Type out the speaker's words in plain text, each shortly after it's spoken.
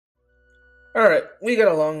All right, we got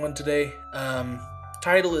a long one today.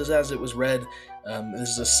 Title is as it was read. This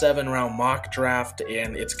is a 7 round mock draft,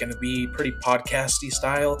 and it's going to be pretty podcasty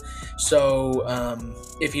style. So,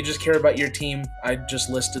 if you just care about your team, I just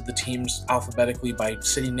listed the teams alphabetically by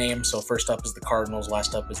city name. So, first up is the Cardinals,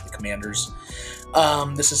 last up is the Commanders.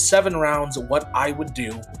 This is 7 rounds. What I would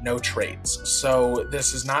do, no trades. So,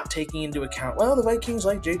 this is not taking into account, well, the Vikings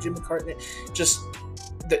like J.J. McCartney. Just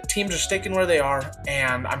the teams are sticking where they are,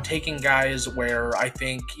 and I'm taking guys where I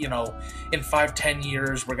think, in 5-10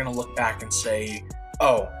 years, we're going to look back and say,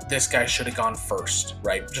 oh, this guy should have gone first,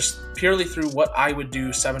 right? Just purely through what I would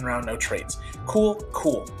do, 7 round, no trades.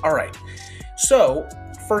 Cool. All right. So,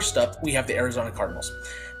 first up, we have the Arizona Cardinals.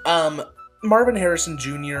 Marvin Harrison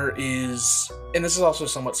Jr. is, and this is also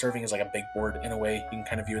somewhat serving as like a big board in a way. You can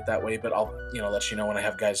kind of view it that way, but I'll, let you know when I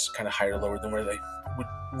have guys kind of higher or lower than where they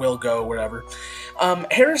will go, whatever.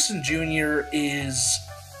 Harrison Jr. is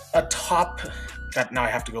a top. God, now I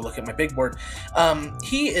have to go look at my big board.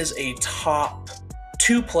 He is a top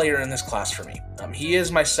 2 player in this class for me. He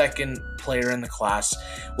is my second player in the class.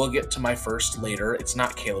 We'll get to my first later. It's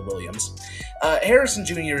not Caleb Williams. Harrison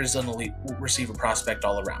Jr. is an elite receiver prospect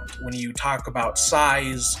all around. When you talk about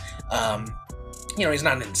size, he's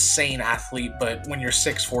not an insane athlete, but when you're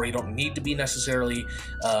 6'4", you don't need to be necessarily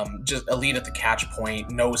just elite at the catch point,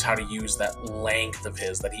 knows how to use that length of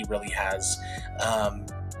his that he really has.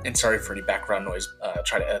 And sorry for any background noise,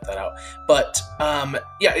 try to edit that out. But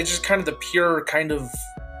it's just kind of the pure kind of,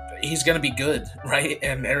 he's going to be good, right?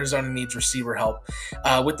 And Arizona needs receiver help.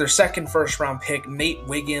 With their second first-round pick, Nate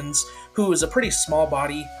Wiggins, who is a pretty small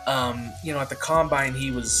body. At the combine,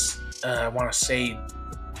 he was, I want to say,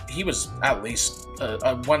 he was at least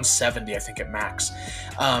a 170, I think, at max.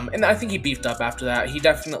 And I think he beefed up after that. He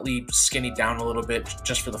definitely skinnied down a little bit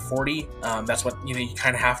just for the 40. That's what, you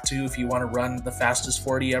kind of have to if you want to run the fastest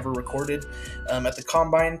 40 ever recorded at the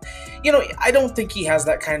combine. I don't think he has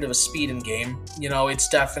that kind of a speed in game. It's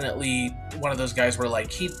definitely one of those guys where,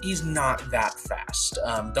 like, he's not that fast.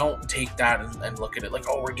 Don't take that and look at it like,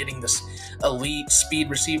 oh, we're getting this elite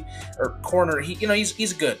speed receiver or corner.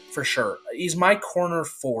 He's good for sure. He's my corner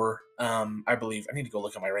 4. I believe. I need to go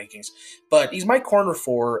look at my rankings. But he's my corner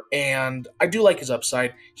 4, and I do like his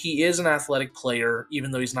upside. He is an athletic player, even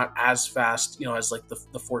though he's not as fast, as like the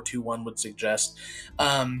 4.21 would suggest.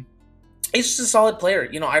 He's just a solid player.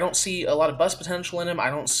 I don't see a lot of bust potential in him. I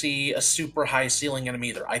don't see a super high ceiling in him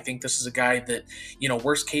either. I think this is a guy that,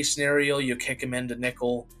 worst case scenario, you kick him into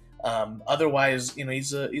nickel. Otherwise,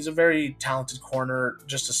 he's a very talented corner,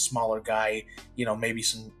 just a smaller guy, maybe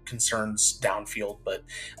some concerns downfield, but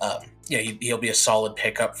he'll be a solid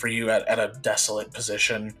pickup for you at a desolate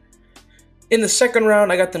position. In the second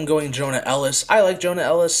round, I got them going Jonah Ellis. I like Jonah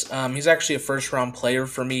Ellis. He's actually a first-round player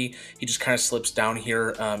for me. He just kind of slips down here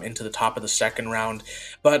into the top of the second round.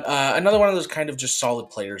 But another one of those kind of just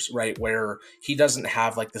solid players, right, where he doesn't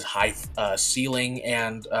have like this high ceiling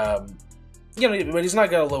and but he's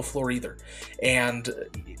not got a low floor either. And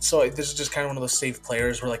so this is just kind of one of those safe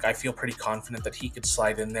players where, like, I feel pretty confident that he could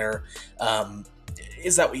slide in there.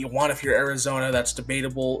 Is that what you want if you're Arizona? That's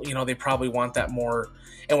debatable. They probably want that more.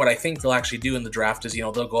 And what I think they'll actually do in the draft is,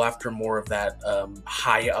 they'll go after more of that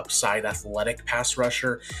high upside athletic pass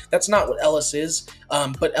rusher. That's not what Ellis is,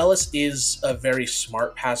 but Ellis is a very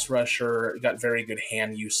smart pass rusher, got very good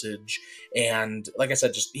hand usage. And like I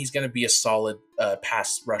said, just he's going to be a solid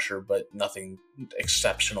pass rusher, but nothing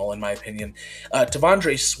exceptional in my opinion.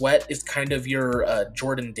 T'Vondre Sweat is kind of your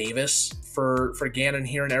Jordan Davis for Gannon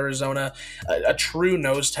here in Arizona, a true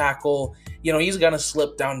nose tackle. He's going to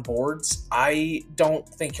slip down boards. I don't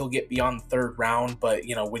think he'll get beyond the 3rd round, but,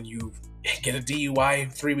 when you get a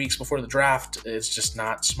DUI 3 weeks before the draft, it's just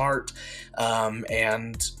not smart.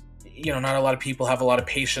 And not a lot of people have a lot of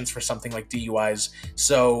patience for something like DUIs,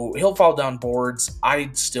 so he'll fall down boards.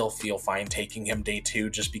 I'd still feel fine taking him day 2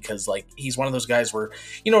 just because, like, he's one of those guys where,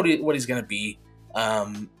 what he's going to be.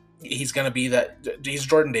 He's going to be he's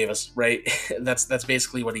Jordan Davis, right? That's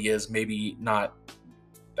basically what he is. Maybe not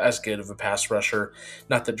as good of a pass rusher.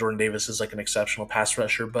 Not that Jordan Davis is like an exceptional pass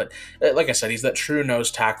rusher, but like I said, he's that true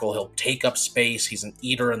nose tackle. He'll take up space. He's an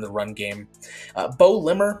eater in the run game. Bo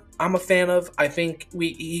Limmer, I'm a fan of. I think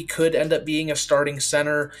he could end up being a starting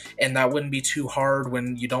center, and that wouldn't be too hard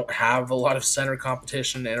when you don't have a lot of center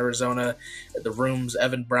competition in Arizona. The room's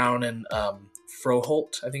Evan Brown and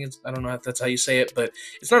Froholt, I don't know if that's how you say it, but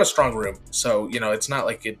it's not a strong room. So, it's not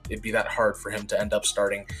like it'd be that hard for him to end up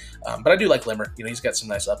starting. But I do like Limmer. He's got some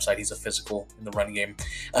nice upside. He's a physical in the run game.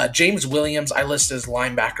 James Williams, I list as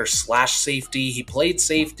linebacker / safety. He played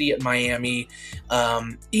safety at Miami.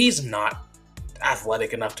 He's not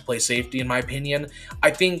athletic enough to play safety, in my opinion.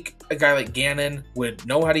 I think a guy like Gannon would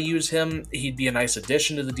know how to use him. He'd be a nice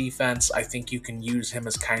addition to the defense. I think you can use him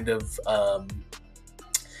as kind of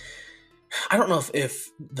I don't know if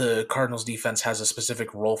the Cardinals defense has a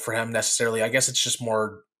specific role for him necessarily. I guess it's just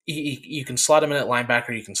more you can slot him in at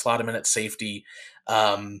linebacker, you can slot him in at safety.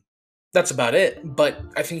 That's about it. But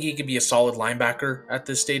I think he could be a solid linebacker at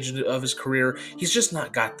this stage of his career. He's just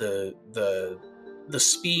not got the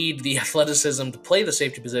speed, the athleticism to play the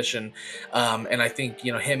safety position. And I think,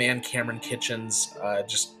 him and Cameron Kitchens,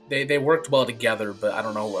 they worked well together, but I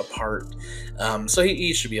don't know, apart. So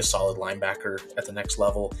he should be a solid linebacker at the next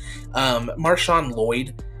level. Marshawn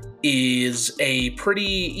Lloyd is a pretty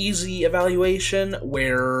easy evaluation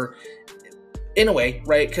where, in a way,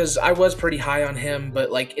 right? Because I was pretty high on him, but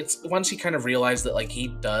it's once he kind of realized that he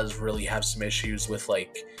does really have some issues with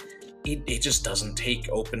he just doesn't take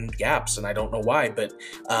open gaps, and I don't know why, but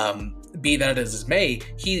be that as it may,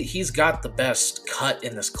 he's got the best cut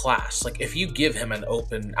in this class. If you give him an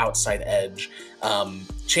open outside edge,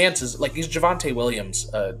 chances, he's Javonte Williams,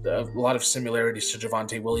 a lot of similarities to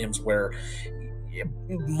Javonte Williams, where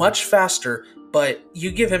much faster, but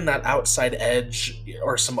you give him that outside edge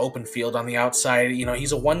or some open field on the outside,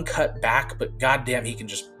 he's a one cut back, but goddamn, he can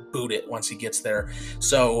just boot it once he gets there.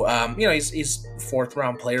 So, he's fourth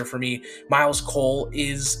round player for me. Miles Cole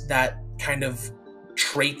is that kind of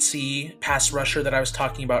traitsy pass rusher that I was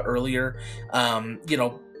talking about earlier.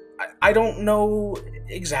 I don't know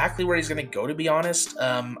exactly where he's going to go, to be honest.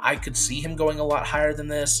 I could see him going a lot higher than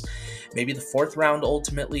this, maybe the fourth round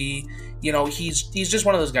ultimately. He's just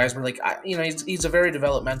one of those guys where he's a very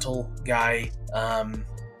developmental guy.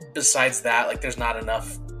 Besides that,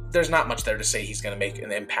 there's not much there to say he's going to make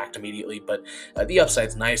an impact immediately, but the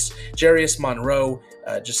upside's nice. Jarius Monroe,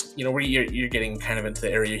 where you're getting kind of into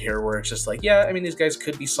the area here where it's just these guys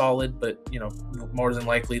could be solid, but more than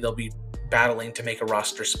likely they'll be battling to make a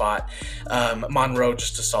roster spot. Monroe,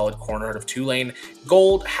 just a solid corner out of Tulane.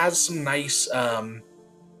 Gold has some nice.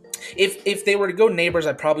 If they were to go neighbors,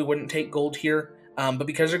 I probably wouldn't take Gold here, but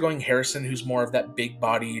because they're going Harrison, who's more of that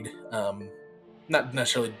big-bodied, not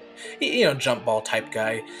necessarily, jump ball type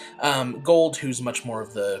guy. Gold, who's much more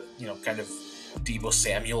of the, kind of Deebo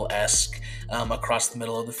Samuel-esque, across the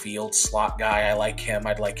middle of the field, slot guy. I like him.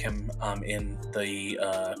 I'd like him in the,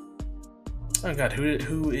 oh God,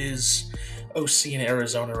 who is OC in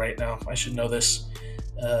Arizona right now? I should know this.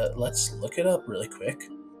 Let's look it up really quick.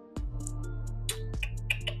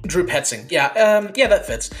 Drew Petzing. Yeah, that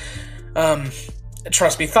fits.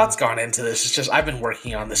 Trust me, thought's gone into this. It's just I've been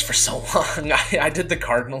working on this for so long. I did the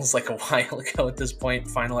Cardinals a while ago at this point,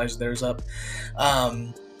 finalized theirs up.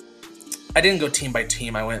 I didn't go team by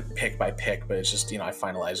team. I went pick by pick, but it's just, I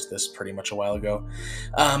finalized this pretty much a while ago.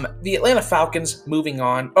 The Atlanta Falcons, moving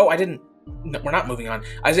on. Oh, no, we're not moving on.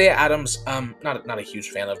 Isaiah Adams, not a huge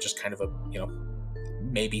fan of, just kind of a,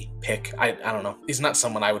 maybe pick. I don't know. He's not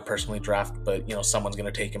someone I would personally draft, but someone's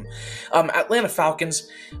going to take him. Atlanta Falcons,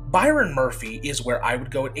 Byron Murphy is where I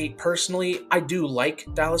would go at 8 personally. I do like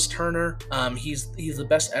Dallas Turner. He's the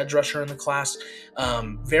best edge rusher in the class.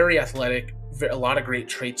 Very athletic, a lot of great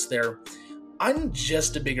traits there. I'm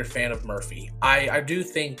just a bigger fan of Murphy. I do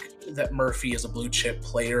think that Murphy is a blue chip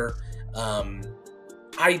player.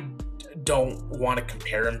 I don't want to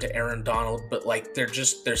compare him to Aaron Donald, but there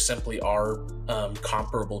simply are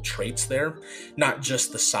comparable traits there, not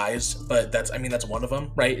just the size, but that's one of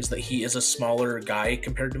them, right? Is that he is a smaller guy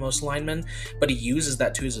compared to most linemen, but he uses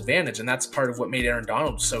that to his advantage, and that's part of what made Aaron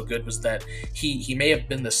Donald so good, was that he may have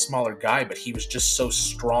been the smaller guy, but he was just so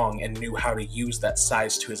strong and knew how to use that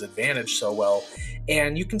size to his advantage so well.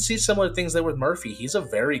 And you can see similar things there with Murphy. He's a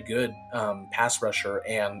very good pass rusher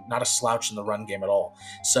and not a slouch in the run game at all.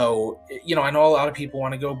 So, I know a lot of people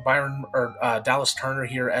want to go Byron or Dallas Turner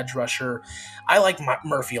here, edge rusher. I like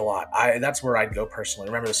Murphy a lot. That's where I'd go personally.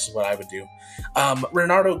 Remember, this is what I would do.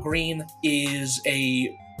 Renardo Green is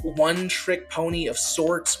a one-trick pony of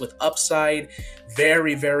sorts with upside.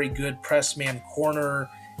 Very, very good press man corner.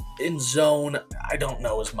 In zone, I don't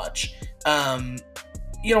know as much.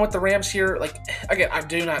 With the Rams here, again, I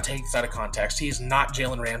do not take this out of context. He's not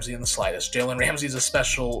Jalen Ramsey in the slightest. Jalen Ramsey was a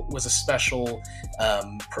special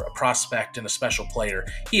prospect and a special player.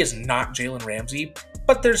 He is not Jalen Ramsey,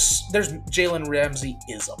 but there's Jalen Ramsey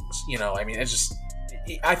isms. It's just,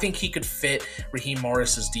 I think he could fit Raheem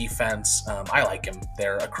Morris's defense. I like him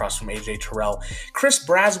there across from AJ Terrell. Chris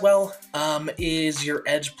Braswell is your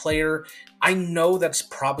edge player. I know that's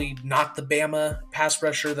probably not the Bama pass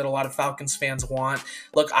rusher that a lot of Falcons fans want.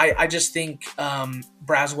 Look, I just think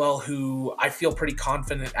Braswell, who I feel pretty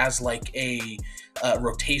confident as like a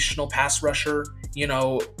rotational pass rusher,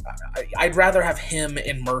 I'd rather have him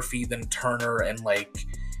and Murphy than Turner and like,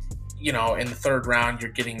 in the third round,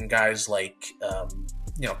 you're getting guys like,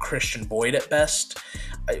 Christian Boyd at best.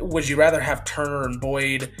 Would you rather have Turner and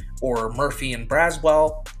Boyd or Murphy and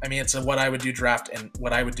Braswell? I mean, it's a what I would do draft, and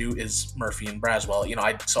what I would do is Murphy and Braswell.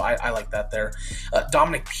 I like that there.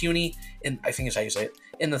 Dominic Puny, and I think is how you say it,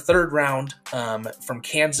 in the third round from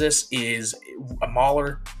Kansas is a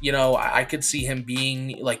mauler. I could see him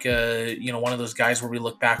being like one of those guys where we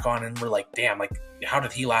look back on and we're like, damn, like how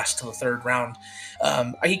did he last to the third round?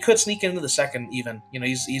 He could sneak into the second even.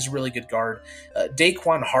 He's a really good guard.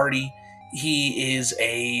 Daquan Hardy, he is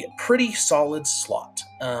a pretty solid slot.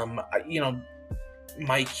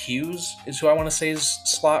 Mike Hughes is who I want to say is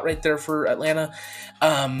slot right there for Atlanta.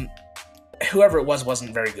 Whoever it was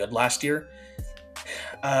wasn't very good last year.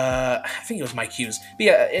 I think it was Mike Hughes. But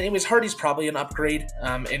yeah, anyways, Hardy's probably an upgrade.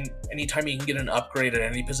 And anytime you can get an upgrade at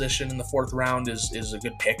any position in the fourth round is a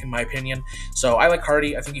good pick, in my opinion. So I like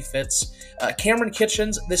Hardy. I think he fits. Cameron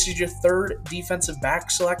Kitchens, this is your third defensive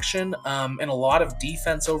back selection, and a lot of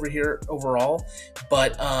defense over here overall.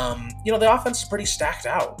 But, the offense is pretty stacked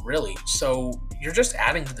out, really. So you're just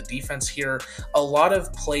adding to the defense here. A lot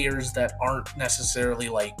of players that aren't necessarily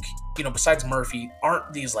like, besides Murphy,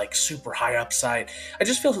 aren't these like super high upside.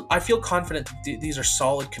 I feel confident that these are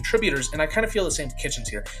solid contributors, and I kind of feel the same with Kitchens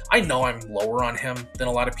here. I know I'm lower on him than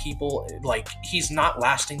a lot of people. Like, he's not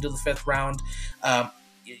lasting to the fifth round.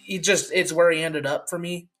 It's where he ended up for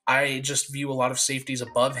me. I just view a lot of safeties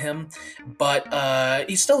above him, but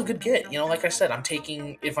he's still a good get. Like I said, I'm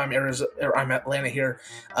taking, if I'm I'm Atlanta here,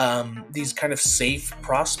 these kind of safe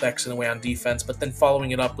prospects in a way on defense, but then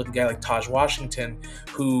following it up with a guy like Taj Washington,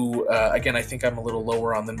 who again I think I'm a little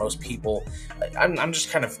lower on than most people. I'm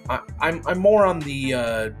just kind of I'm more on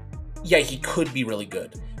the he could be really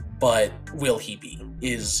good, but will he be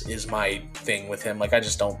is my thing with him. Like,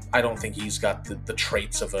 I don't think he's got the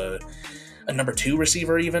traits of a number 2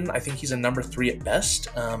 receiver even. I think he's a number 3 at best,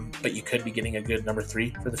 but you could be getting a good number 3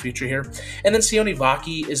 for the future here. And then Sione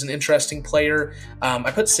Vaki is an interesting player.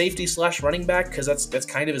 I put safety / running back because that's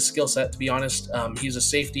kind of his skill set, to be honest. He's a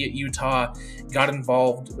safety at Utah, got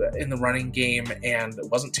involved in the running game, and it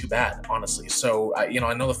wasn't too bad, honestly. So,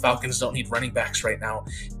 I know the Falcons don't need running backs right now,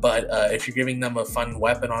 but if you're giving them a fun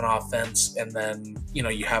weapon on offense, and then,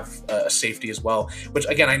 you have a safety as well, which,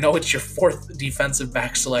 again, I know it's your 4th defensive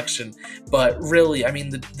back selection, but really, I mean,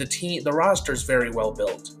 the roster is very well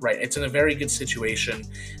built, right? It's in a very good situation.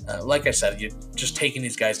 Like I said, you're just taking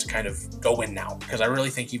these guys to kind of go in now, because I really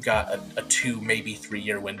think you've got a 2, maybe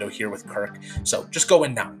 3-year window here with Kirk. So just go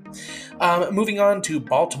in now. Moving on to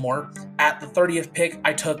Baltimore, at the 30th pick,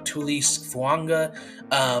 I took Tulise Fuanga.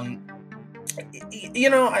 I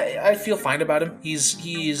feel fine about him.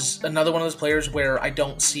 He's another one of those players where I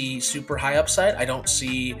don't see super high upside. I don't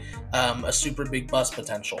see a super big bust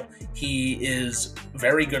potential. He is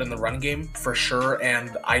very good in the run game for sure,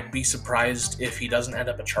 and I'd be surprised if he doesn't end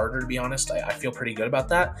up a Charger, to be honest. I feel pretty good about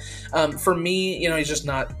that. For me, he's just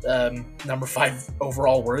not number 5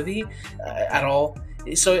 overall worthy at all.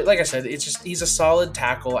 So, like I said, he's a solid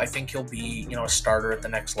tackle. I think he'll be, a starter at the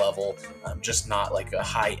next level, just not like a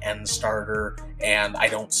high-end starter, and I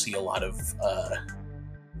don't see a lot of...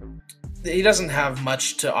 he doesn't have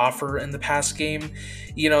much to offer in the pass game.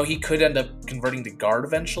 He could end up converting to guard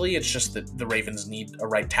eventually. It's just that the Ravens need a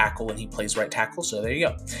right tackle, and he plays right tackle, so there you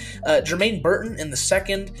go. Jermaine Burton in the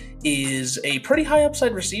second is a pretty high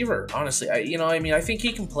upside receiver, honestly. I think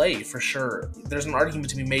he can play for sure. There's an argument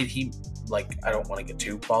to be made I don't want to get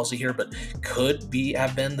too ballsy here, but could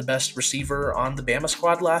have been the best receiver on the Bama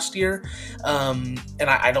squad last year. And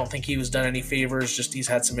I don't think he was done any favors, just he's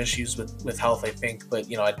had some issues with health, I think. But,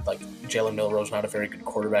 Jalen Milroe's not a very good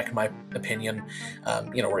quarterback, in my opinion.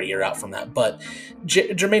 We're a year out from that. But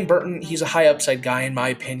Jermaine Burton, he's a high upside guy, in my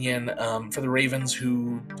opinion, for the Ravens,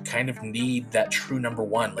 who kind of need that true number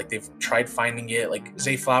 1. Like, they've tried finding it. Like,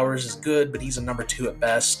 Zay Flowers is good, but he's a number 2 at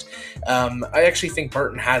best. I actually think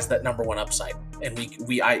Burton has that number 1 upside. and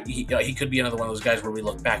he could be another one of those guys where we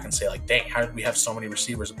look back and say like, dang, how did we have so many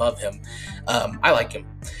receivers above him? I like him.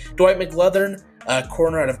 Dwight McLeathern,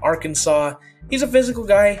 corner out of Arkansas. He's a physical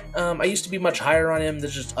guy. I used to be much higher on him.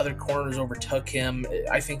 There's just other corners overtook him.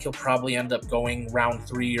 I think he'll probably end up going round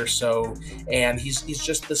 3 or so. And he's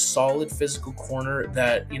just this solid physical corner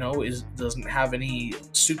that, doesn't have any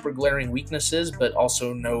super glaring weaknesses, but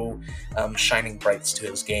also no shining brights to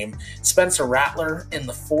his game. Spencer Rattler in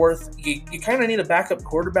the 4th. You kind of need a backup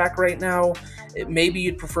quarterback right now. Maybe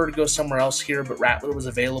you'd prefer to go somewhere else here, but Rattler was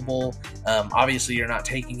available. Obviously, you're not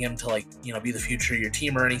taking him to be the future of your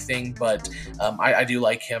team or anything, but I do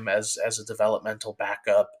like him as a developmental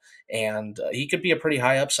backup, and he could be a pretty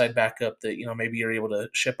high upside backup that maybe you're able to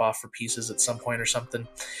ship off for pieces at some point or something.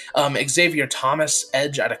 Xavier Thomas,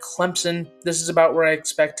 edge out of Clemson. This is about where I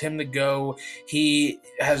expect him to go. He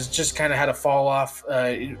has just kind of had a fall off.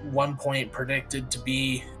 1 point projected to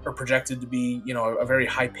be a very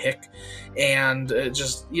high pick, and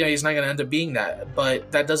he's not going to end up being that.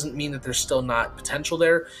 But that doesn't mean that there's still not potential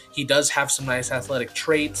there. He does have some nice athletic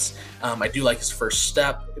traits. I do like his first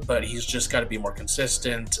step, but he's just got to be more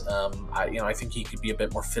consistent. I think he could be a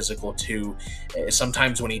bit more physical too.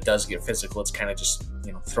 Sometimes when he does get physical, it's kind of just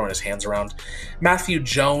throwing his hands around. Matthew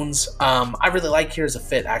Jones, I really like here as a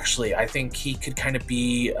fit. Actually, I think he could kind of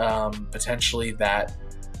be potentially that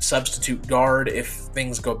substitute guard if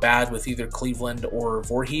things go bad with either Cleveland or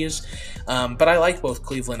Voorhees. But I like both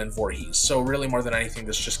Cleveland and Voorhees. So really, more than anything,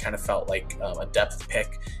 this just kind of felt like a depth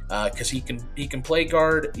pick because he can play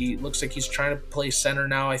guard. He looks like he's trying to play center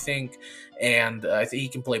now, I think. And I think he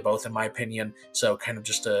can play both, in my opinion. So kind of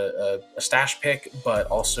just a stash pick, but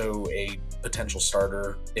also a potential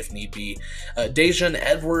starter if need be. Dejan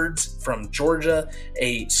Edwards from Georgia,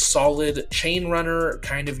 a solid chain runner,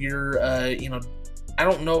 kind of your, I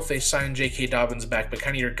don't know if they signed J.K. Dobbins back, but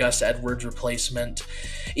kind of your Gus Edwards replacement.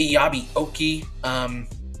 Iyabi Oki,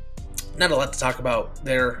 not a lot to talk about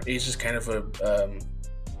there. He's just kind of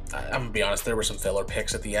I'm going to be honest, there were some filler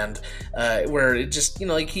picks at the end where it just,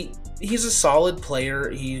 he's a solid player.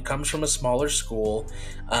 He comes from a smaller school.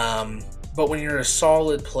 But when you're a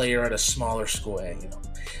solid player at a smaller school,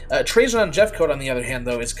 Trajan Jeffcoat, on the other hand,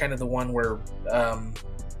 though, is kind of the one where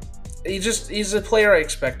he's a player I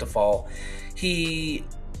expect to fall. He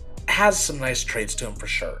has some nice traits to him for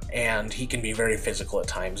sure, and he can be very physical at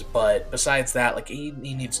times, but besides that, he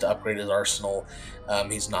needs to upgrade his arsenal.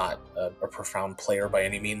 He's not a profound player by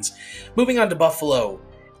any means. Moving on to Buffalo,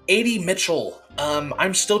 A.D. Mitchell.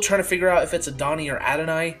 I'm still trying to figure out if it's Adonai or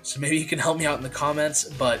Adonai, so maybe you can help me out in the comments,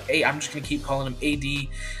 but hey, I'm just going to keep calling him A.D.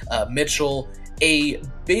 Mitchell. A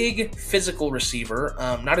big physical receiver,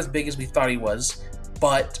 not as big as we thought he was,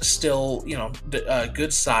 but still,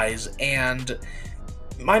 good size. And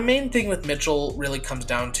my main thing with Mitchell really comes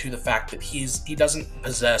down to the fact that he doesn't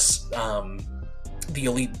possess the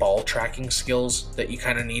elite ball tracking skills that you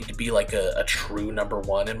kind of need to be like a true number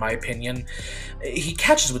one, in my opinion. He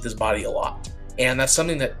catches with his body a lot, and that's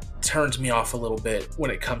something that turns me off a little bit when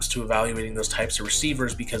it comes to evaluating those types of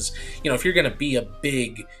receivers, because if you're going to be a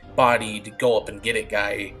big bodied go up and get it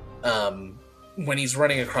guy, when he's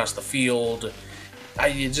running across the field,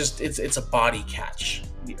 it's a body catch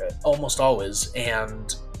almost always,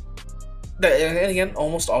 and again,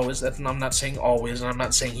 almost always. I'm not saying always, and I'm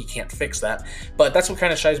not saying he can't fix that, but that's what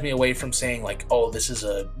kind of shies me away from saying this is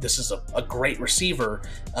a great receiver.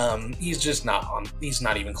 He's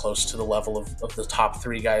not even close to the level of the top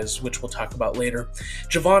 3 guys, which we'll talk about later.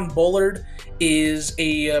 Javon Bullard is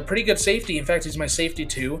a pretty good safety. In fact, he's my safety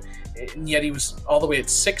too, and yet he was all the way at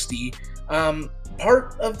 60.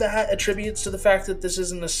 Part of that attributes to the fact that this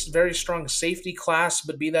isn't a very strong safety class,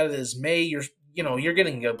 but be that as may, you're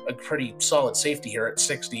getting a pretty solid safety here at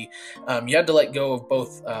 60. You had to let go of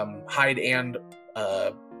both Hyde and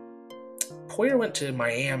Poyer went to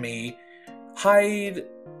Miami. Hyde,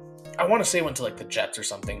 I want to say, went to the Jets or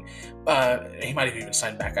something. He might have even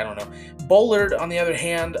signed back. I don't know. Bullard, on the other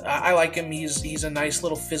hand, I like him. He's a nice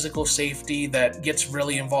little physical safety that gets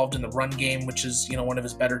really involved in the run game, which is one of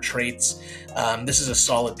his better traits. This is a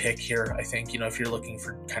solid pick here, I think. If you're looking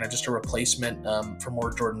for kind of just a replacement for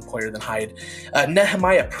more Jordan Poyer than Hyde.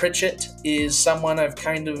 Nehemiah Pritchett is someone I've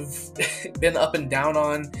kind of been up and down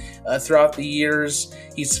on throughout the years.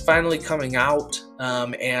 He's finally coming out.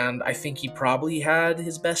 And I think he probably had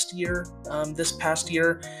his best year this past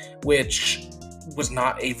year, which was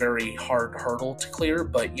not a very hard hurdle to clear.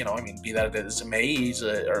 But, be that as it may, he's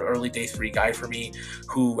an early day 3 guy for me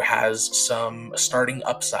who has some starting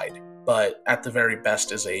upside, but at the very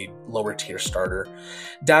best is a lower tier starter.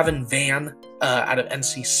 Davin Vann out of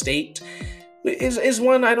NC State. is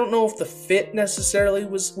one. I don't know if the fit necessarily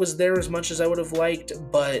was there as much as I would have liked,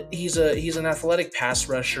 but he's an athletic pass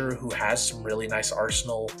rusher who has some really nice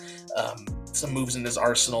arsenal, some moves in his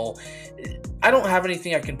arsenal. I don't have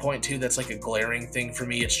anything I can point to that's like a glaring thing for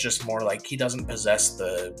me. It's just more like he doesn't possess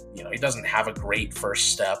he doesn't have a great first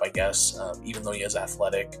step, I guess, even though he is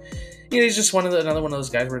athletic. He's just another one of those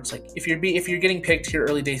guys where it's like if you're getting picked here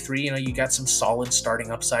early day 3, you got some solid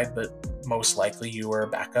starting upside, but most likely you were a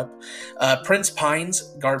backup. Prince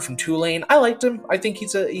Pines, guard from Tulane. I liked him. I think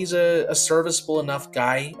he's a serviceable enough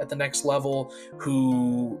guy at the next level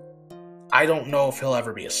who I don't know if he'll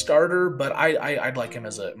ever be a starter, but I'd like him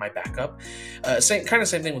as my backup. Same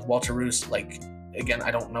thing with Walter Roos. Like, again,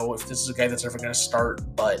 I don't know if this is a guy that's ever going to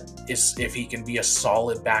start, but if he can be a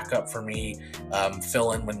solid backup for me,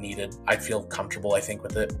 fill in when needed, I'd feel comfortable, I think,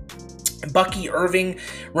 with it. Bucky Irving,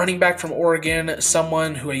 running back from Oregon,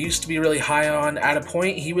 someone who I used to be really high on. At a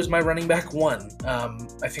point, he was my running back 1.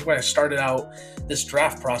 I think when I started out this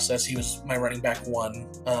draft process, he was my running back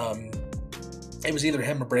 1. It was either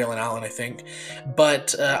him or Braylon Allen, I think.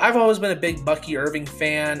 But I've always been a big Bucky Irving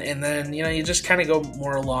fan, and then, you just kind of go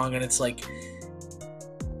more along, and it's like,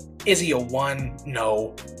 is he a 1?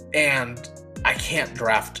 No. And I can't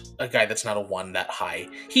draft a guy that's not a 1 that high.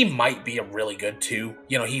 He might be a really good 2.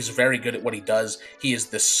 He's very good at what he does. He is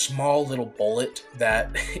this small little bullet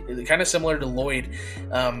that, kind of similar to Lloyd,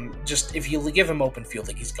 just if you give him open field,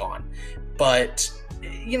 like, he's gone. But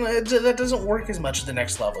that doesn't work as much at the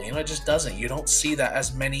next level. It just doesn't. You don't see that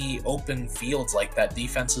as many open fields like that.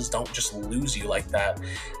 Defenses don't just lose you like that.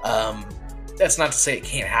 That's not to say it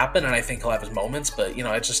can't happen, and I think he'll have his moments, but,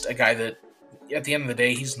 it's just a guy that, at the end of the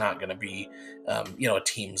day, he's not going to be, a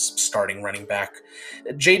team's starting running back.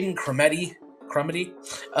 Jaden Crumedy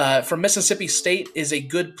from Mississippi State is a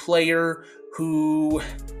good player who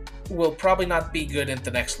will probably not be good at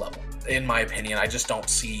the next level, in my opinion. I just don't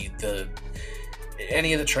see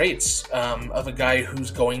any of the traits of a guy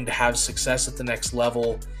who's going to have success at the next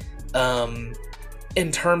level in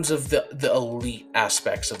terms of the elite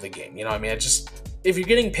aspects of the game. If you're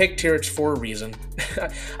getting picked here, it's for a reason.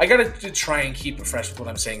 I gotta try and keep it fresh with what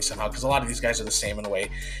I'm saying somehow, because a lot of these guys are the same in a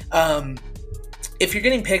way. If you're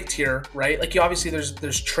getting picked here, right? Like, obviously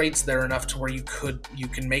there's traits there enough to where you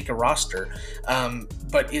can make a roster.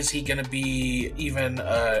 But is he going to be even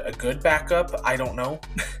a good backup? I don't know.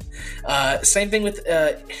 Same thing with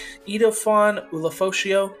Edofon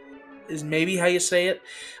Ulafosio is maybe how you say it.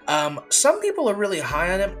 Some people are really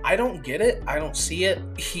high on him. I don't get it. I don't see it.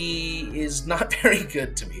 He is not very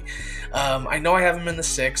good to me. I know I have him in the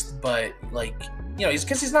 6th, but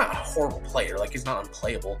he's not a horrible player. Like, he's not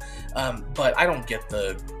unplayable. But I don't get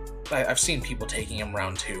I've seen people taking him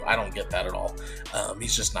round 2. I don't get that at all.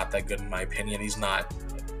 He's just not that good in my opinion. He's not.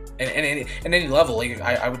 And any level, like,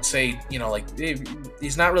 I would say,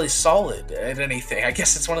 he's not really solid at anything. I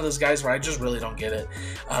guess it's one of those guys where I just really don't get it.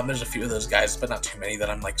 There's a few of those guys, but not too many that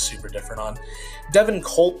I'm, like, super different on. Devin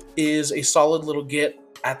Culp is a solid little get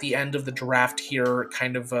at the end of the draft here,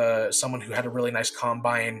 kind of someone who had a really nice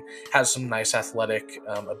combine, has some nice athletic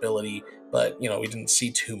ability, but, we didn't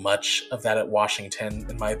see too much of that at Washington,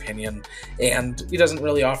 in my opinion. And he doesn't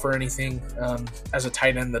really offer anything as a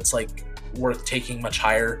tight end that's, like, worth taking much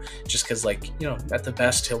higher, just because, like, at the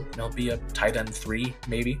best he'll be a tight end 3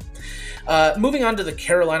 maybe. Moving on to the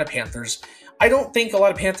Carolina Panthers. I don't think a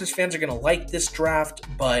lot of Panthers fans are going to like this draft,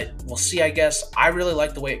 but we'll see, I guess. I really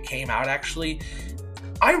like the way it came out, actually.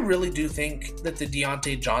 I really do think that the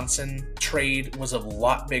Deontay Johnson trade was a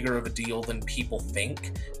lot bigger of a deal than people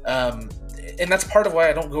think. And that's part of why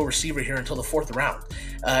I don't go receiver here until the 4th round.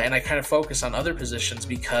 And I kind of focus on other positions,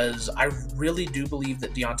 because I really do believe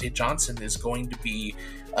that Deontay Johnson is going to be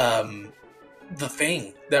the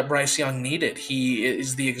thing that Bryce Young needed. He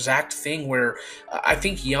is the exact thing where I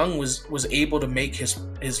think Young was able to make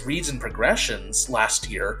his reads and progressions last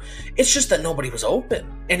year. It's just that nobody was open,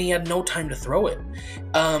 and he had no time to throw it.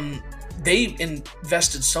 They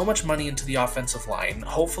invested so much money into the offensive line.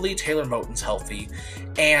 Hopefully Taylor Moton's healthy.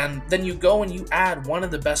 And then you go and you add one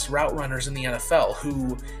of the best route runners in the NFL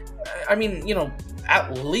who,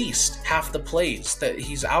 at least half the plays that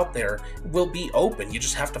he's out there will be open. You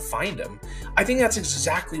just have to find him. I think that's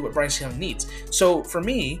exactly what Bryce Young needs. So for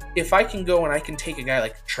me, if I can go and I can take a guy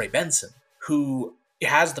like Trey Benson, who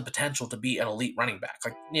has the potential to be an elite running back,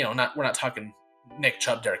 like, we're not talking Nick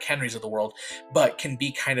Chubb, Derrick Henrys of the world, but can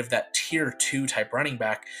be kind of that tier 2 type running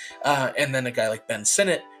back. And then a guy like Ben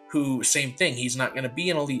Sinnott, who, same thing, he's not going to be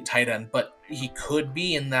an elite tight end, but he could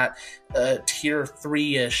be in that tier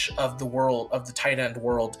 3-ish of the world, of the tight end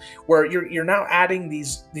world, where you're now adding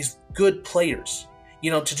these good players,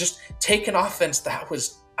 to just take an offense that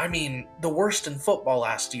was, I mean, the worst in football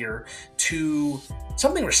last year to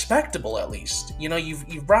something respectable at least. You know,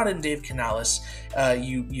 you've brought in Dave Canales,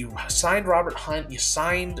 you signed Robert Hunt, you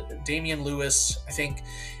signed Damian Lewis, I think,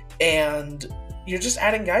 and you're just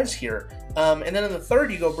adding guys here. And then in the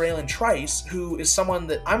third, you go Braylon Trice, who is someone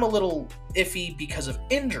that I'm a little iffy because of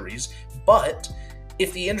injuries, but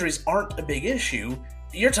if the injuries aren't a big issue,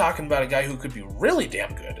 you're talking about a guy who could be really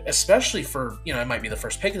damn good, especially for, you know, it might be the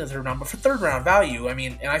first pick in the third round, but for third round value, I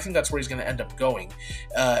mean, and I think that's where he's going to end up going.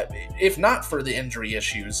 If not for the injury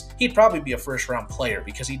issues, he'd probably be a first round player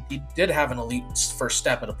because he did have an elite first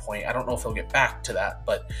step at a point. I don't know if he'll get back to that,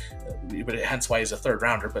 but hence why he's a third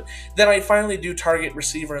rounder. But then I finally do target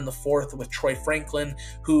receiver in the fourth with Troy Franklin,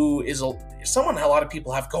 who is someone a lot of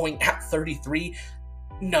people have going at 33.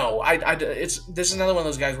 No, this is another one of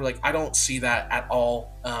those guys where, like, I don't see that at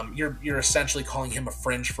all. You're essentially calling him a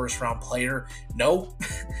fringe first round player. No,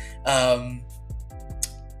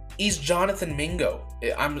 he's Jonathan Mingo.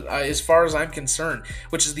 As far as I'm concerned,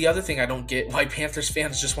 which is the other thing I don't get why Panthers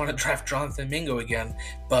fans just want to draft Jonathan Mingo again.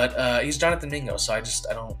 But he's Jonathan Mingo, so I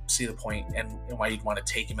don't see the point and why you'd want to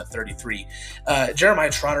take him at 33.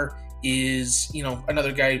 Jeremiah Trotter is, you know,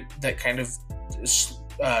 another guy that kind of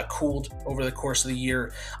cooled over the course of the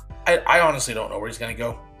year. I honestly don't know where he's going to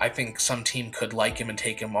go. I think some team could like him and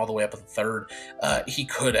take him all the way up in the third. He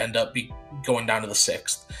could end up going down to the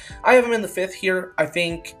sixth. I have him in the fifth here. I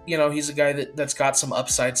think, you know, he's a guy that's got some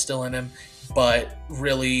upside still in him, but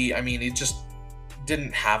really, I mean, he just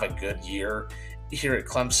didn't have a good year here at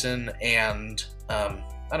Clemson, and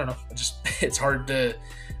I don't know. It's hard to.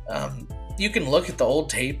 You can look at the old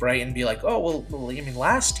tape, right, and be like, oh, well, I mean,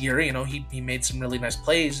 last year, you know, he made some really nice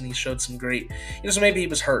plays and he showed some great, you know, so maybe he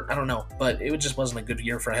was hurt. I don't know, but it just wasn't a good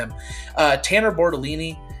year for him. Tanner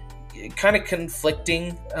Bortolini, kind of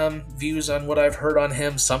conflicting views on what I've heard on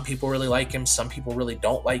him. Some people really like him. Some people really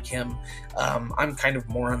don't like him. I'm kind of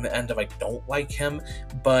more on the end of I don't like him,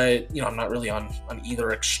 but, you know, I'm not really on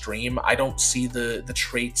either extreme. I don't see the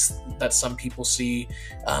traits that some people see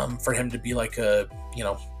for him to be like a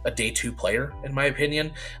day two player, in my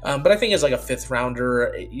opinion. But I think as like a fifth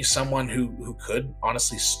rounder, someone who could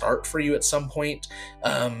honestly start for you at some point.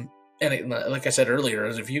 Like I said earlier,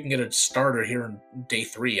 if you can get a starter here in day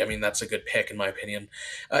three, I mean, that's a good pick in my opinion.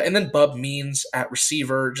 And then Bub Means at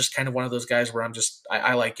receiver, just kind of one of those guys where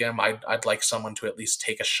I like him. I'd like someone to at least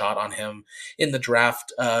take a shot on him in the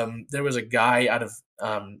draft. There was a guy out of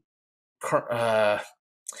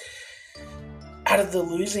the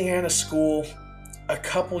Louisiana school a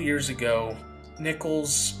couple years ago,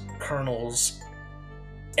 Nichols Kernels,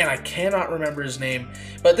 and I cannot remember his name,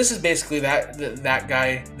 but this is basically that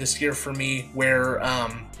guy this year for me, where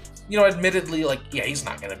you know, admittedly, like, yeah, he's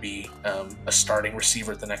not going to be a starting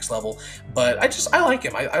receiver at the next level, but I like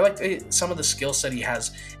him. I like some of the skill set he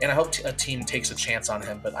has, and I hope a team takes a chance on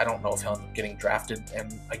him, but I don't know if he'll end up getting drafted,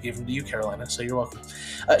 and I gave him to you, Carolina, so you're welcome.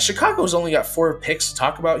 Chicago's only got 4 picks to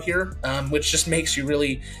talk about here, which just makes you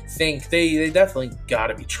really think they definitely got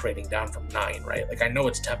to be trading down from 9, right? Like, I know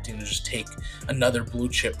it's tempting to just take another blue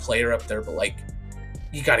chip player up there, but, like,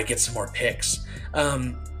 you got to get some more picks.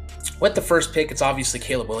 With the first pick, it's obviously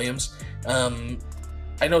Caleb Williams.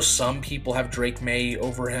 I know some people have Drake May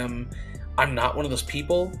over him. I'm not one of those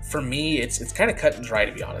people. For me, it's kind of cut and dry,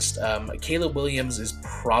 to be honest. Caleb Williams is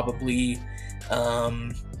probably, I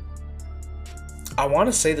want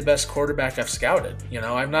to say, the best quarterback I've scouted. You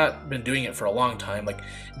know, I've not been doing it for a long time. Like,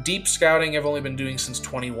 deep scouting, I've only been doing since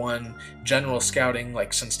 21. General scouting,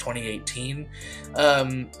 like, since 2018.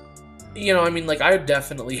 You know, I mean, like, I would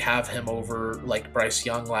definitely have him over, like, Bryce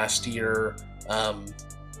Young last year.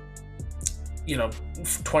 You know,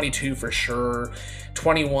 22 for sure.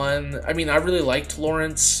 21, I mean, I really liked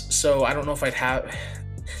Lawrence, so I don't know if I'd have...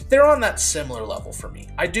 They're on that similar level for me.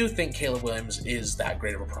 I do think Caleb Williams is that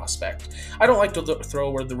great of a prospect. I don't like to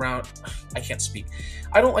throw around... I can't speak.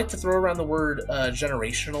 I don't like to throw around the word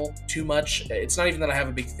generational too much. It's not even that I have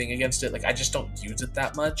a big thing against it. Like, I just don't use it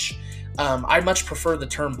that much. I much prefer the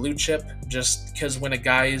term blue chip, just because when a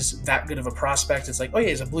guy's that good of a prospect, it's like, oh yeah,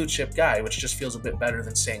 he's a blue chip guy, which just feels a bit better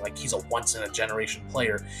than saying, like, he's a once-in-a-generation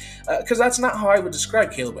player. Because that's not how I would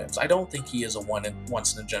describe Caleb Williams. I don't think he is a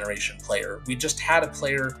once-in-a-generation player. We just had a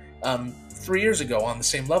player 3 years ago on the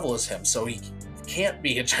same level as him, so he can't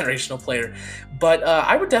be a generational player. But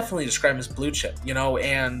I would definitely describe him as blue chip, you know,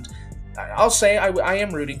 and I'll say I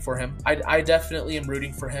am rooting for him. I definitely am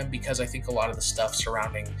rooting for him because I think a lot of the stuff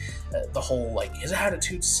surrounding the whole, like, his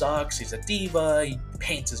attitude sucks, he's a diva, he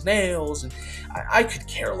paints his nails, and I could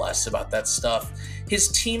care less about that stuff. His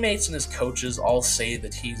teammates and his coaches all say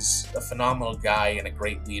that he's a phenomenal guy and a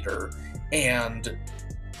great leader, and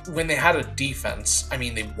when they had a defense, I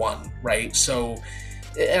mean, they won, right? So,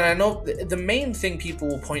 and I know the main thing people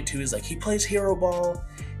will point to is like he plays hero ball.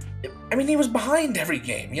 I mean, he was behind every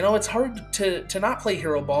game. You know, it's hard to not play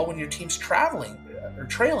hero ball when your team's traveling or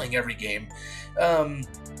trailing every game.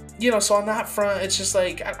 You know, so on that front, it's just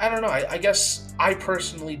like, I don't know. I guess I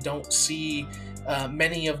personally don't see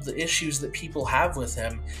many of the issues that people have with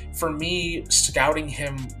him. For me, scouting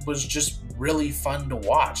him was just really fun to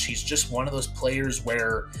watch. He's just one of those players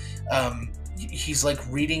where he's like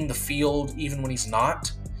reading the field even when he's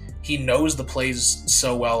not. He knows the plays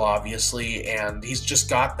so well, obviously, and he's just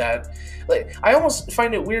got that. Like, I almost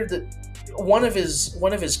find it weird that one of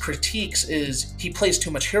his critiques is he plays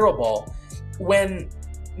too much hero ball, when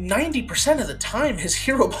 90% of the time his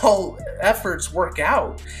hero ball efforts work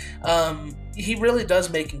out. He really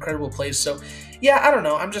does make incredible plays. So yeah, I don't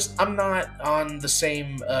know. I'm not on the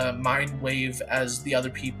same mind wave as the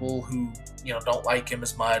other people who, you know, don't like him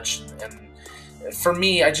as much. And for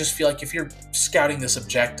me, I just feel like if you're scouting this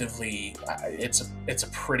objectively, it's a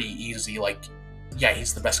pretty easy, like, yeah,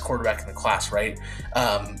 he's the best quarterback in the class, right?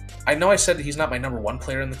 I know I said that he's not my number one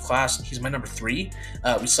player in the class. He's my number 3.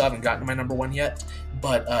 We still haven't gotten to my number 1 yet,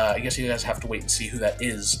 but I guess you guys have to wait and see who that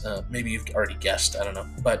is. Maybe you've already guessed. I don't know.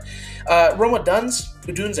 But Roma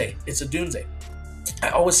Odunze. It's a Dunze. I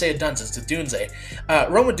always say a Dunze. It's a Dunze.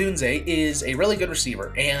 Roma Odunze is a really good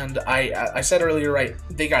receiver, and I said earlier, right,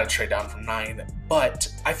 they got to trade down from 9, but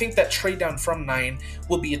I think that trade down from 9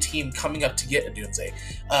 will be a team coming up to get Odunze.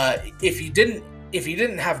 If you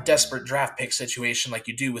didn't have desperate draft pick situation like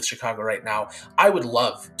you do with Chicago right now, I would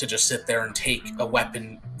love to just sit there and take a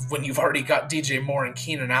weapon when you've already got DJ Moore and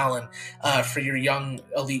Keenan Allen for your young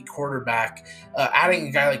elite quarterback. Adding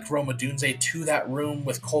a guy like Roma Odunze to that room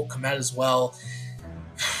with Cole Kmet as well.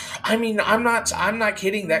 I mean, I'm not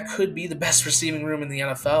kidding. That could be the best receiving room in the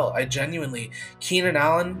NFL. I genuinely, Keenan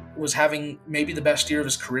Allen was having maybe the best year of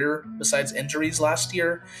his career besides injuries last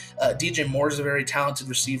year. DJ Moore is a very talented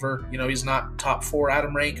receiver. You know, he's not top 4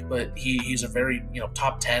 Adam rank, but he's a very, you know,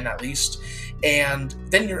 top 10 at least. And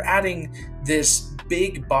then you're adding this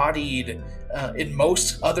big-bodied, in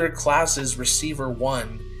most other classes, receiver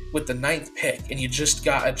 1 with the 9th pick, and you just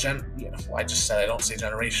got I just said I don't say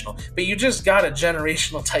generational, but you just got a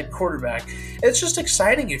generational type quarterback. It's just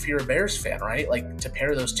exciting if you're a Bears fan, right? Like, to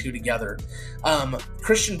pair those two together.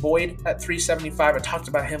 Christian Boyd at 375, I talked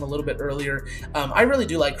about him a little bit earlier. I really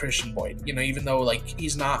do like Christian Boyd, you know, even though like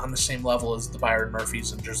he's not on the same level as the Byron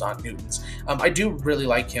Murphys and Jerzon Newtons. I do really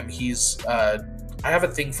like him. He's I have a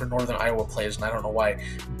thing for Northern Iowa plays, and I don't know why,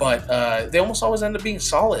 but they almost always end up being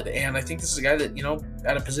solid. And I think this is a guy that, you know,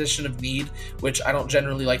 at a position of need, which I don't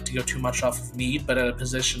generally like to go too much off of need, but at a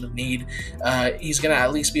position of need, he's going to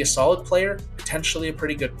at least be a solid player, potentially a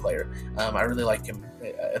pretty good player. I really like him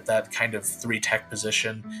at that kind of 3-tech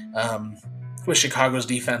position. With Chicago's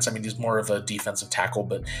defense, I mean, he's more of a defensive tackle,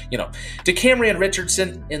 but, you know, DeCamerion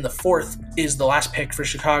Richardson in the 4th is the last pick for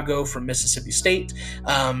Chicago from Mississippi State.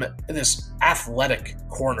 This athletic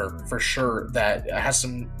corner for sure that has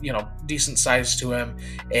some, you know, decent size to him,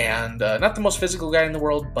 and not the most physical guy in the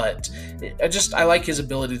world, but I like his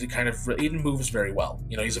ability to kind of, he moves very well.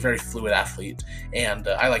 You know, he's a very fluid athlete, and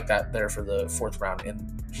I like that there for the 4th round,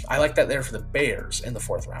 and I like that there for the Bears in the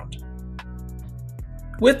 4th round.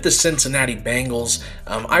 With the Cincinnati Bengals,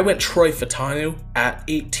 I went Troy Fautanu at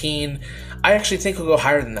 18. I actually think he'll go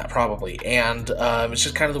higher than that probably, and it's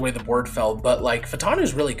just kind of the way the board fell, but like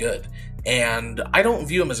Fautanu's really good, and I don't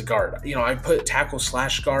view him as a guard. You know, I put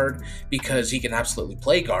tackle/guard because he can absolutely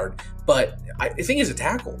play guard, but I think he's a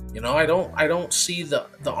tackle. You know, I don't see the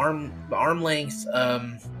arm length.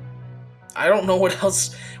 I don't know what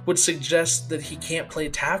else would suggest that he can't play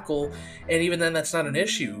tackle, and even then that's not an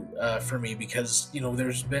issue for me, because, you know,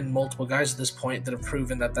 there's been multiple guys at this point that have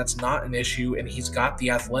proven that that's not an issue, and he's got the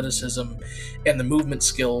athleticism and the movement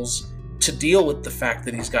skills to deal with the fact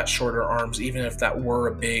that he's got shorter arms, even if that were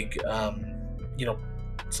a big, you know,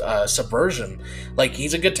 subversion. Like,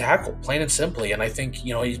 he's a good tackle, plain and simply, and I think,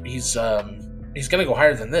 you know, he's going to go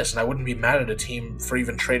higher than this, and I wouldn't be mad at a team for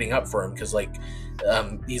even trading up for him, because, like,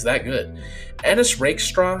 he's that good. Ennis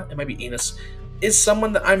Rakestraw, it might be Enos, is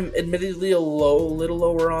someone that I'm admittedly a little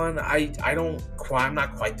lower on. I'm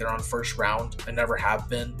not quite there on 1st round. I never have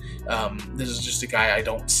been. This is just a guy I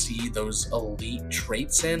don't see those elite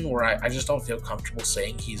traits in, where I just don't feel comfortable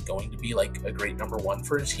saying he's going to be like a great number 1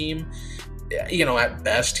 for a team. You know, at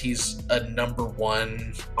best, he's a number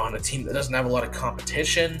 1 on a team that doesn't have a lot of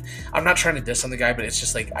competition. I'm not trying to diss on the guy, but it's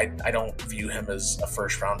just like I don't view him as a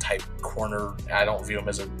 1st round type corner. I don't view him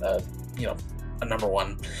as a number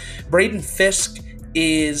 1. Braden Fisk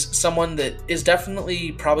is someone that is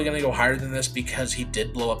definitely probably going to go higher than this because he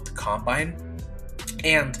did blow up the combine.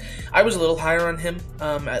 And I was a little higher on him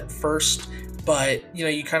at first, but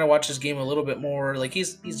you kind of watch his game a little bit more. Like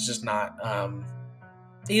he's just not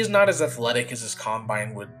he's not as athletic as his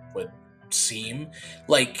combine would seem.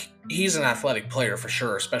 Like he's an athletic player for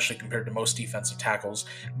sure, especially compared to most defensive tackles,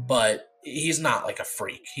 but he's not like a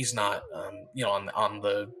freak. He's not on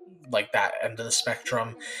the like that end of the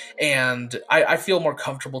spectrum. And I feel more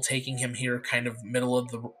comfortable taking him here kind of middle of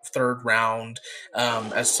the third round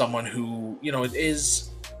as someone who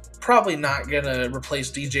is probably not going to replace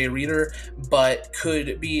DJ Reader, but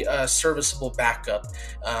could be a serviceable backup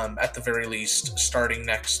at the very least, starting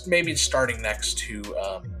next to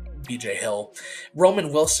BJ Hill.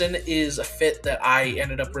 Roman Wilson is a fit that I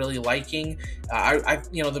ended up really liking.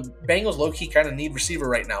 The Bengals low-key kind of need receiver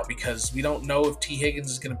right now because we don't know if T.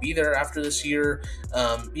 Higgins is going to be there after this year.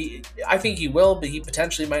 I think he will, but he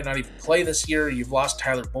potentially might not even play this year. You've lost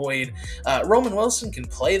Tyler Boyd. Roman Wilson can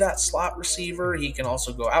play that slot receiver. He can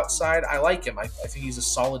also go outside. I like him. I think he's a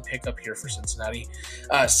solid pickup here for Cincinnati.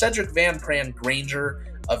 Cedric Van Pran Granger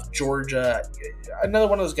of Georgia, another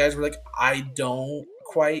one of those guys where like I don't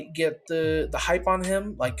quite get the hype on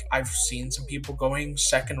him. Like I've seen some people going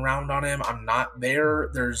second round on him. I'm not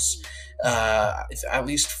there. There's at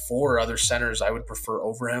least 4 other centers I would prefer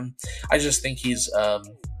over him. I just think he's a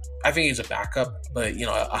backup, but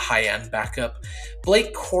a high-end backup.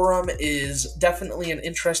 Blake Corum is definitely an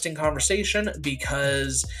interesting conversation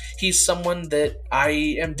because he's someone that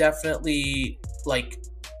I am definitely like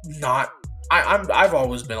not. I've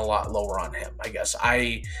always been a lot lower on him, I guess.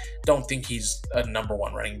 I don't think he's a number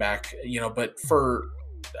 1 running back, but for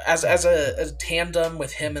as a tandem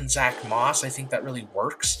with him and Zach Moss, I think that really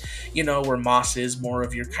works, where Moss is more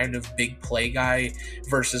of your kind of big play guy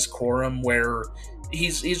versus Corum, where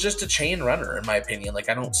he's just a chain runner, in my opinion. Like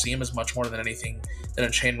I don't see him as much more than anything than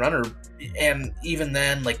a chain runner. And even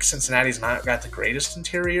then, like Cincinnati's not got the greatest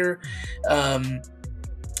interior.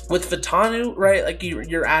 With Vitanu, right? Like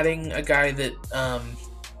you're adding a guy that,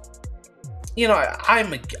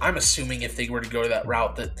 I'm assuming if they were to go that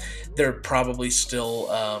route that they're probably still.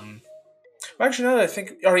 Actually, now that I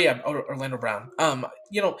think, Orlando Brown.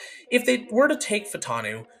 If they were to take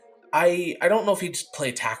Vitanu, I don't know if he'd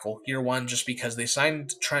play tackle year 1 just because they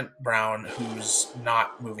signed Trent Brown, who's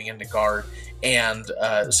not moving into guard, and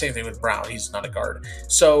the same thing with Brown, he's not a guard.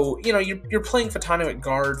 So you're playing Vitanu at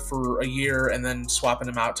guard for a year and then swapping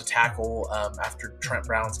him out to tackle after Trent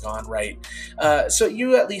Brown's gone, right? So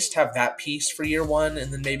you at least have that piece for year 1,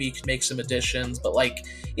 and then maybe you can make some additions. But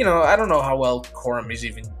I don't know how well Corum is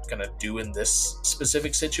even gonna do in this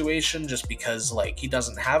specific situation, just because he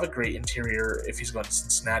doesn't have a great interior if he's going to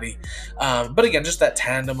Cincinnati. But again, just that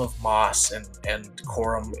tandem of Moss and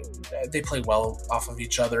Corum, they play well off of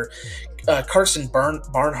each other. Carson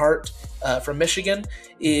Barnhart from Michigan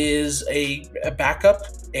is a backup,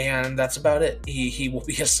 and that's about it. He will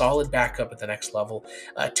be a solid backup at the next level.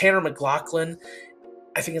 Tanner McLaughlin,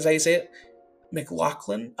 I think is how you say it,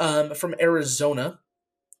 McLaughlin, from Arizona,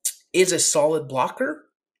 is a solid blocker.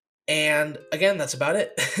 And again, that's about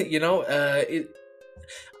it.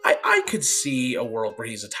 I could see a world where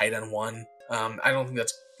he's a tight end 1. I don't think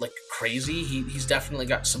that's crazy. He's definitely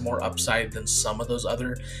got some more upside than some of those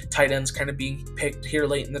other tight ends kind of being picked here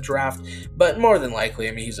late in the draft. But more than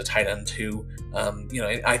likely, he's a tight end 2.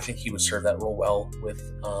 I think he would serve that role well with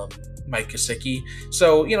Mike Gesicki.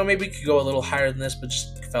 So, maybe we could go a little higher than this, but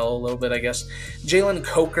just fell a little bit, I guess. Jalen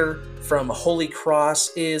Coker from Holy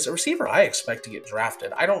Cross is a receiver I expect to get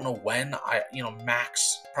drafted. I don't know when.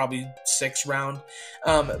 Max probably 6th round.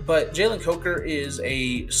 But Jalen Coker is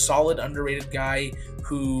a solid, underrated guy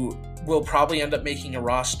who will probably end up making a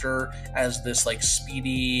roster as this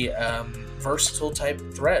speedy, versatile type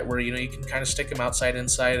threat where you can kind of stick him outside,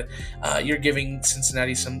 inside. You're giving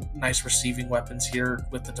Cincinnati some nice receiving weapons here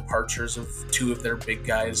with the departures of 2 of their big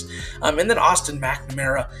guys. And then Austin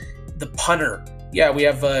McNamara, the punter. Yeah, we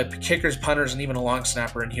have kickers, punters, and even a long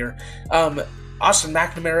snapper in here. Austin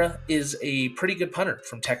McNamara is a pretty good punter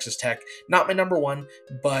from Texas Tech. Not my number 1,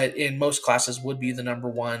 but in most classes would be the number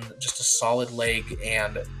 1. Just a solid leg.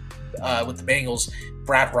 And with the Bengals,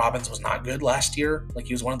 Brad Robbins was not good last year.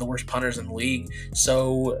 He was one of the worst punters in the league.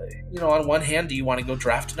 So, on one hand, do you want to go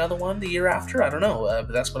draft another one the year after? I don't know.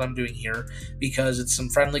 But that's what I'm doing here because it's some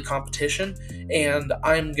friendly competition. And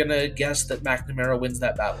I'm going to guess that McNamara wins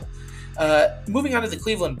that battle. Moving on to the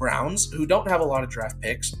Cleveland Browns, who don't have a lot of draft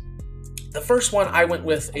picks. The first one, I went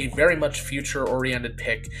with a very much future-oriented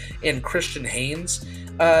pick in Christian Haynes.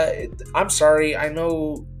 I'm sorry, I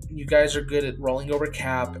know you guys are good at rolling over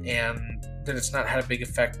cap and that it's not had a big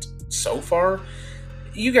effect so far.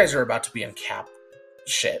 you guys are about to be in cap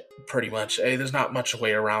shit, pretty much. There's not much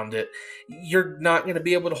way around it. You're not going to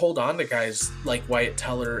be able to hold on to guys like Wyatt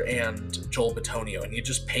Teller and Joel Bitonio, and you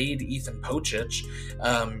just paid Ethan Pocic,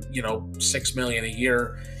 $6 million a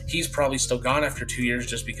year. He's probably still gone after 2 years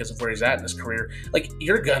just because of where he's at in his career. Like,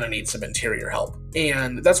 you're gonna need some interior help,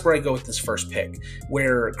 and that's where I go with this first pick,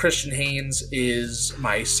 where Christian Haynes is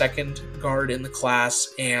my second guard in the class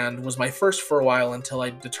and was my first for a while until I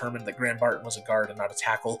determined that Graham Barton was a guard and not a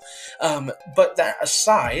tackle. But that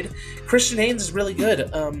aside, Christian Haynes is really good.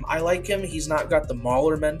 I like him. He's not got the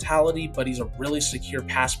mauler mentality, but he's a really secure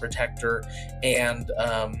pass protector, and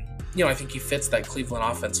I think he fits that Cleveland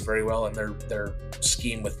offense very well in their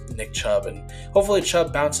scheme with Nick Chubb, and hopefully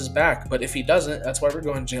Chubb bounces back. But if he doesn't, that's why we're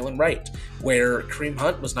going Jalen Wright, where Kareem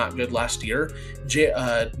Hunt was not good last year.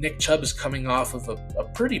 Nick Chubb is coming off of a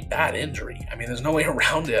pretty bad injury. I mean, there's no way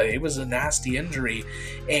around it. It was a nasty injury,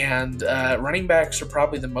 and running backs are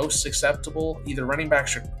probably the most susceptible. Either running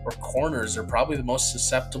backs or corners are probably the most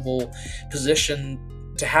susceptible position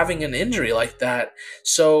to having an injury like that.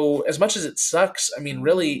 So as much as it sucks, I mean,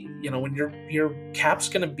 really, when your cap's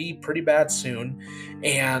going to be pretty bad soon,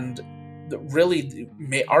 and really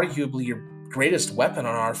arguably your greatest weapon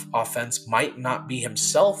on our offense might not be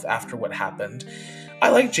himself after what happened, I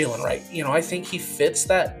like Jalen Wright. I think he fits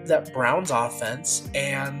that Browns offense,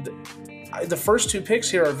 and the first two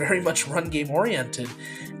picks here are very much run game oriented.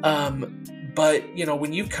 But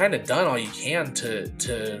when you've kind of done all you can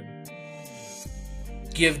to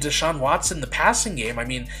give Deshaun Watson the passing game, I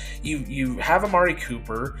mean, you have Amari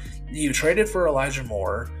Cooper, you traded for Elijah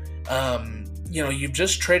Moore, you've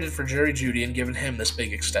just traded for Jerry Jeudy and given him this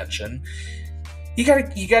big extension. You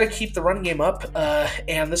gotta keep the run game up,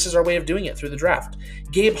 and this is our way of doing it through the draft.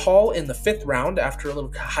 Gabe Hall in the 5th round after a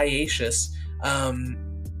little hiatus,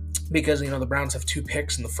 because the Browns have 2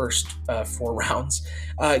 picks in the first 4 rounds.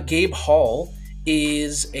 Gabe Hall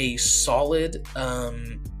is a solid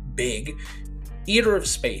big eater of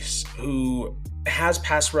space who has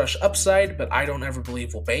pass rush upside, but I don't ever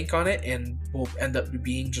believe will bank on it, and will end up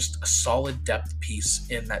being just a solid depth piece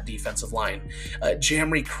in that defensive line.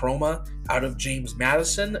 Jamri Chroma out of James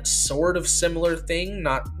Madison, sort of similar thing,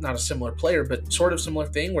 not a similar player, but sort of similar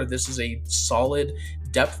thing, where this is a solid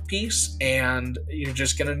depth piece, and you're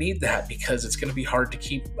just going to need that because it's going to be hard to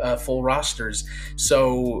keep full rosters.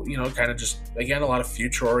 So kind of just, again, a lot of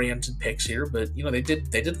future oriented picks here, but they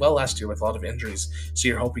did well last year with a lot of injuries, so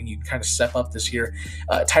you're hoping you can kind of step up this year.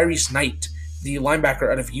 Tyrese Knight, the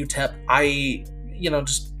linebacker out of UTEP,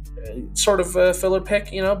 just sort of a filler pick,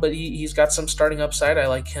 but he's got some starting upside. I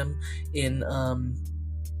like him in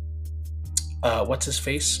what's his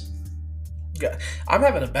face. I'm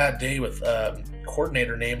having a bad day with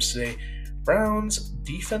coordinator names today. Browns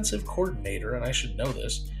defensive coordinator, and I should know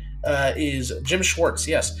this, is Jim Schwartz,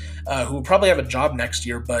 yes, who will probably have a job next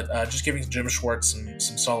year, but just giving Jim Schwartz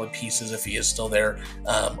some solid pieces if he is still there,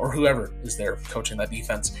 or whoever is there coaching that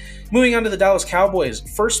defense. Moving on to the Dallas Cowboys.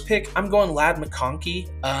 First pick, I'm going Ladd McConkey.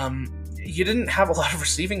 You didn't have a lot of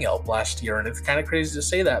receiving help last year, and it's kind of crazy to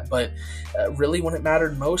say that, but really when it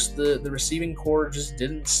mattered most, the receiving core just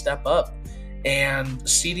didn't step up. And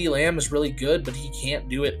CeeDee Lamb is really good, but he can't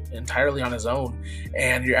do it entirely on his own.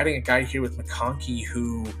 And you're adding a guy here with McConkey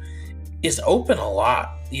who is open a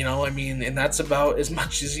lot, and that's about as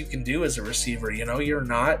much as you can do as a receiver. You're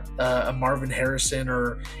not a Marvin Harrison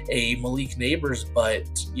or a Malik Neighbors, but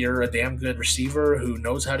you're a damn good receiver who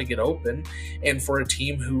knows how to get open. And for a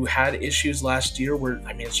team who had issues last year where,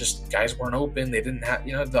 it's just guys weren't open, they didn't have,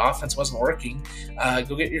 the offense wasn't working,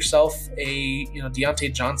 go get yourself a,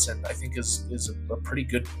 Deontay Johnson, I think is a pretty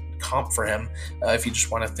good comp for him, if you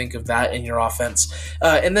just want to think of that in your offense.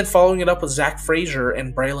 And then following it up with Zach Frazier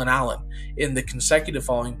and Braylon Allen in the consecutive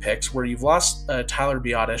following picks, where you've lost Tyler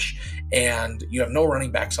Biotish and you have no running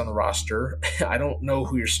backs on the roster. I don't know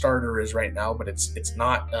who your starter is right now, but it's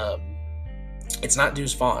not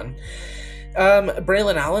Deuce Vaughn.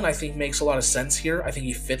 Braylon Allen, I think, makes a lot of sense here. I think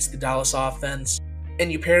he fits the Dallas offense. And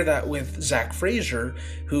you pair that with Zach Frazier,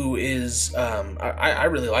 who is, I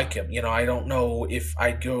really like him. I don't know if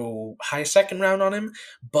I'd go high 2nd round on him,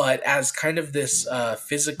 but as kind of this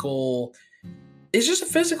physical, he's just a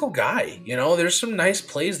physical guy. There's some nice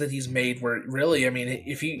plays that he's made where really,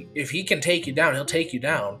 if he can take you down, he'll take you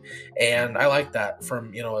down. And I like that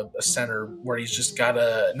from, a center where he's just got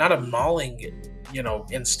not a mauling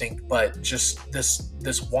instinct, but just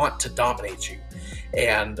this want to dominate you.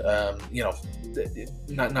 And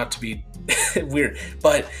not to be weird,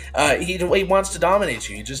 but he wants to dominate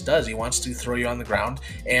you. He just does. He wants to throw you on the ground,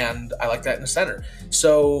 and I like that in the center.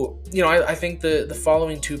 So I think the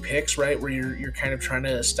following two picks, right, where you're kind of trying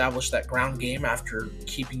to establish that ground game after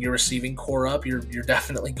keeping your receiving core up, you're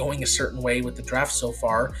definitely going a certain way with the draft so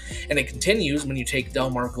far, and it continues when you take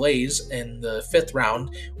Delmar Glaze in the 5th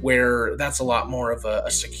round, where that's a lot more of a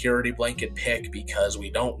security blanket pick because we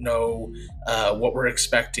don't know what we're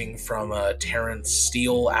expecting from Terrence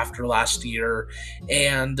Steele after last year,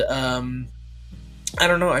 and I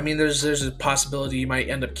don't know. I mean, there's a possibility you might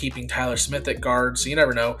end up keeping Tyler Smith at guard, so you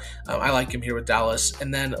never know. I like him here with Dallas.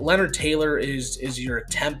 And then Leonard Taylor is your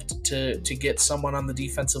attempt to get someone on the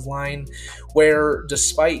defensive line, where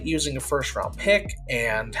despite using a first-round pick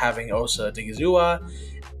and having Osa Odighizuwa,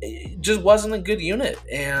 it just wasn't a good unit.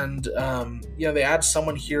 And they add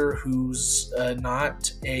someone here who's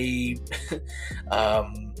not a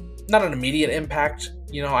not an immediate impact.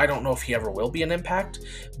 I don't know if he ever will be an impact,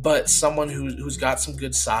 but someone who's got some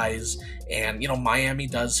good size. And Miami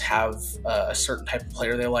does have a certain type of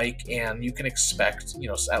player they like, and you can expect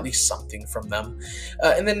at least something from them.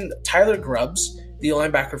 And then Tyler Grubbs, the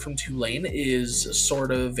linebacker from Tulane, is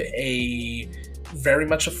sort of very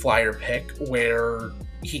much a flyer pick, where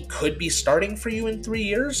he could be starting for you in 3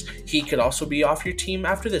 years. He could also be off your team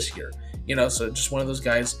after this year. So just one of those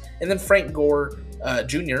guys. And then Frank Gore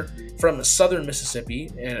Jr. from Southern Mississippi,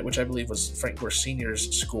 which I believe was Frank Gore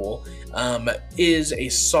Sr.'s school, is a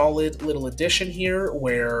solid little addition here,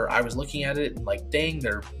 where I was looking at it and like, dang,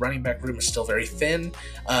 their running back room is still very thin.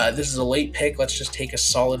 This is a late pick. Let's just take a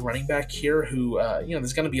solid running back here who,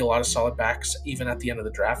 there's going to be a lot of solid backs even at the end of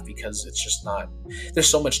the draft, because it's just not, there's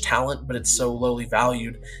so much talent, but it's so lowly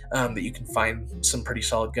valued that you can find some pretty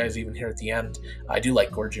solid guys even here at the end. I do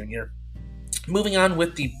like Gore Jr. Moving on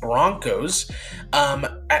with the Broncos,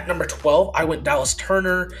 at number 12, I went Dallas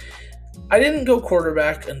Turner. I didn't go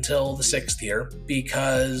quarterback until the 6th year,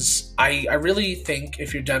 because I really think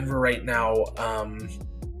if you're Denver right now,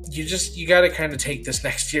 you got to kind of take this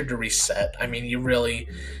next year to reset. I mean, you really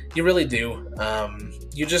do.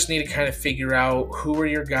 You just need to kind of figure out who are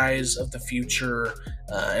your guys of the future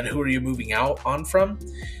and who are you moving out on from.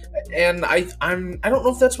 And I don't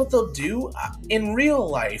know if that's what they'll do. In real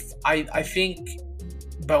life, I think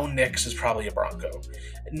Bo Nix is probably a Bronco.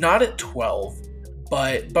 Not at 12,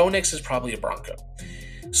 but Bo Nix is probably a Bronco.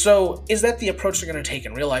 So is that the approach they're going to take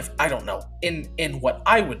in real life? I don't know. In what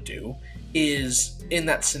I would do is, in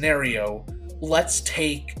that scenario, let's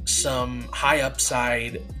take some high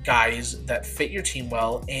upside guys that fit your team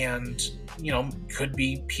well and could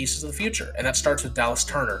be pieces of the future. And that starts with Dallas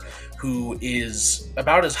Turner, who is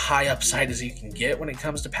about as high upside as you can get when it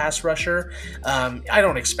comes to pass rusher. I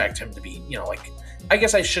don't expect him to be, I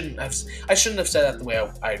guess I shouldn't have said that the way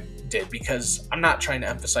I did, because I'm not trying to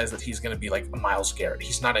emphasize that he's going to be like a Myles Garrett.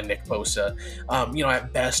 He's not a Nick Bosa.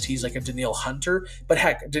 At best, he's like a Danielle Hunter. But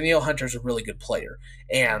heck, Danielle Hunter's a really good player.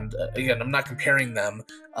 And again, I'm not comparing them.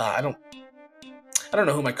 I don't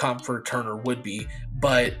know who my comp for Turner would be,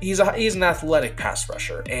 but he's an athletic pass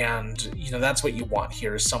rusher, and that's what you want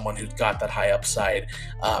here, is someone who's got that high upside,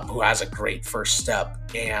 who has a great first step,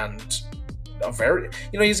 and a very,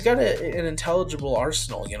 he's got an intelligible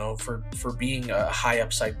arsenal, for being a high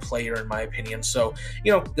upside player, in my opinion. So,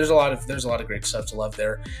 there's a lot of great stuff to love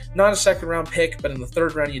there. Not a 2nd round pick, but in the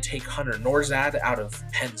 3rd round, you take Hunter Norzad out of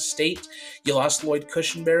Penn State. You lost Lloyd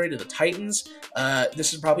Cushenberry to the Titans.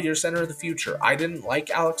 This is probably your center of the future. I didn't like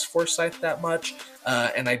Alex Forsyth that much.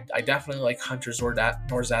 And I definitely like Hunter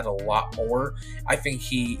Norzad a lot more. I think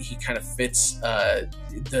he kind of fits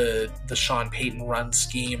the Sean Payton run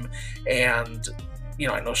scheme, and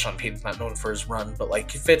I know Sean Payton's not known for his run, but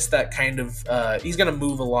he fits that kind of. He's going to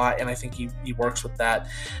move a lot, and I think he works with that.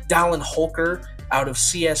 Dallin Holker out of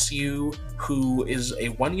CSU, who is a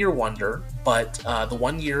 1-year wonder, but the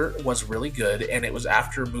 1 year was really good, and it was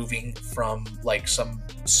after moving from some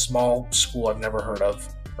small school I've never heard of.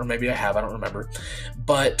 Or maybe I have, I don't remember.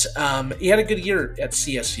 But he had a good year at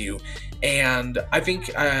CSU. And I think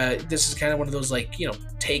this is kind of one of those,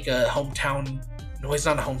 take a hometown, no, he's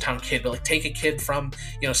not a hometown kid, but take a kid from,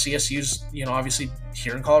 CSU's, obviously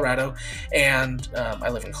here in Colorado. And I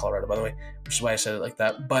live in Colorado, by the way, which is why I said it like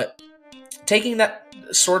that. But taking that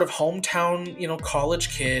sort of hometown,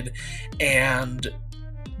 college kid, and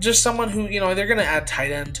just someone who, they're going to add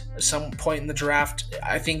tight end at some point in the draft.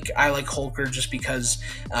 I think I like Holker just because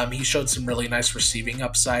he showed some really nice receiving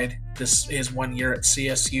upside his 1 year at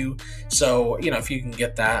CSU. So, if you can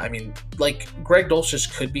get that, I mean, like Greg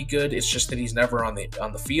Dulcich could be good. It's just that he's never on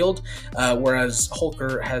the field, whereas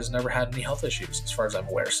Holker has never had any health issues as far as I'm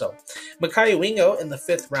aware. So, Mekhi Wingo in the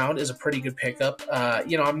 5th round is a pretty good pickup.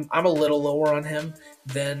 I'm a little lower on him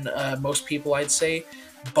than most people, I'd say.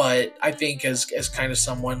 But I think as kind of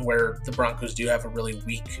someone where the Broncos do have a really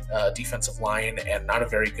weak defensive line and not a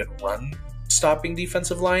very good run stopping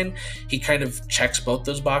defensive line, he kind of checks both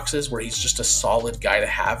those boxes where he's just a solid guy to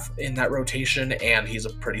have in that rotation, and he's a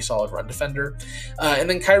pretty solid run defender. And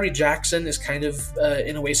then Kyrie Jackson is kind of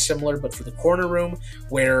in a way similar, but for the corner room,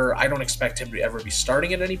 where I don't expect him to ever be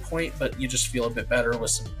starting at any point, but you just feel a bit better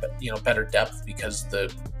with some better depth because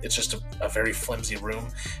it's just a very flimsy room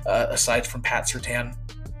aside from Pat Surtain.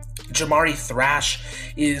 Jamari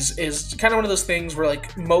Thrash is kind of one of those things where,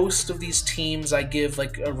 like, most of these teams I give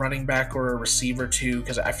like a running back or a receiver to,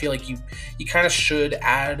 because I feel like you kind of should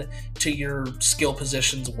add to your skill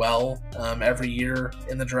positions well every year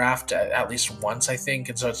in the draft at least once, I think.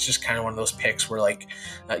 And so it's just kind of one of those picks where, like,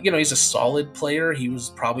 he's a solid player. He was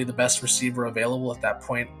probably the best receiver available at that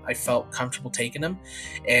point. I felt comfortable taking him,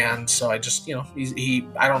 and so I just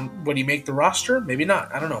would he make the roster? Maybe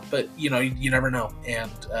not. I don't know, but you never know.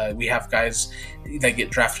 And we have guys that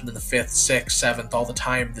get drafted in the 5th, 6th, 7th all the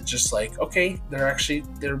time that just like, okay, they're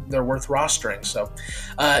worth rostering. So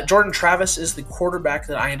Jordan Travis is the quarterback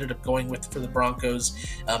that I ended up going with for the Broncos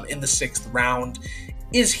in the 6th round.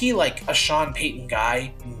 Is he like a Sean Payton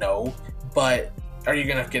guy? No. But are you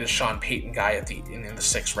going to get a Sean Payton guy in the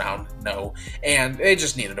 6th round? No. And they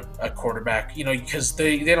just needed a quarterback, because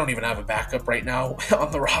they don't even have a backup right now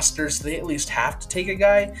on the roster, so they at least have to take a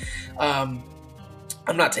guy.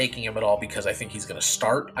 I'm not taking him at all because I think he's going to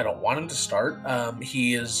start. I don't want him to start.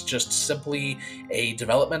 He is just simply a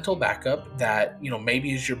developmental backup that,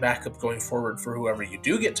 maybe is your backup going forward for whoever you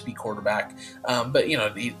do get to be quarterback. But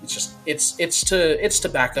it's to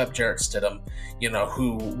back up Jarrett Stidham,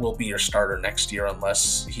 who will be your starter next year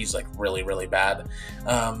unless he's like really, really bad.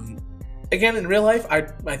 Again, in real life, I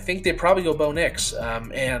think they probably go Bo Nix,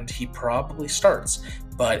 and he probably starts.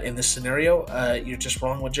 But in this scenario, you're just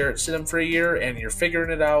rolling with Jarrett Stidham for a year, and you're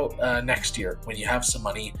figuring it out next year when you have some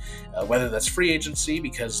money, whether that's free agency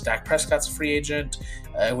because Dak Prescott's a free agent,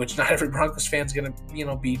 which not every Broncos fan's going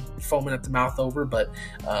to be foaming at the mouth over, but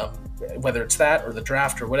whether it's that or the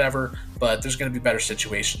draft or whatever, but there's going to be better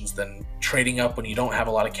situations than trading up when you don't have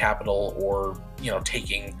a lot of capital or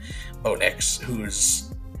taking Bo Nix,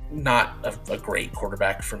 who's not a great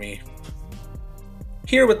quarterback for me.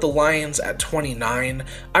 Here with the Lions at 29,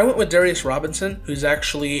 I went with Darius Robinson, who's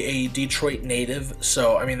actually a Detroit native.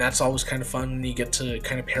 So, I mean, that's always kind of fun when you get to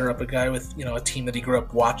kind of pair up a guy with, a team that he grew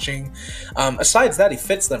up watching. Besides that, he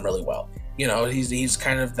fits them really well. He's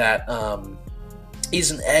kind of that,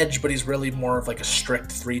 he's an edge, but he's really more of like a strict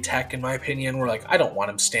 3-tech in my opinion, where like I don't want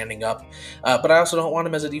him standing up, but I also don't want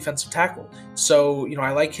him as a defensive tackle. So,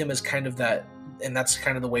 I like him as kind of that. And that's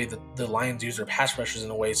kind of the way that the Lions use their pass rushers in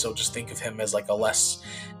a way. So just think of him as like a less,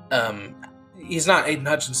 he's not Aiden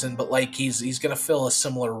Hutchinson, but like he's going to fill a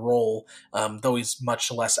similar role, though he's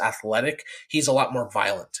much less athletic. He's a lot more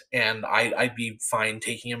violent, and I'd be fine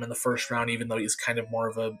taking him in the 1st round, even though he's kind of more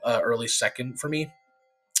of a early 2nd for me.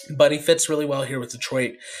 But he fits really well here with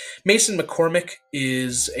Detroit. Mason McCormick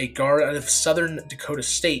is a guard out of Southern Dakota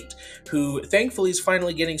State who thankfully is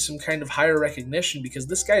finally getting some kind of higher recognition because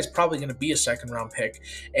this guy is probably going to be a 2nd-round pick,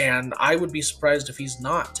 and I would be surprised if he's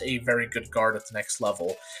not a very good guard at the next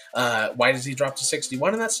level. Why does he drop to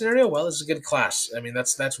 61 in that scenario? Well, this is a good class. I mean,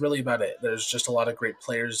 that's really about it. There's just a lot of great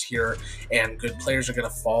players here, and good players are going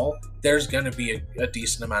to fall. There's going to be a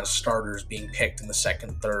decent amount of starters being picked in the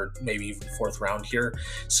 2nd, 3rd, maybe even 4th round here.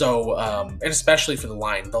 So, and especially for the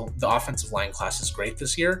line, the offensive line class is great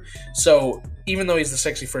this year. So even though he's the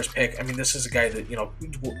 61st pick, I mean, this is a guy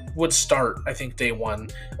that, would start, I think, day 1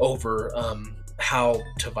 over Hal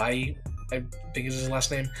Tavai, I think is his last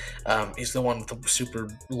name. He's the one with the super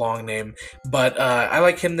long name. But I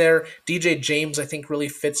like him there. DJ James, I think, really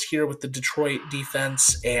fits here with the Detroit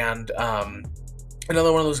defense. And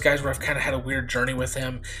another one of those guys where I've kind of had a weird journey with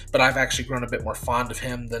him, but I've actually grown a bit more fond of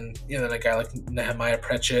him than a guy like Nehemiah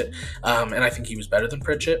Pritchett, and I think he was better than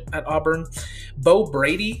Pritchett at Auburn. Bo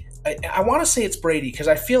Brady, I want to say it's Brady because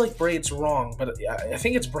I feel like Braid's wrong, but I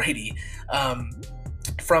think it's Brady.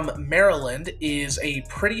 from Maryland is a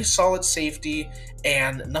pretty solid safety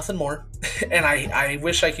and nothing more. And I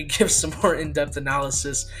wish I could give some more in-depth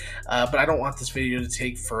analysis, but I don't want this video to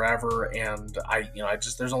take forever. And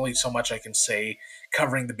there's only so much I can say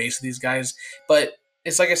covering the base of these guys. But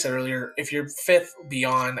it's like I said earlier, if you're fifth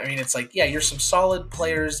beyond, I mean, it's like, yeah, you're some solid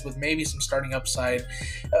players with maybe some starting upside.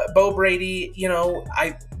 Bo Brady,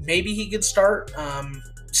 maybe he could start.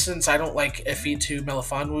 Since I don't like Efitu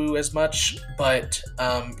Melifonwu as much, but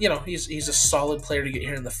he's a solid player to get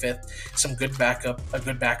here in the fifth. A good backup at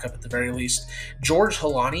the very least. George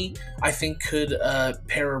Halani, I think, could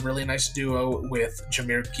pair a really nice duo with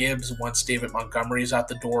Jahmyr Gibbs once David Montgomery's out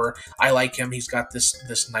the door. I like him. He's got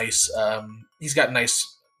this nice.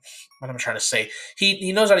 What am I trying to say?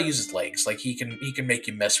 He knows how to use his legs. Like he can make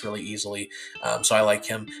you miss really easily. So I like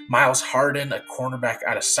him. Miles Harden, a cornerback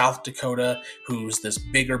out of South Dakota, who's this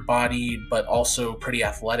bigger body but also pretty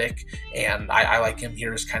athletic, and I like him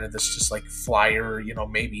here as kind of this just like flyer.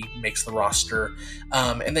 Maybe makes the roster.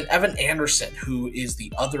 And then Evan Anderson, who is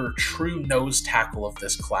the other true nose tackle of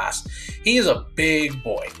this class. He is a big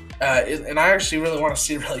boy, and I actually really want to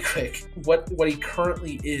see really quick what he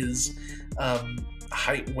currently is.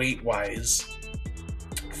 Height, weight wise,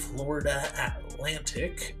 Florida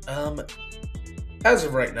Atlantic. As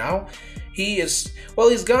of right now, he's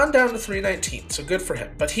gone down to 319, so good for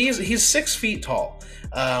him. But he's 6 feet tall.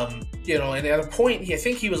 And at a point, I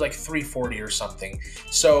think he was like 340 or something.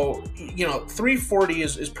 So 340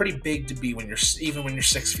 is pretty big to be even when you're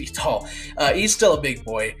 6 feet tall. He's still a big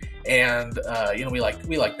boy, and we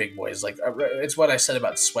like big boys. Like it's what I said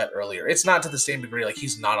about Sweat earlier. It's not to the same degree. Like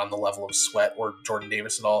he's not on the level of Sweat or Jordan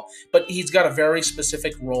Davis at all, but he's got a very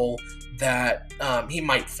specific role that he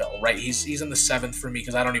might fill. Right? He's in the 7th for me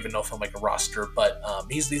because I don't even know if he'll make a roster, but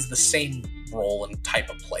he's the same role and type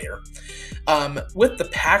of player. With the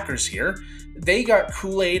Packers here, they got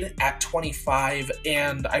Kool-Aid at 25,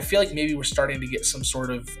 and I feel like maybe we're starting to get some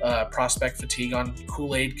sort of prospect fatigue on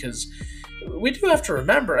Kool-Aid, because we do have to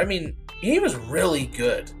remember, I mean, he was really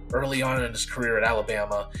good early on in his career at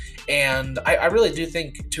Alabama, and I really do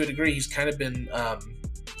think, to a degree, he's kind of been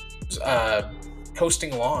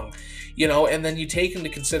coasting along. And then you take into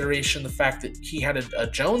consideration the fact that he had a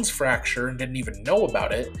Jones fracture and didn't even know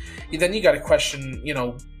about it. Then you got to question,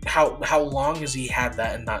 how long has he had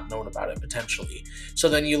that and not known about it potentially? So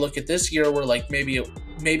then you look at this year where like maybe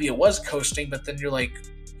it was coasting, but then you're like,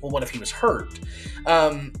 well, what if he was hurt?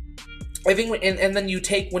 I think, and then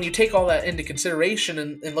when you take all that into consideration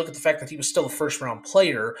and look at the fact that he was still a first-round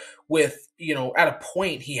player with, at a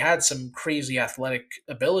point he had some crazy athletic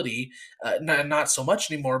ability, not so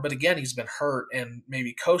much anymore, but again, he's been hurt and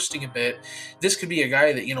maybe coasting a bit. This could be a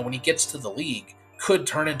guy that, when he gets to the league, could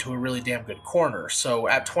turn into a really damn good corner. So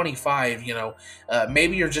at 25,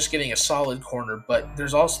 maybe you're just getting a solid corner, but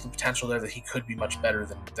there's also the potential there that he could be much better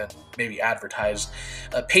than maybe advertised.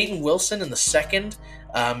 Peyton Wilson in the 2nd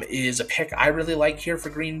is a pick I really like here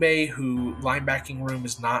for Green Bay, who linebacking room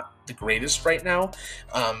is not the greatest right now.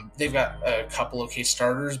 They've got a couple okay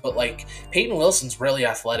starters, but like Peyton Wilson's really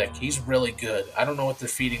athletic. He's really good. I don't know what they're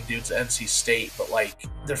feeding dudes at NC State, but like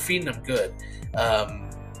they're feeding him good.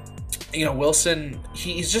 Wilson,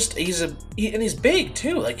 he's big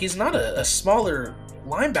too. Like he's not a smaller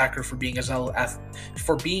linebacker for being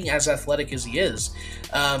as athletic as he is.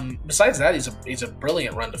 Besides that, he's a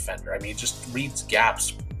brilliant run defender. I mean, he just reads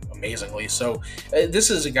gaps amazingly. So this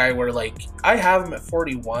is a guy where like I have him at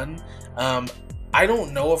 41. I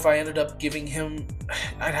don't know if I ended up giving him.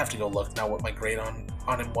 I'd have to go look now what my grade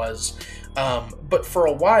on him was. But for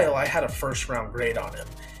a while, I had a first-round grade on him,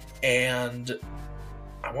 and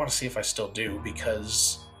I want to see if I still do,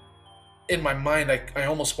 because in my mind, I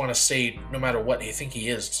almost want to say no matter what I think he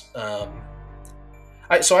is.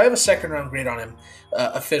 So I have a second-round grade on him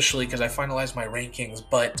officially because I finalized my rankings.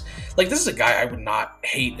 But like this is a guy I would not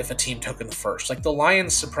hate if a team took in the first. Like the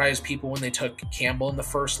Lions surprised people when they took Campbell in the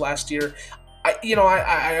first last year.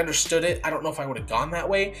 I understood it. I don't know if I would have gone that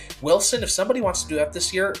way. Wilson, if somebody wants to do that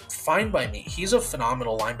this year, fine by me. He's a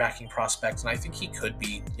phenomenal linebacking prospect, and I think he could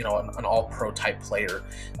be, an all-pro type player.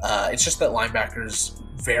 It's just that linebacker's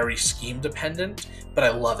very scheme dependent, but I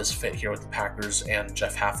love his fit here with the Packers and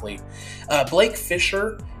Jeff Hafley. Blake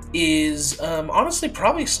Fisher is honestly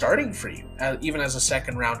probably starting for you, even as a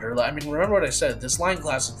second rounder. I mean, remember what I said, this line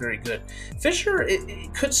class is very good. Fisher,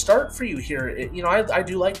 it could start for you here. I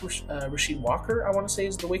do like Rasheed Walker, I want to say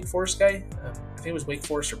is the Wake Forest guy. I think it was Wake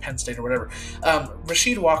Forest or Penn State or whatever.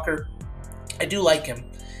 Rasheed Walker, I do like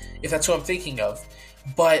him, if that's who I'm thinking of.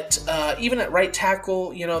 But even at right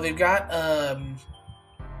tackle, they've got...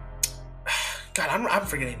 God, I'm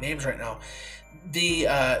forgetting names right now. they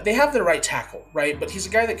have the right tackle, right? But he's a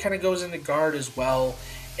guy that kind of goes into guard as well,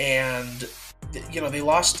 and they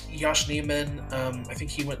lost Josh Neiman. I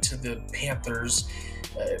think he went to the Panthers.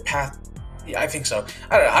 Yeah, I think so.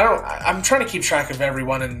 I don't. I'm trying to keep track of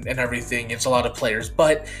everyone and everything. It's a lot of players,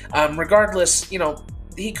 but regardless,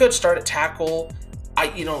 he could start at tackle.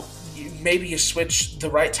 Maybe you switch the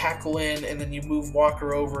right tackle in, and then you move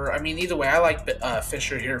Walker over. I mean, either way, I like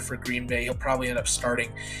Fisher here for Green Bay. He'll probably end up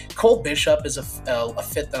starting. Cole Bishop is a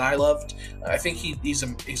fit that I loved. I think he's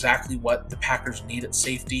exactly what the Packers need at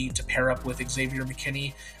safety to pair up with Xavier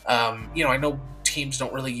McKinney. I know teams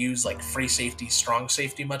don't really use like free safety, strong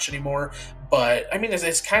safety much anymore, but I mean,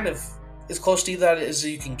 it's kind of as close to that as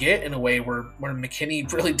you can get in a way where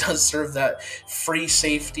McKinney really does serve that free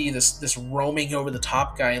safety, this roaming over the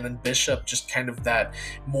top guy, and then Bishop just kind of that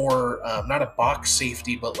more not a box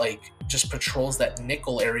safety, but like just patrols that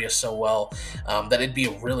nickel area so well that it'd be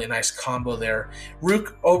a really nice combo there.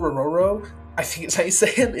 Rook Orororo, I think it's how you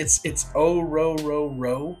say it. It's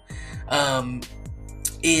Orororo.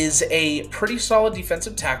 Is a pretty solid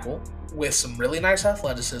defensive tackle with some really nice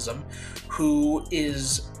athleticism, who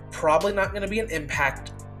is probably not going to be an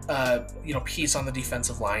impact piece on the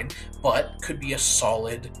defensive line, but could be a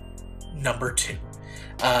solid number 2.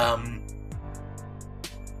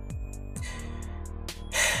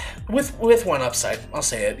 With one upside, I'll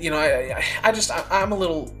say it. I'm a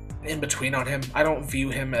little in between on him. I don't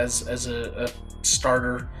view him as a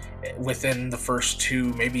starter within the first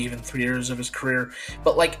 2, maybe even 3 years of his career,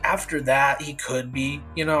 but like after that he could be.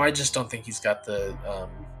 I just don't think he's got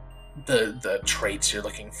the traits you're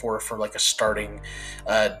looking for like a starting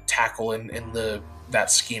tackle in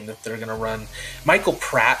that scheme that they're going to run. Michael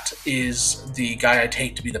Pratt is the guy I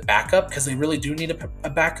take to be the backup, because they really do need a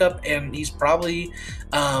backup, and he's probably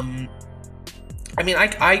I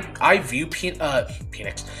view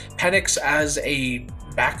Penix as a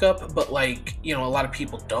backup, but like a lot of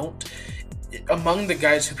people don't. Among the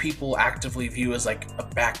guys who people actively view as like a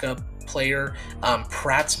backup player,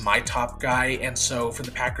 Pratt's my top guy, and so for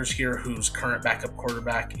the Packers here, whose current backup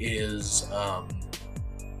quarterback is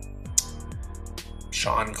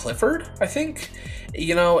Sean Clifford, I think.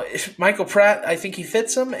 Michael Pratt, I think he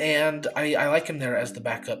fits him, and I like him there as the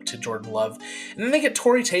backup to Jordan Love. And then they get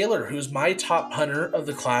Torrey Taylor, who's my top punter of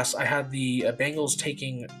the class. I had the Bengals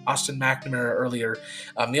taking Austin McNamara earlier.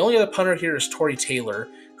 The only other punter here is Torrey Taylor,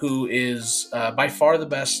 who is by far the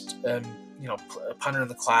best punter in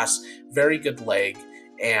the class. Very good leg,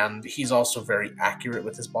 and he's also very accurate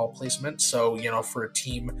with his ball placement. So, for a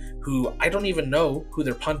team who I don't even know who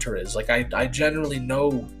their punter is, like I generally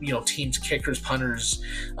know, teams, kickers, punters,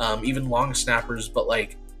 even long snappers, but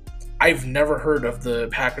like I've never heard of the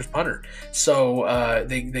Packers punter. So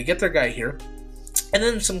they get their guy here. And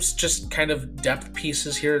then some just kind of depth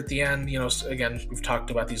pieces here at the end. Again, we've talked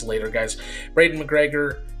about these later guys. Braden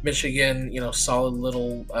McGregor, Michigan, solid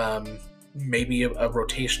little maybe a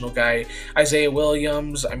rotational guy. Isaiah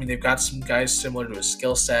Williams, I mean, they've got some guys similar to his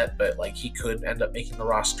skill set, but like he could end up making the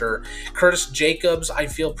roster. Curtis Jacobs, I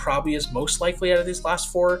feel probably is most likely out of these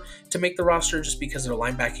last 4 to make the roster, just because their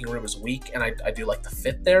linebacking room is weak, and I do like the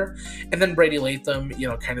fit there. And then Brady Latham,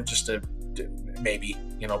 kind of just a maybe,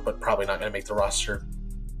 but probably not going to make the roster.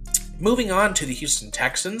 Moving on to the Houston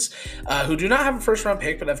Texans, who do not have a first-round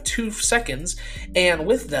pick, but have 2 seconds, and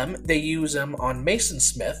with them, they use them on Mason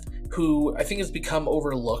Smith, who I think has become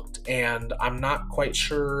overlooked, and I'm not quite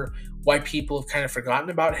sure why people have kind of forgotten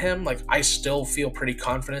about him. Like, I still feel pretty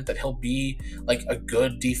confident that he'll be like a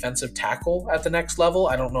good defensive tackle at the next level.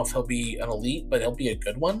 I don't know if he'll be an elite, but he'll be a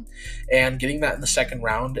good one. And getting that in the second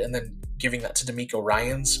round, and then giving that to D'Amico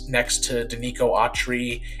Ryans next to Danico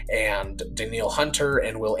Autry and Danielle Hunter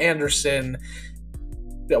and Will Anderson,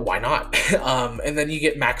 why not? And then you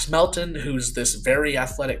get Max Melton, who's this very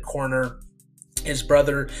athletic corner. His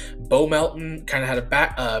brother, Bo Melton, kind of had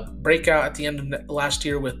a breakout at the end of last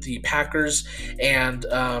year with the Packers. And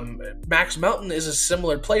Max Melton is a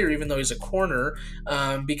similar player, even though he's a corner,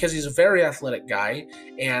 because he's a very athletic guy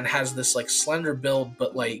and has this like slender build,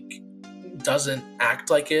 but like doesn't act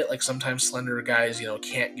like it. Like sometimes slender guys,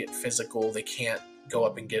 can't get physical. They can't go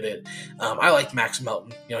up and get it. I like Max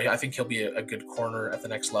Melton. I think he'll be a good corner at the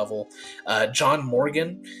next level. John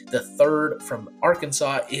Morgan, the third from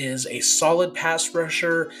Arkansas, is a solid pass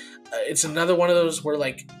rusher. It's another one of those where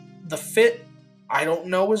like the fit, I don't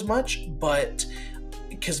know as much, but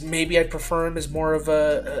because maybe I'd prefer him as more of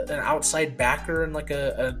an outside backer and like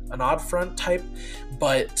an odd front type.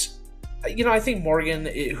 But I think Morgan,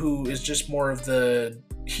 who is just more of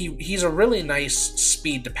he's a really nice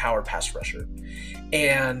speed to power pass rusher.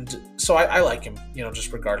 And so I like him,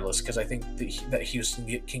 just regardless, because I think that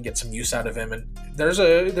Houston can get some use out of him. And there's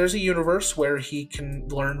a universe where he can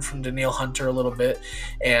learn from Danielle Hunter a little bit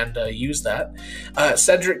and use that.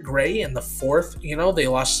 Cedric Gray in the fourth. They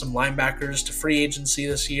lost some linebackers to free agency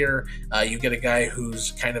this year. You get a guy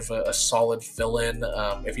who's kind of a solid fill-in.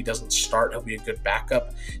 If he doesn't start, he'll be a good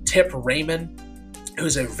backup. Tip Raymond,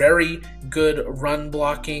 who's a very good run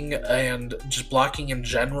blocking and just blocking in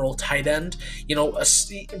general tight end.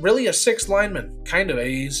 Really a sixth lineman, kind of.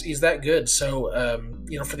 He's that good. So,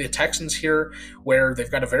 for the Texans here, where they've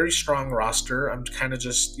got a very strong roster, I'm kind of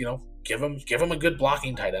just, give him a good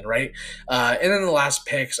blocking tight end, right? And then the last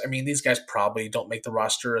picks, these guys probably don't make the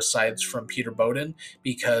roster aside from Peter Bowden,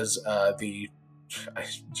 because I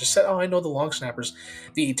just said, I know the long snappers.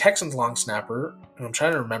 The Texans long snapper, who I'm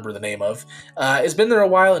trying to remember the name of, has been there a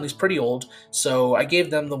while and he's pretty old. So I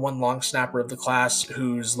gave them the one long snapper of the class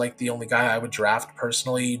who's like the only guy I would draft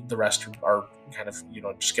personally. The rest are kind of,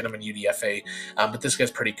 just get them in UDFA. But this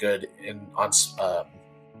guy's pretty good on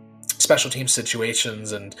special team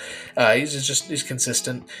situations, and he's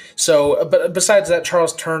consistent. So, but besides that,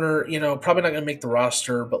 Charles Turner, probably not going to make the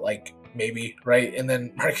roster, but maybe, right? And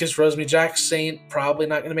then Marcus Rosemy-Jacksaint, probably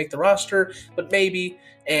not going to make the roster, but maybe.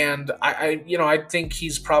 And I think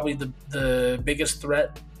he's probably the biggest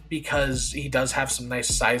threat, because he does have some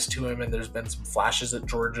nice size to him, and there's been some flashes at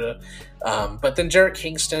Georgia. But then Jarrett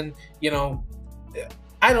Kingston,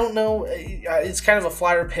 I don't know. It's kind of a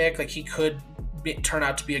flyer pick. He could turn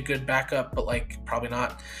out to be a good backup, but probably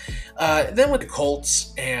not. Then with the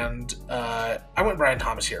Colts, and I went Brian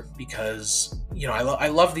Thomas here because I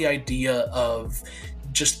love the idea of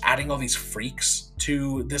just adding all these freaks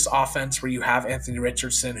to this offense, where you have Anthony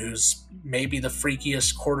Richardson, who's maybe the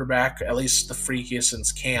freakiest quarterback, at least the freakiest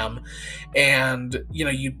since Cam, and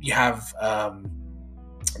you have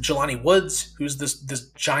Jelani Woods, who's this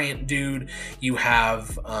giant dude. You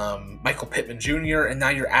have Michael Pittman Jr., and now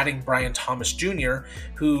you're adding Brian Thomas Jr.,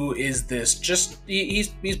 who is this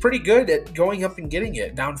he's pretty good at going up and getting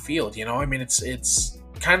it downfield. It's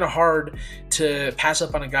kind of hard to pass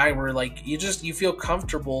up on a guy where you feel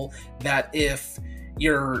comfortable that if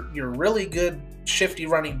your really good shifty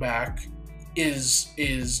running back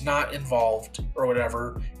is not involved or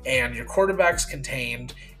whatever, and your quarterback's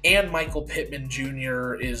contained, and Michael Pittman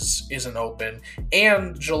Jr. isn't open,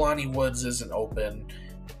 and Jelani Woods isn't open,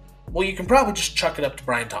 well, you can probably just chuck it up to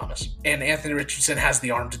Brian Thomas, and Anthony Richardson has the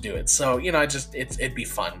arm to do it. So, it'd be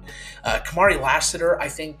fun. Kamari Lassiter, I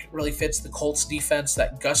think, really fits the Colts defense,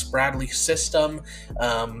 that Gus Bradley system.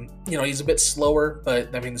 He's a bit slower, but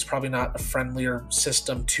it's probably not a friendlier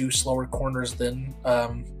system to slower corners than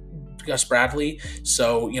Gus Bradley.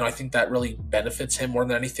 So, I think that really benefits him more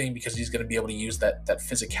than anything, because he's going to be able to use that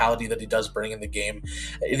physicality that he does bring in the game.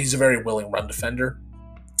 And he's a very willing run defender.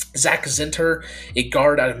 Zach Zinter, a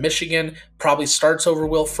guard out of Michigan, probably starts over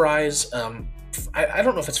Will Fries. I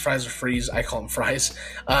don't know if it's Fries or Freeze. I call him Fries.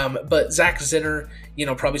 But Zach Zinter,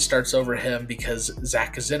 probably starts over him, because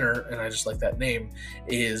Zach Zinter, and I just like that name,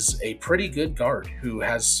 is a pretty good guard who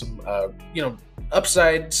has some,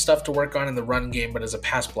 upside stuff to work on in the run game, but as a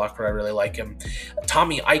pass blocker, I really like him.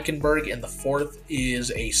 Tommy Eichenberg in the fourth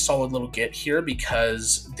is a solid little get here,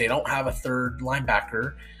 because they don't have a third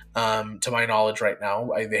linebacker, to my knowledge right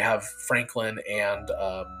now. They have Franklin and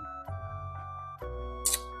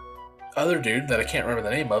other dude that I can't remember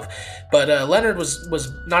the name of, but Leonard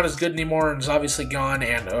was not as good anymore and is obviously gone,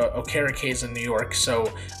 and Okerike's in New York,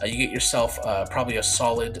 so you get yourself probably a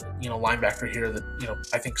solid linebacker here that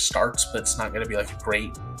I think starts, but it's not going to be a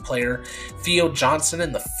great player. Theo Johnson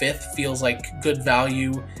in the fifth feels like good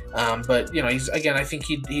value, but he's, again, I think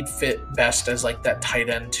he'd fit best as that tight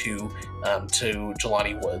end to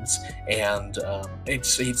Jelani Woods, and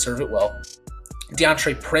he'd serve it well.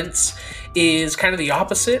 DeAndre Prince is kind of the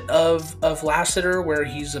opposite of Lassiter, where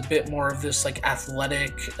he's a bit more of this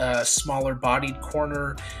athletic, smaller bodied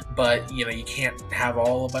corner, but you can't have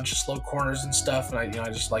a bunch of slow corners and stuff, and I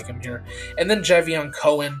just like him here. And then Javion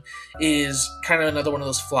Cohen is kind of another one of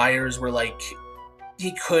those flyers where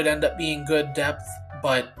he could end up being good depth,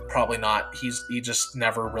 but probably not. He just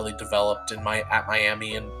never really developed at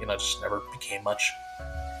Miami, and just never became much.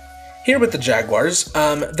 Here with the Jaguars,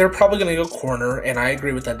 they're probably going to go corner, and I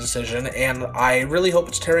agree with that decision, and I really hope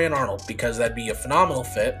it's Terrion Arnold, because that'd be a phenomenal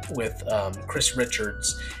fit with Chris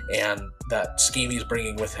Richards and that scheme he's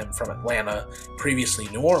bringing with him from Atlanta, previously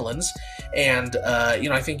New Orleans, and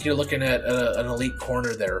I think you're looking at an elite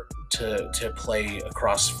corner there. to play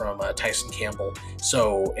across from Tyson Campbell.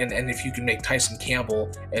 So, and if you can make Tyson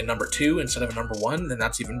Campbell a number 2 instead of a number 1, then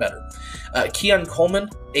that's even better. Keon Coleman,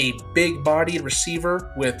 a big-bodied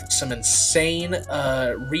receiver with some insane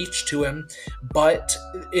reach to him, but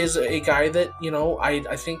is a guy that,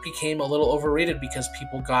 I think became a little overrated because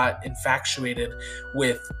people got infatuated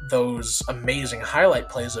with those amazing highlight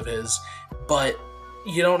plays of his, but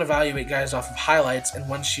you don't evaluate guys off of highlights, and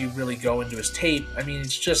once you really go into his tape, I mean,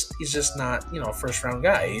 he's just not, a first-round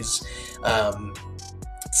guy. He's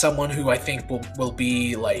someone who I think will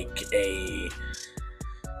be like a...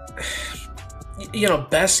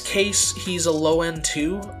 best case, he's a low end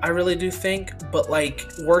 2, I really do think, but like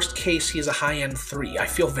worst case, he's a high end 3. I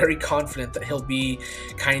feel very confident that he'll be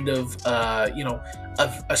kind of,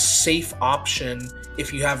 a safe option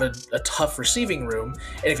if you have a tough receiving room,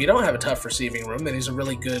 and if you don't have a tough receiving room, then he's a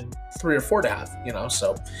really good 3 or 4 to have,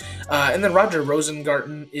 so. And then Roger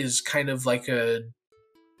Rosengarten is kind of like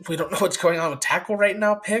we don't know what's going on with tackle right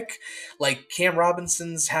now pick. Like, Cam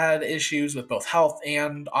Robinson's had issues with both health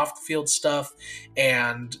and off the field stuff,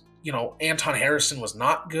 and Anton Harrison was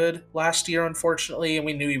not good last year, unfortunately, and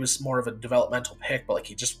we knew he was more of a developmental pick, but like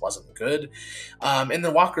he just wasn't good. And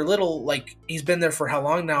then Walker Little, like, he's been there for how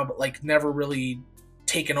long now, but like never really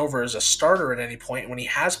taken over as a starter at any point. When he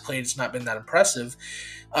has played, it's not been that impressive.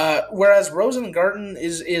 Whereas Rosengarten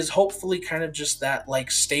is hopefully kind of just that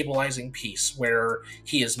like stabilizing piece where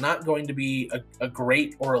he is not going to be a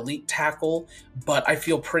great or elite tackle, but I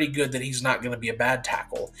feel pretty good that he's not going to be a bad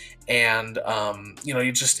tackle. And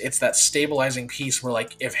it's that stabilizing piece where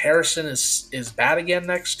like if Harrison is bad again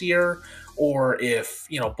next year, or if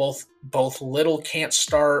both Little can't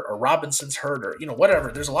start, or Robinson's hurt, or whatever.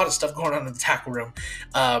 There's a lot of stuff going on in the tackle room.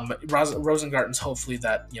 Rosengarten's hopefully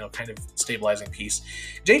that kind of stabilizing piece.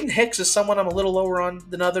 Jaden Hicks is someone I'm a little lower on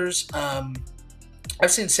than others. I've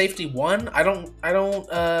seen safety 1. I don't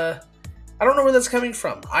know where that's coming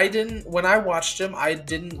from. When I watched him, I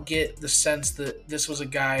didn't get the sense that this was a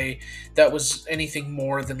guy that was anything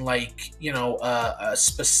more than like, a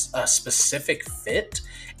specific fit.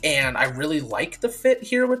 And I really like the fit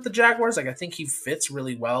here with the Jaguars. Like, I think he fits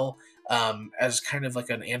really well as kind of like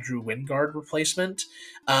an Andrew Wingard replacement.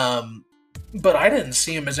 But I didn't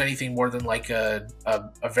see him as anything more than like a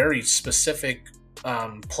very specific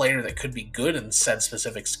player that could be good in said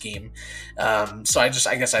specific scheme. So I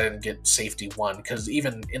guess I didn't get safety 1, because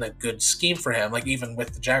even in a good scheme for him, like even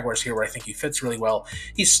with the Jaguars here where I think he fits really well,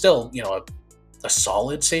 he's still, a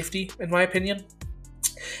solid safety in my opinion.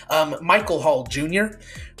 Michael Hall Jr.,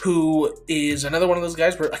 who is another one of those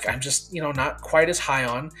guys where like I'm just, not quite as high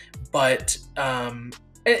on, but and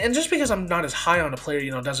just because I'm not as high on a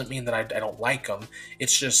player, doesn't mean that I don't like them.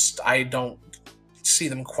 It's just I don't see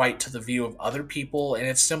them quite to the view of other people, and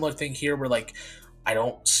it's a similar thing here where like I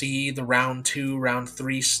don't see the round 2, round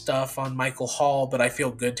 3 stuff on Michael Hall, but I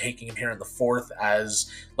feel good taking him here in the 4th as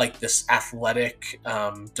like this athletic,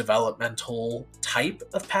 developmental type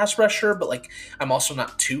of pass rusher. But like I'm also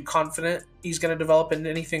not too confident he's going to develop into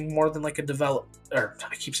anything more than like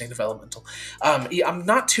I keep saying developmental. I'm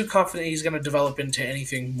not too confident he's going to develop into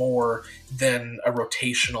anything more than a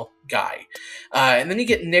rotational guy. And then you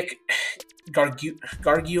get Nick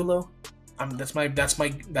Gargiulo. That's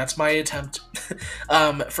my attempt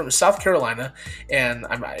from South Carolina, and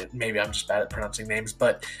maybe I'm just bad at pronouncing names,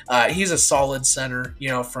 but he's a solid center,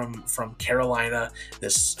 from Carolina.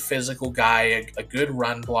 This physical guy, a good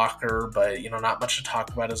run blocker, but not much to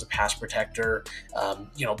talk about as a pass protector.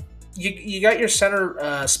 You got your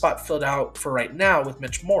center spot filled out for right now with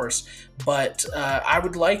Mitch Morse, but I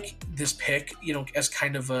would like this pick, as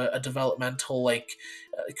kind of a developmental, like,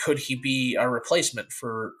 could he be a replacement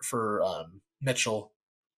for Mitchell?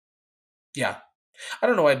 Yeah. I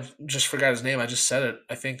don't know. I just forgot his name. I just said it,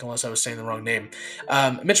 I think, unless I was saying the wrong name.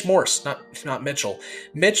 Mitch Morse, not Mitchell.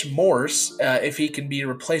 Mitch Morse, if he can be a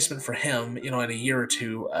replacement for him, in a year or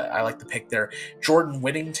two, I like the pick there. Jordan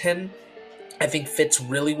Whittington, I think, fits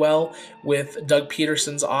really well with Doug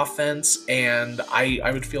Peterson's offense, and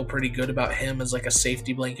I would feel pretty good about him as like a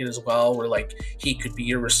safety blanket as well, where like he could be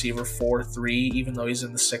your receiver 4-3, even though he's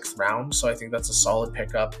in the 6th round. So I think that's a solid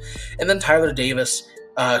pickup. And then Tyler Davis,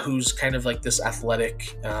 who's kind of like this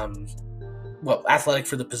athletic for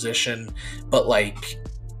the position, but like,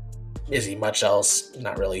 is he much else?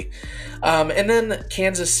 Not really. And then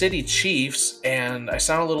Kansas City Chiefs, and I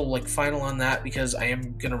sound a little like final on that because I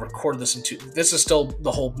am going to record this this is still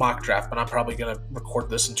the whole mock draft, but I'm probably going to record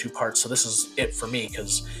this in 2 parts. So this is it for me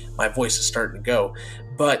because my voice is starting to go.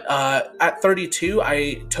 But at 32,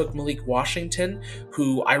 I took Malik Washington,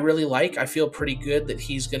 who I really like. I feel pretty good that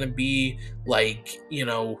he's going to be like,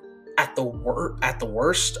 at the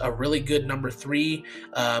worst a really good number 3,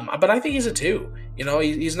 but I think he's a 2.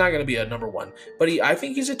 He's not going to be a number 1, but I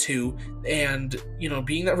think he's a 2. And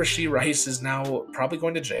being that Rashee Rice is now probably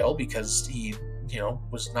going to jail because he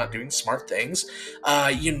was not doing smart things,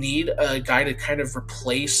 you need a guy to kind of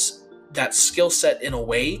replace that skill set in a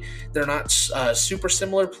way. They're not super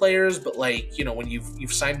similar players, but like when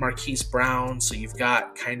you've signed Marquise Brown, so you've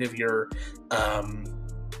got kind of your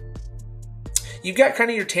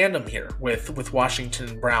tandem here with Washington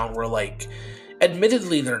and Brown, where like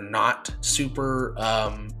admittedly they're not super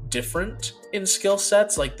different in skill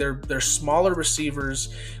sets. Like they're smaller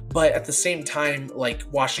receivers, but at the same time, like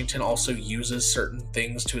Washington also uses certain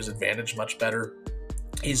things to his advantage much better.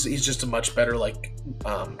 He's just a much better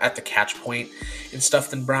at the catch point and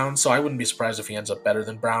stuff than Brown, so I wouldn't be surprised if he ends up better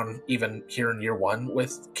than Brown even here in year 1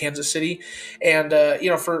 with Kansas City. And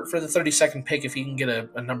for the 32nd pick, if he can get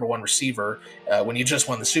a number 1 receiver when you just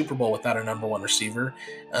won the Super Bowl without a number 1 receiver,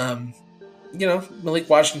 Malik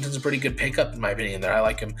Washington's a pretty good pickup in my opinion there. I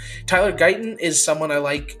like him. Tyler Guyton is someone I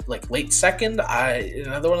like late second.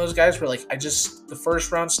 Another one of those guys where the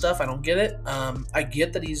first round stuff, I don't get it. I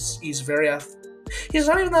get that he's very he's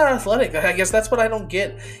not even that athletic. I guess that's what I don't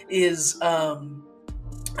get is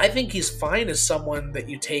I think he's fine as someone that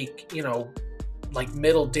you take,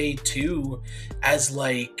 middle day 2 as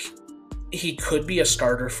he could be a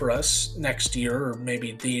starter for us next year or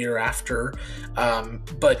maybe the year after.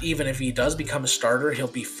 But even if he does become a starter, he'll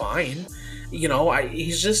be fine.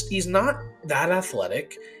 He's not that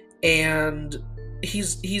athletic, and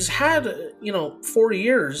he's had 4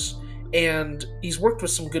 years. And he's worked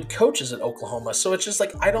with some good coaches at Oklahoma. So it's just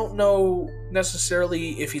I don't know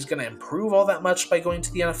necessarily if he's going to improve all that much by going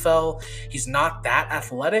to the NFL. He's not that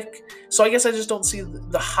athletic. So I guess I just don't see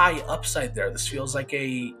the high upside there. This feels like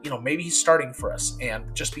maybe he's starting for us.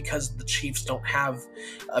 And just because the Chiefs don't have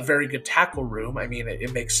a very good tackle room, I mean,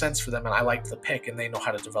 it makes sense for them. And I like the pick, and they know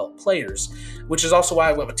how to develop players, which is also why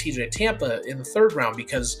I went with TJ Tampa in the 3rd round,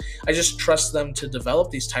 because I just trust them to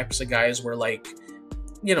develop these types of guys where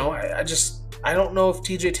I don't know if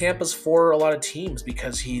TJ Tampa's for a lot of teams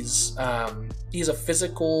because he's a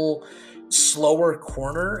physical, slower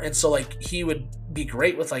corner, and so he would be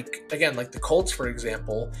great with the Colts, for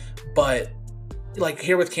example, but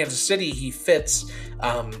here with Kansas City, he fits,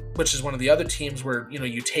 which is one of the other teams where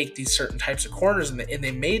you take these certain types of corners, and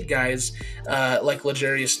they made guys like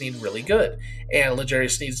L'Jarius Sneed really good, and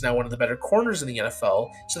L'Jarius Sneed is now one of the better corners in the NFL.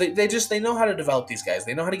 So they know how to develop these guys.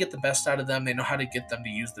 They know how to get the best out of them. They know how to get them to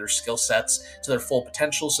use their skill sets to their full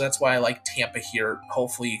potential. So that's why I like Tampa here.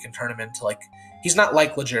 Hopefully, you can turn him into he's not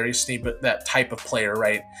like L'Jarius Sneed, but that type of player,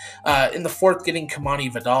 right? In the 4th, getting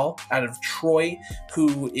Kamani Vidal out of Troy,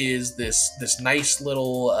 who is this nice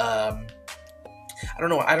little. I don't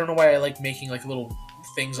know why I like making little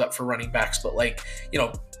things up for running backs, but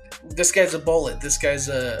this guy's a bullet. This guy's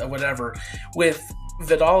a whatever. With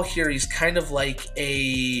Vidal here, he's kind of like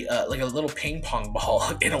a little ping pong ball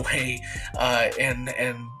in a way, and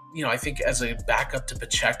I think as a backup to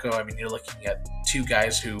Pacheco, I mean, you're looking at 2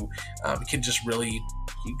 guys who can just really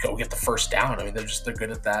go get the first down. I mean, they're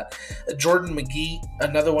good at that. Jordan McGee,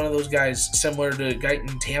 another one of those guys similar to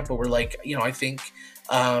Guyton in Tampa, where I think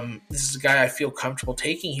this is a guy I feel comfortable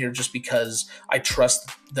taking here just because I trust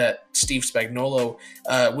that Steve Spagnuolo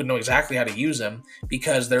would know exactly how to use him,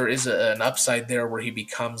 because there is an upside there where he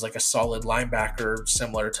becomes a solid linebacker,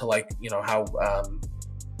 similar to how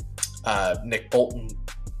Nick Bolton,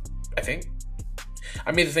 I think.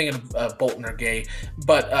 I'm either thinking of Bolton or Gay,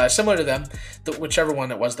 but similar to them, whichever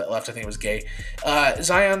one it was that left, I think it was Gay.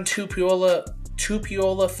 Zion Tupuola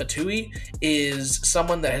Fatui is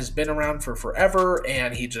someone that has been around for forever,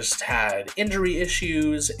 and he just had injury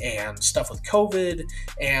issues and stuff with COVID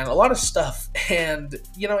and a lot of stuff. And,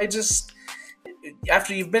 it just,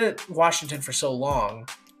 after you've been at Washington for so long,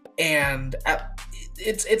 and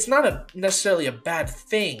it's not necessarily a bad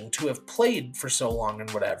thing to have played for so long and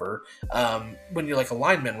whatever. When you're a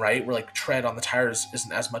lineman, right, where tread on the tires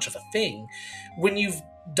isn't as much of a thing. When you've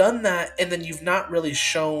done that and then you've not really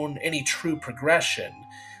shown any true progression,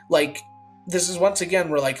 this is once again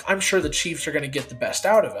where I'm sure the Chiefs are going to get the best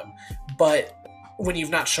out of him, but when you've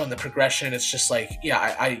not shown the progression, it's just I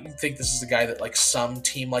think this is a guy that some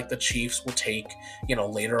team like the Chiefs will take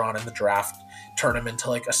later on in the draft, turn him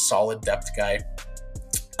into a solid depth guy.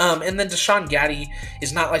 And then Deshaun Gaddy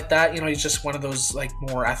is not like that. He's just one of those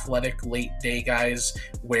more athletic late day guys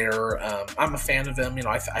where I'm a fan of him.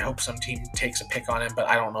 I hope some team takes a pick on him, but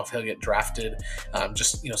I don't know if he'll get drafted.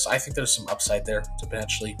 So I think there's some upside there to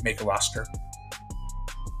potentially make a roster.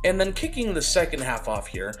 And then kicking the second half off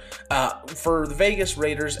here, for the Vegas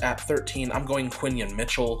Raiders at 13, I'm going Quinion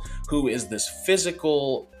Mitchell, who is this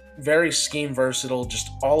physical, very scheme versatile, just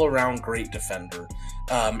all around great defender.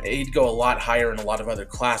 He'd go a lot higher in a lot of other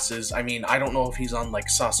classes. I mean, I don't know if he's on like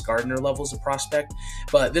Sauce Gardner levels of prospect,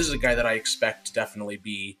 but this is a guy that I expect to definitely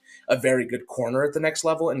be a very good corner at the next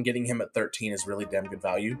level, and getting him at 13 is really damn good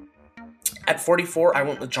value. At 44, I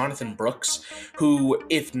went with Jonathan Brooks, who,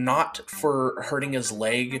 if not for hurting his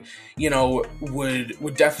leg,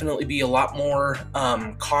 would definitely be a lot more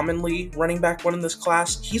commonly running back one in this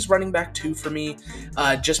class. He's running back 2 for me,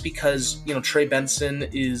 just because, Trey Benson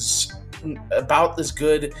is about as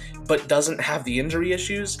good, but doesn't have the injury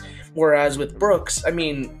issues. Whereas with Brooks, I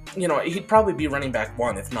mean, he'd probably be running back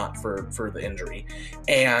 1 if not for the injury.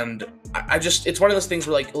 And I just, it's one of those things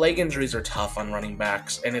where like leg injuries are tough on running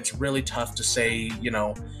backs, and it's really tough to say,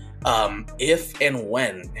 if and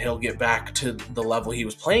when he'll get back to the level he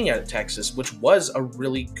was playing at Texas, which was a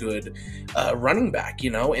really good running back,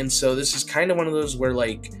 And so this is kind of one of those where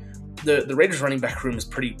like the Raiders running back room is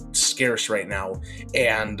pretty scarce right now,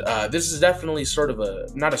 and this is definitely sort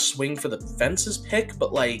of not a swing for the fences pick,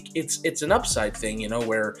 but like it's an upside thing,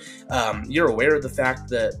 where you're aware of the fact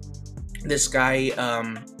that this guy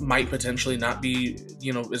might potentially not be,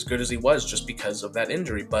 as good as he was just because of that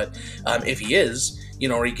injury. But if he is,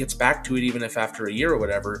 or he gets back to it, even if after a year or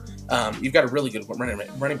whatever, you've got a really good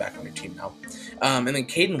running back on your team now. And then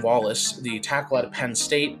Caden Wallace, the tackle out of Penn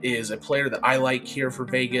State, is a player that I like here for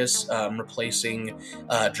Vegas, replacing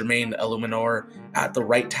Jermaine Illuminor at the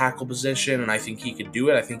right tackle position, and I think he could do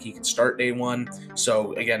it. I think he could start day 1.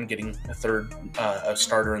 So again, getting a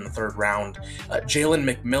starter in the 3rd round. Jalen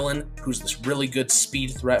McMillan, who's this really good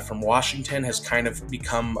speed threat from Washington, has kind of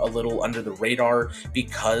become a little under the radar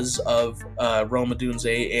because of Rome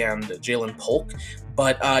Odunze and Jalen Polk.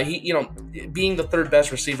 But he, being the 3rd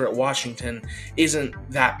best receiver at Washington isn't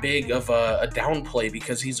that big of a downplay,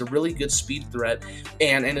 because he's a really good speed threat,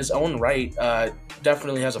 and in his own right,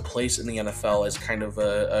 definitely has a place in the NFL as kind of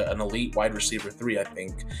an elite wide receiver 3, I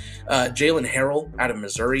think. Jalen Harrell out of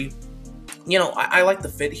Missouri. I like the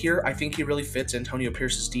fit here. I think he really fits Antonio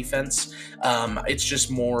Pierce's defense. It's just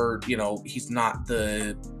more,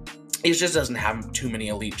 he just doesn't have too many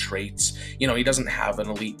elite traits. He doesn't have an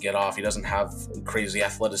elite get off. He doesn't have crazy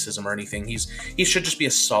athleticism or anything. He should just be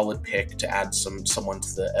a solid pick to add someone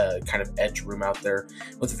to the kind of edge room out there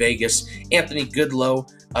with Vegas. Anthony Goodlow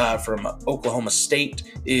from Oklahoma State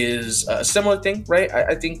is a similar thing, right?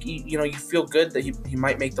 I think you feel good that he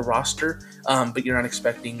might make the roster, but you're not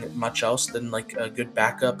expecting much else than like a good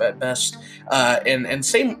backup at best. And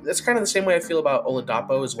same, that's kind of the same way I feel about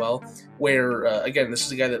Oladapo as well, where again, this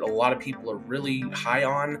is a guy that a lot of people are really high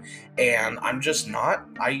on, and I'm just not.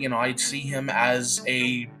 I'd see him as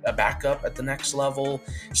a backup at the next level,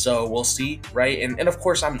 so we'll see, right? And of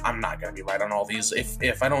course, I'm not gonna be right on all these.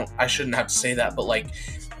 If I shouldn't have to say that, but like,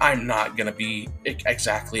 I'm not gonna be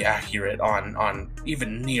exactly accurate on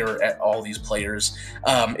even near at all these players,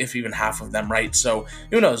 if even half of them, right? So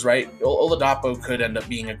who knows, right? Oladapo could end up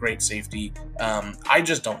being a great safety. I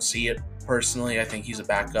just don't see it. Personally, I think he's a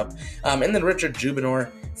backup. And then Richard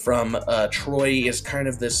Jubinor from Troy is kind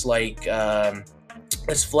of this like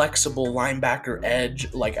this flexible linebacker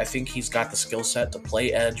edge. Like, I think he's got the skill set to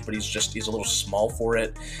play edge, but he's a little small for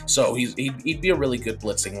it. So he'd be a really good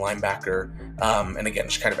blitzing linebacker. And again,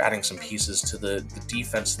 just kind of adding some pieces to the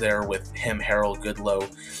defense there with him, Harrell, Goodlow,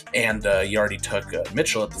 and you already took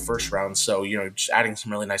Mitchell at the 1st round. So, just adding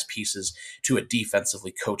some really nice pieces to a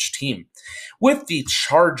defensively coached team. With the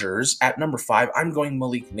Chargers at number 5, I'm going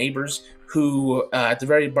Malik Neighbors, who at the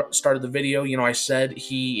very start of the video, I said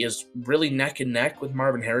he is really neck and neck with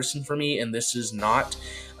Marvin Harrison for me, and this is not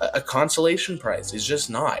a consolation prize. He's just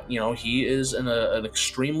not. He is an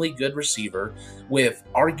extremely good receiver with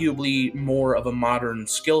arguably more of a modern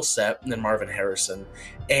skill set than Marvin Harrison,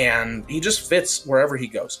 and he just fits wherever he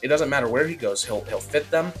goes. It doesn't matter where he goes, he'll fit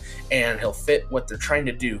them, and he'll fit what they're trying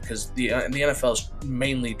to do, because the NFL is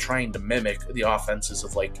mainly trying to mimic the offenses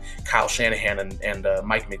of like Kyle Shanahan and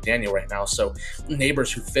Mike McDaniel right now. So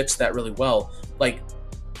Neighbors, who fits that really well, like,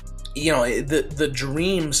 the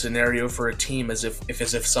dream scenario for a team is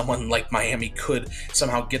if someone like Miami could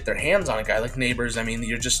somehow get their hands on a guy like Neighbors. I mean,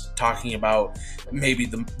 you're just talking about maybe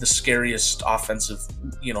the scariest offensive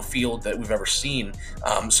field that we've ever seen.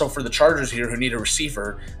 So for the Chargers here, who need a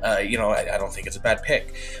receiver, I don't think it's a bad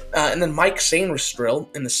pick. And then Mike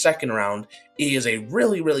Sainristil in the 2nd round is a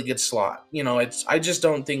really, really good slot. I just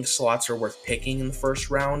don't think slots are worth picking in the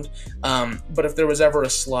 1st round. But if there was ever a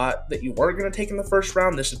slot that you were going to take in the 1st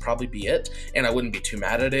round, this would probably be it. And I wouldn't be too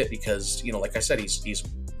mad at it because, like I said, he's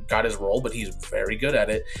got his role, but he's very good at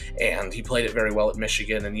it, and he played it very well at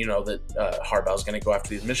Michigan. And you know that Harbaugh's going to go after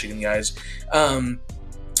these Michigan guys.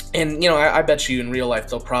 And, you know, I bet you in real life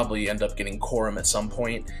they'll probably end up getting Corum at some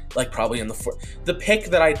point, like probably in the pick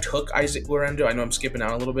that I took, Isaac Guerendo. I know I'm skipping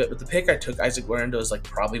out a little bit, but the pick I took, Isaac Guerendo, is like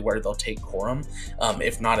probably where they'll take Corum.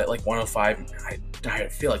 If not at like 105, I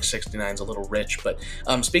feel like 69 is a little rich. But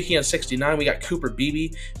speaking of 69, we got Cooper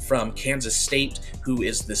Beebe from Kansas State, who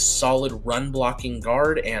is this solid run blocking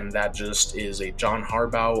guard, and that just is a John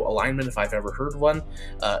Harbaugh alignment if I've ever heard one,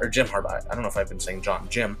 or Jim Harbaugh. I don't know if I've been saying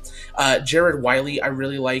Jim. Jared Wiley, I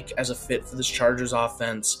really like as a fit for this Chargers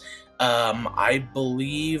offense. I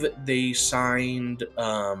believe they signed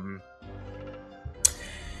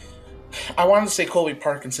I wanted to say Colby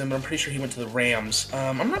Parkinson, but I'm pretty sure he went to the Rams.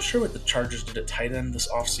 I'm not sure what the Chargers did at tight end this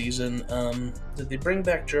offseason. Did they bring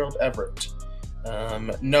back Gerald Everett?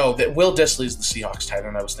 No, that Will Dissly is the Seahawks tight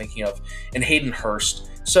end I was thinking of, and Hayden Hurst.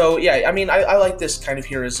 So yeah, I mean, I like this kind of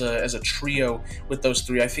here as a trio with those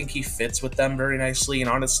three. I think he fits with them very nicely, and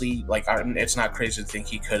honestly, like it's not crazy to think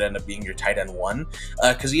he could end up being your tight end one,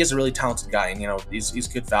 because he is a really talented guy, and you know he's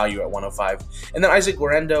good value at 105. And then Isaac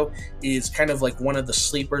Guerendo is kind of like one of the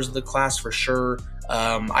sleepers of the class for sure.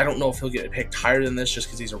 I don't know if he'll get picked higher than this just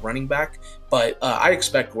because he's a running back, but I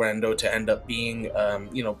expect Guerendo to end up being,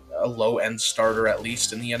 you know, a low-end starter at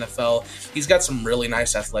least in the NFL. He's got some really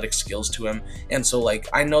nice athletic skills to him, and so like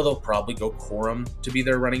I know they'll probably go Corum to be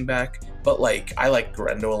their running back, but like I like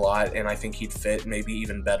Guerendo a lot, and I think he'd fit maybe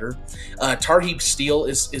even better. Tarheeb Steele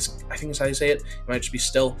is I think that's how you say it. It might just be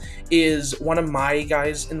Still, is one of my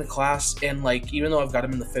guys in the class, and like even though I've got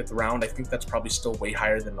him in the 5th round, I think that's probably still way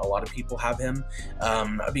higher than a lot of people have him.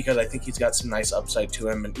 Because I think he's got some nice upside to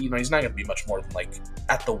him, and you know he's not going to be much more than like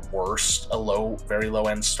at the worst a very low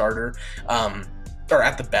end starter, or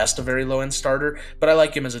at the best a very low end starter. But I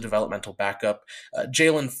like him as a developmental backup.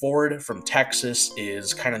 Jalen Ford from Texas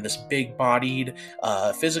is kind of this big bodied,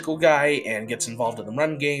 physical guy and gets involved in the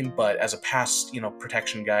run game, but as a pass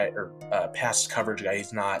protection guy or pass coverage guy,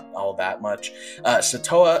 he's not all that much.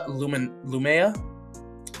 Satoa Lumea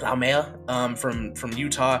from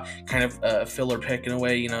Utah, kind of a filler pick in a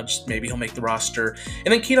way, you know, just maybe he'll make the roster.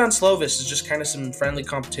 And then Keaton Slovis is just kind of some friendly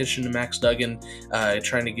competition to Max Duggan,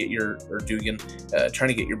 trying to get your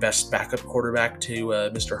best backup quarterback to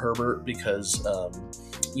Mr. Herbert, because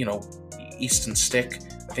you know, Easton Stick,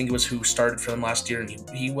 I think it was who started for them last year, and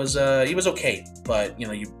he was okay, but you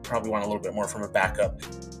know, you probably want a little bit more from a backup.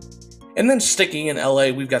 And then sticking in LA,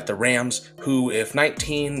 we've got the Rams, who, if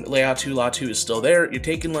 19 Laiatu Latu is still there, you're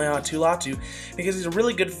taking Laiatu Latu because he's a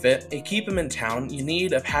really good fit. You keep him in town. You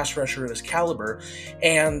need a pass rusher of his caliber.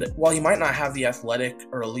 And while he might not have the athletic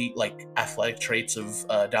or elite, like athletic traits of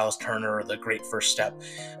Dallas Turner or the great first step,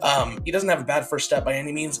 he doesn't have a bad first step by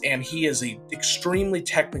any means. And he is a extremely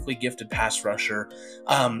technically gifted pass rusher,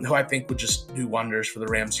 who I think would just do wonders for the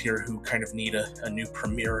Rams here, who kind of need a new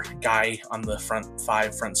premier guy on the front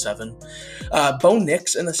 5, front 7. Bo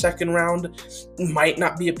Nix in the 2nd round might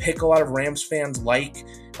not be a pick a lot of Rams fans like.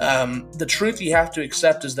 The truth you have to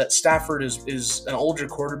accept is that Stafford is an older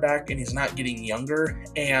quarterback and he's not getting younger,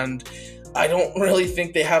 and I don't really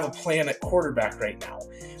think they have a plan at quarterback right now.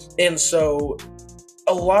 And so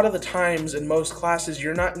a lot of the times in most classes,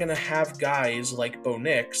 you're not going to have guys like Bo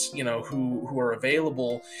Nix, you know, who are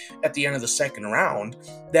available at the end of the 2nd round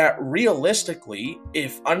that realistically,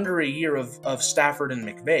 if under a year of Stafford and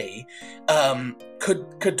McVay,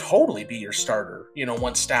 could totally be your starter, you know,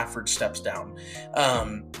 once Stafford steps down.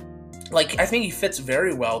 Like, I think he fits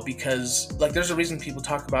very well because, like, there's a reason people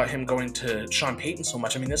talk about him going to Sean Payton so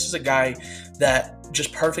much. I mean, this is a guy that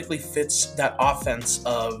just perfectly fits that offense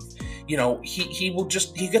of, you know, he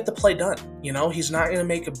get the play done. You know, he's not going to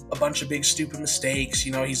make a bunch of big stupid mistakes.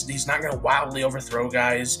 You know, he's not going to wildly overthrow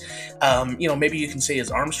guys. You know, maybe you can say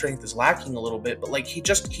his arm strength is lacking a little bit, but like he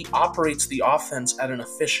operates the offense at an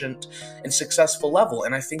efficient and successful level,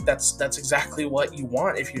 and I think that's exactly what you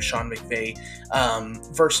want if you're Sean McVay,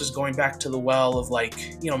 versus going back to the well of,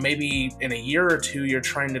 like, you know, maybe in a year or two you're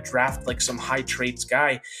trying to draft like some high traits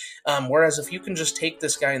guy, whereas if you can just take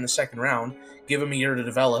this guy in the 2nd round, give him a year to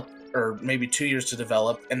develop, or maybe 2 years to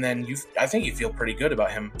develop, and then I think you feel pretty good about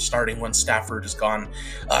him starting when Stafford is gone.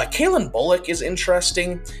 Kalen Bullock is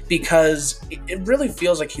interesting because it really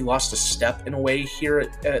feels like he lost a step in a way here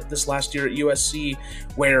at this last year at USC,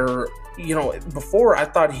 where, you know, before I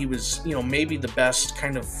thought he was, you know, maybe the best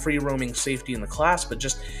kind of free roaming safety in the class, but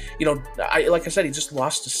just, you know, like I said, he just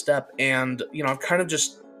lost a step, and, you know,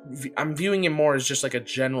 I'm viewing him more as just like a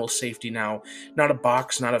general safety now, not a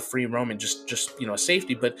box, not a free roaming, just you know, a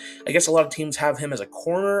safety. But I guess a lot of teams have him as a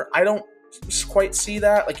corner. I don't quite see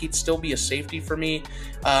that. Like, he'd still be a safety for me,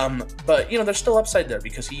 but there's still upside there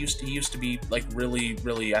because he used to be like really,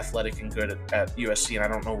 really athletic and good at USC, and I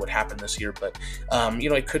don't know what happened this year, but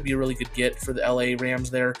it could be a really good get for the LA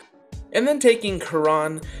Rams there. And then taking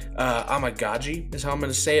Karan Amagaji is how I'm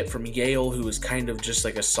going to say it, from Yale, who is kind of just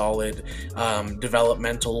like a solid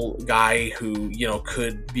developmental guy who,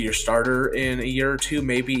 could be your starter in a year or two,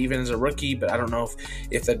 maybe even as a rookie, but I don't know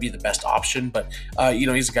if that'd be the best option. But,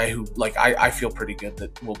 he's a guy who, like, I feel pretty good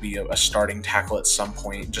that will be a starting tackle at some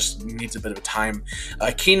point, just needs a bit of time.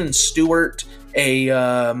 Keenan Stewart,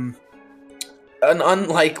 an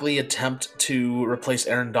unlikely attempt to replace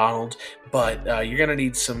Aaron Donald, but you're going to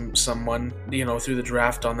need someone, through the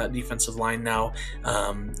draft on that defensive line now.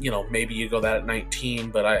 Maybe you go that at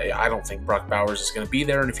 19, but I don't think Brock Bowers is going to be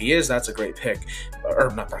there, and if he is, that's a great pick. Or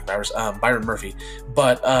not Brock Bowers, Byron Murphy.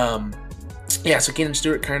 But so Keenan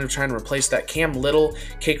Stewart kind of trying to replace that. Cam Little,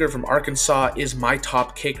 kicker from Arkansas, is my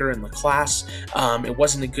top kicker in the class. It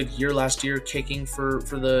wasn't a good year last year kicking for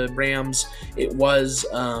the Rams. It was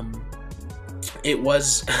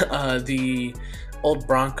the old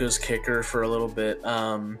Broncos kicker for a little bit.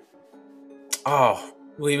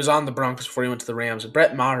 He was on the Broncos before he went to the Rams.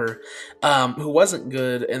 Brett Maher, who wasn't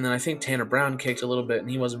good, and then I think Tanner Brown kicked a little bit,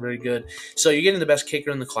 and he wasn't very good. So you're getting the best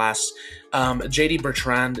kicker in the class. J.D.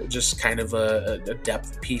 Bertrand, just kind of a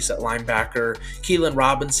depth piece at linebacker. Keelan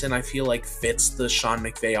Robinson, I feel like, fits the Sean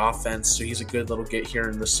McVay offense, so he's a good little get here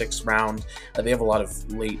in the 6th round. They have a lot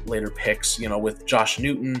of later picks, with Josh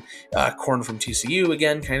Newton, corner from TCU,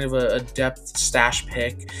 again, kind of a depth stash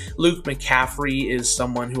pick. Luke McCaffrey is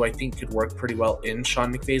someone who I think could work pretty well in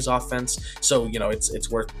Sean McVay's offense, so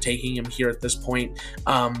it's worth taking him here at this point.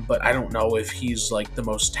 But I don't know if he's like the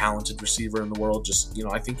most talented receiver in the world. Just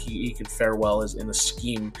I think he could fare well as in a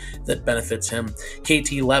scheme that benefits him.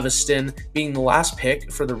 KT Leviston being the last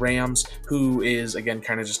pick for the Rams, who is again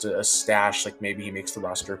kind of just a stash, like maybe he makes the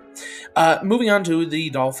roster. Moving on to the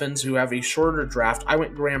Dolphins, who have a shorter draft. I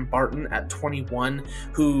went Graham Barton at 21,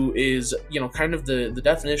 who is kind of the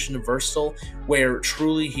definition of versatile, where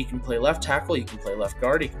truly he can play left tackle, he can play left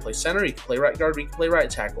guard, he can play center, he can play right guard, he can play right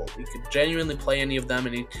tackle. He could genuinely play any of them,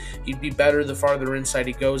 and he'd be better the farther inside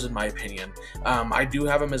he goes, in my opinion. I do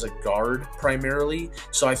have him as a guard primarily,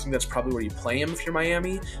 so I think that's probably where you play him if you're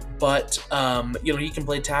Miami. But he can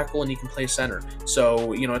play tackle and he can play center,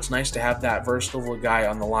 so it's nice to have that versatile guy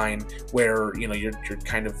on the line where you're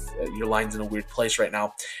kind of your line's in a weird place right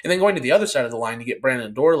now. And then going to the other side of the line, you get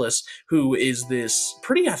Brandon Dorless, who is this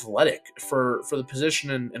pretty athletic for the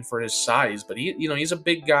position and for his size, but he's a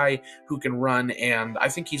big guy who can run, and I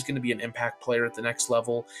think he's going to be an impact player at the next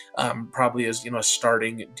level, probably as a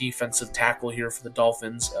starting defensive tackle here for the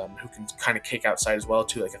Dolphins, who can kind of kick outside as well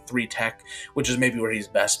too, like a 3 tech, which is maybe where he's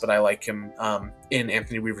best, but I like him in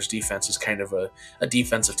Anthony Weaver's defense as kind of a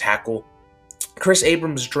defensive tackle. Chris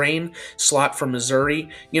Abrams-Drain, slot from Missouri.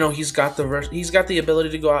 He's got the ability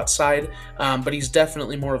to go outside, but he's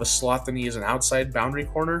definitely more of a slot than he is an outside boundary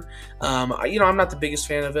corner. I'm not the biggest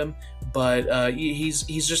fan of him, but he's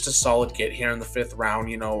just a solid get here in the 5th round.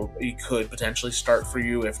 He could potentially start for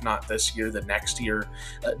you, if not this year, the next year.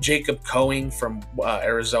 Jacob Coing from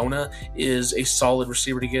Arizona is a solid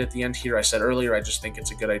receiver to get at the end here. I said earlier, I just think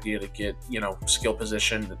it's a good idea to get skill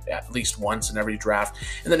position at least once in every draft.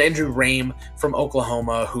 And then Andrew Rame from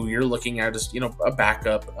Oklahoma, who you're looking at as a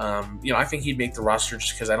backup. I think he'd make the roster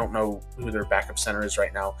just because I don't know who their backup center is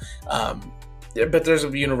right now. But there's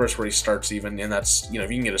a universe where he starts even, and that's if you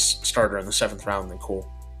can get a starter in the 7th round, then cool.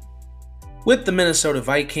 With the Minnesota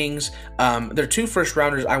Vikings, their 2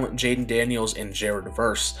 first-rounders, I went Jaden Daniels and Jared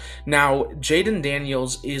Verse. Now, Jaden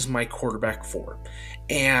Daniels is my quarterback 4,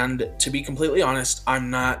 and to be completely honest, I'm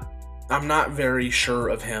not very sure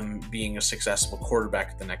of him being a successful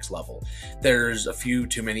quarterback at the next level. There's a few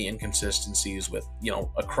too many inconsistencies with,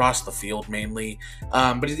 across the field mainly,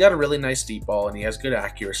 but he's got a really nice deep ball and he has good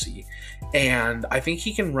accuracy. And I think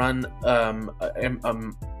he can run,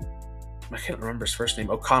 I can't remember his first name,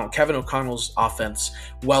 Kevin O'Connell's offense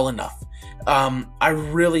well enough. I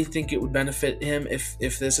really think it would benefit him if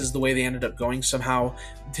this is the way they ended up going somehow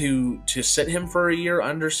to sit him for a year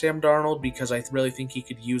under Sam Darnold, because I really think he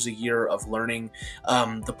could use a year of learning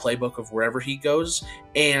the playbook of wherever he goes.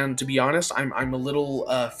 And to be honest, I'm a little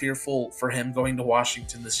fearful for him going to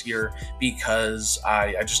Washington this year, because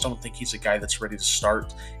I just don't think he's a guy that's ready to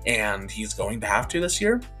start, and he's going to have to this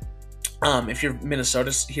year. If you're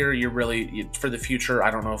Minnesota here, you're really, for the future,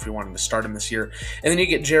 I don't know if you're wanting to start him this year. And then you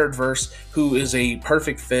get Jared Verse, who is a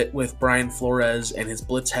perfect fit with Brian Flores and his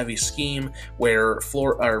blitz-heavy scheme, where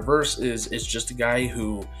Verse is just a guy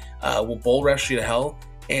who will bull rush you to hell,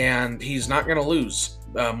 and he's not going to lose.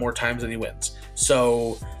 more times than he wins.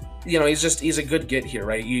 So, he's a good get here,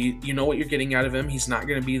 right? You know what you're getting out of him. He's not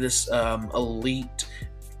going to be this elite.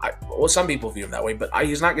 Well, some people view him that way, but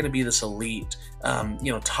he's not going to be this elite,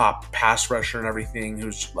 top pass rusher and everything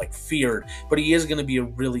who's like feared, but he is going to be a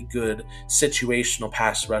really good situational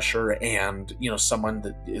pass rusher and, someone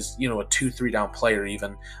that is, a 2-3 down player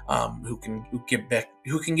even, who can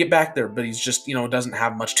get back there, but he's just, doesn't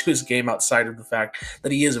have much to his game outside of the fact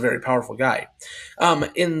that he is a very powerful guy.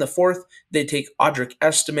 In the fourth, they take Audric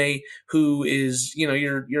Estime, who is,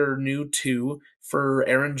 your new 2 for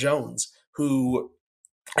Aaron Jones, who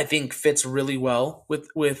I think fits really well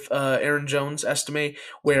with Aaron Jones' Estime,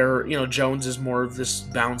 where Jones is more of this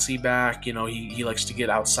bouncy back. He likes to get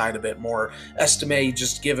outside a bit more. Estime,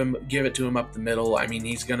 just give it to him up the middle. I mean,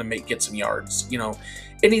 he's gonna get some yards.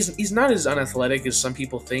 And he's not as unathletic as some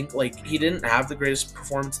people think. Like, he didn't have the greatest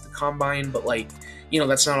performance at the combine, but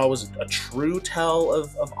that's not always a true tell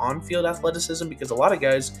of on-field athleticism, because a lot of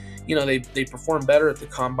guys, they perform better at the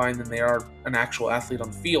combine than they are an actual athlete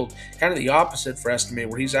on the field. Kind of the opposite for Estime,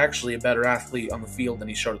 where he's actually a better athlete on the field than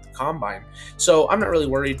he showed at the combine. So I'm not really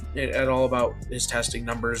worried at all about his testing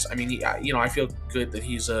numbers. I mean, I feel good that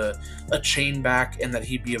he's a chain back and that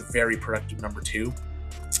he'd be a very productive number 2.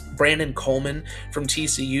 Brandon Coleman from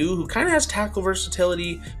TCU, who kind of has tackle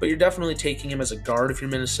versatility, but you're definitely taking him as a guard if you're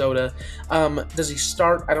Minnesota. Does he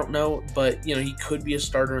start? I don't know, but he could be a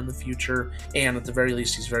starter in the future, and at the very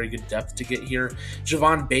least, he's very good depth to get here.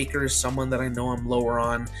 Javon Baker is someone that I know I'm lower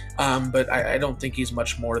on, but I don't think he's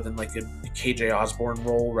much more than like a KJ Osborne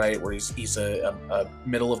role, right, where he's a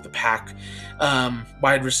middle of the pack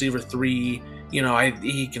wide receiver 3.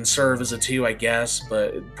 He can serve as a 2, I guess,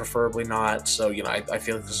 but preferably not. So, I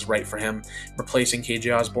feel like this is right for him, replacing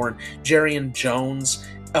KJ Osborne. Jarrian Jones,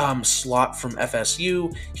 slot from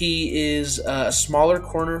FSU. He is a smaller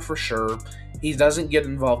corner for sure. He doesn't get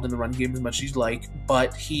involved in the run game as much as you'd like,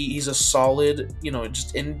 but he's a solid,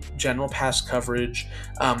 just in general pass coverage.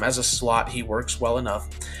 As a slot, he works well enough.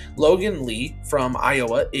 Logan Lee from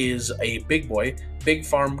Iowa is a big boy, big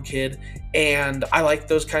farm kid, and I like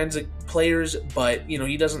those kinds of players, but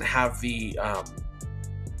he doesn't have the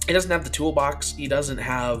toolbox. He doesn't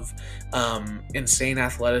have insane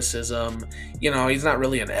athleticism. He's not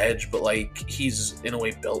really an edge, but he's in a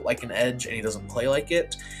way built like an edge, and he doesn't play like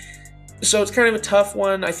it. So it's kind of a tough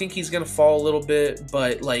one. I think he's going to fall a little bit,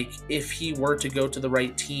 but if he were to go to the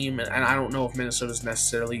right team, and I don't know if Minnesota's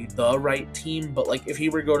necessarily the right team, but if he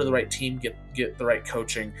were to go to the right team, get the right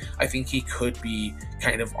coaching, I think he could be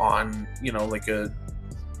kind of on, I'm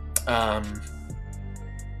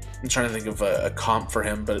trying to think of a comp for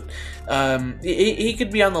him, but he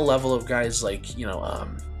could be on the level of guys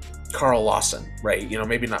Carl Lawson, right?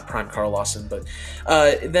 Maybe not prime Carl Lawson, but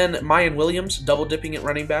then Mayan Williams, double dipping at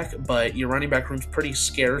running back, but your running back room's pretty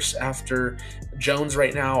scarce after Jones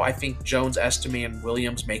right now. I think Jones, Estime, and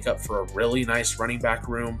Williams make up for a really nice running back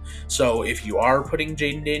room. So if you are putting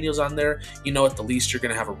Jaden Daniels on there, at the least you're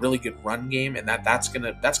going to have a really good run game, and that's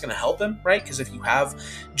gonna help him, right? Because if you have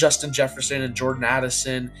Justin Jefferson and Jordan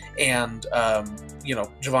Addison and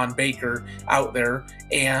Javon Baker out there,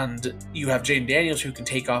 and you have Jaden Daniels who can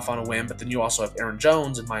take off on a whim, but then you also have Aaron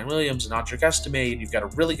Jones and Mayan Williams and Audric Estime, and you've got a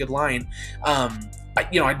really good line.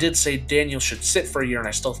 I did say Daniel should sit for a year, and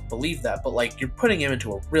I still believe that, but you're putting him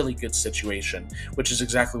into a really good situation, which is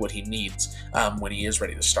exactly what he needs when he is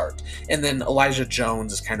ready to start. And then Elijah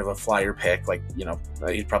Jones is kind of a flyer pick,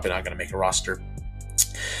 he's probably not going to make a roster.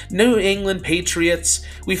 New England Patriots,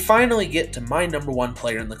 we finally get to my number 1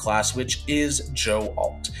 player in the class, which is Joe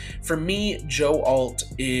Alt. For me, Joe Alt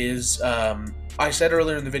is, I said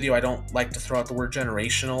earlier in the video, I don't like to throw out the word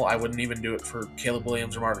generational. I wouldn't even do it for Caleb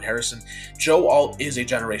Williams or Marvin Harrison. Joe Alt is a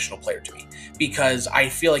generational player to me, because I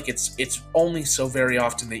feel like it's only so very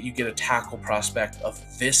often that you get a tackle prospect of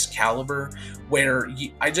this caliber where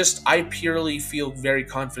I purely feel very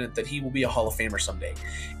confident that he will be a Hall of Famer someday.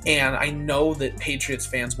 And I know that Patriots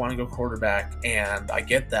fans want to go quarterback, and I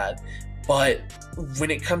get that. But when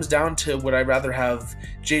it comes down to would I rather have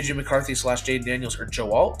J.J. McCarthy / Jaden Daniels or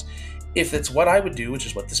Joe Alt, if it's what I would do, which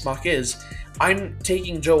is what this mock is, I'm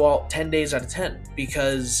taking Joe Alt 10 days out of 10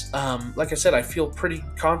 because, like I said, I feel pretty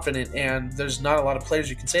confident, and there's not a lot of players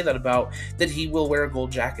you can say that about, that he will wear a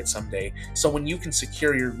gold jacket someday. So when you can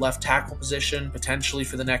secure your left tackle position potentially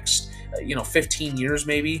for the next, 15 years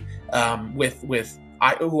maybe, with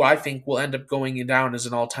who I think will end up going down as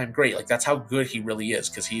an all-time great. Like that's how good he really is,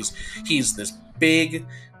 because he's this big.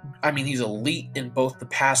 I mean, he's elite in both the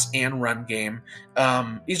pass and run game.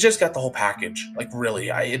 He's just got the whole package. Like, really,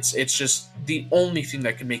 it's just the only thing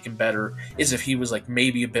that can make him better is if he was like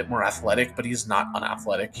maybe a bit more athletic, but he's not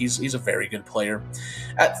unathletic. He's a very good player.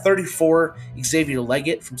 At 34, Xavier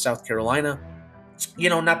Leggett from South Carolina.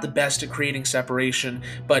 Not the best at creating separation,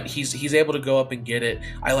 but he's able to go up and get it.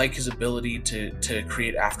 I like his ability to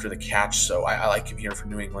create after the catch, so I like him here for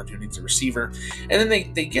New England, who needs a receiver. And then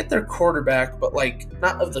they get their quarterback, but like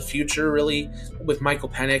not of the future really, with Michael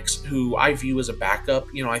Penix, who I view as a backup.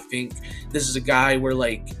 I think this is a guy where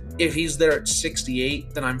like if he's there at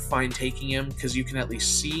 68, then I'm fine taking him because you can at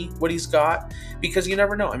least see what he's got, because you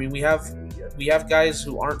never know. I mean, we have guys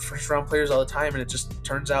who aren't first round players all the time, and it just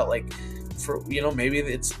turns out like for maybe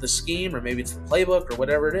it's the scheme or maybe it's the playbook or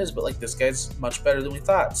whatever it is, but like this guy's much better than we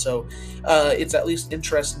thought. So it's at least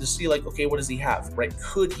interesting to see like, okay, what does he have, right?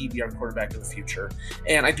 Could he be our quarterback in the future?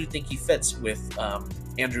 And I do think he fits with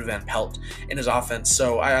Andrew Van Pelt in his offense,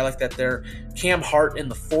 so I like that there. Cam Hart in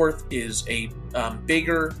the fourth is a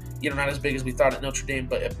bigger, not as big as we thought at Notre Dame,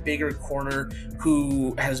 but a bigger corner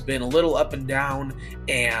who has been a little up and down,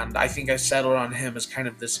 and I think I settled on him as kind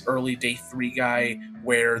of this early day 3 guy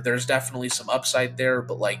where there's definitely some upside there,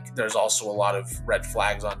 but like there's also a lot of red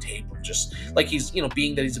flags on tape of just like he's,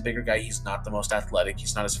 being that he's a bigger guy, he's not the most athletic,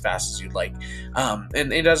 he's not as fast as you'd like,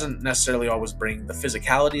 and it doesn't necessarily always bring the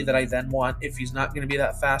physicality that I then want if he's not going to be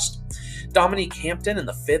that fast. Dominique Hampton in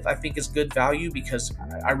the fifth, I think, is good value because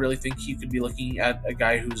I really think you could be looking at a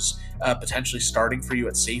guy who's potentially starting for you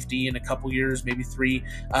at safety in a couple years, maybe 3,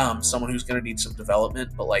 someone who's going to need some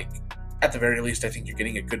development, but like at the very least, I think you're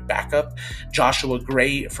getting a good backup. Joshua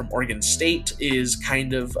Gray from Oregon State is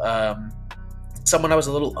kind of someone I was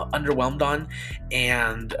a little underwhelmed on,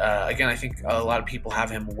 and again, I think a lot of people have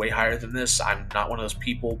him way higher than this. I'm not one of those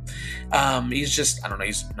people. He's just, I don't know,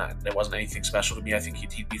 it wasn't anything special to me. I think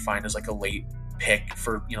he'd be fine as like a late pick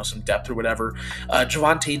for some depth or whatever.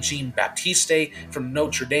 Javonte Jean Baptiste from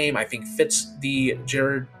Notre Dame, I think fits the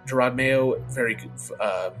Gerard Mayo very good.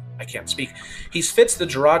 I can't speak. He fits the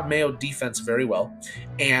Gerard Mayo defense very well,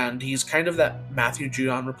 and he's kind of that Matthew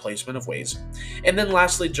Judon replacement of Waze. And then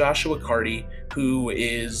lastly, Joshua Carty, who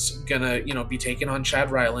is gonna be taking on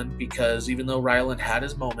Chad Ryland, because even though Ryland had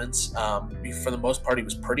his moments, for the most part he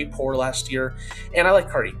was pretty poor last year, and I like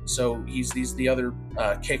Carty, so he's the other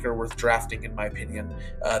kicker worth drafting in my opinion.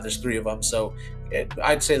 There's 3 of them, so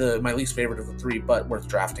I'd say my least favorite of the 3, but worth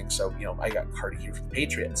drafting. So I got Carty here for the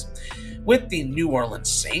Patriots. With the New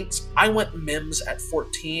Orleans Saints, I went Mims at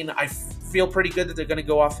 14. I feel pretty good that they're going to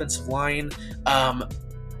go offensive line.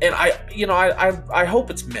 And I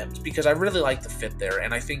hope it's Mims because I really like the fit there,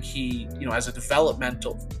 and I think he, as a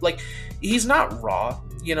developmental, like he's not raw,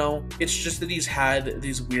 it's just that he's had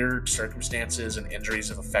these weird circumstances and injuries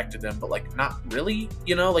have affected him, but like not really,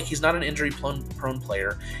 like he's not an injury prone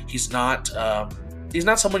player. He's not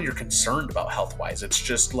someone you're concerned about health wise. It's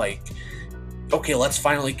just like, okay, let's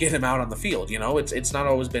finally get him out on the field. It's not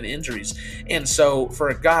always been injuries, and so for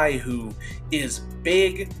a guy who is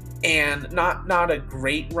big and not a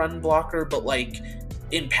great run blocker, but like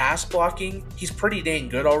in pass blocking, he's pretty dang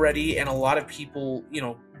good already. And a lot of people,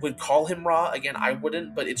 would call him raw. Again, I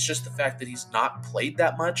wouldn't, but it's just the fact that he's not played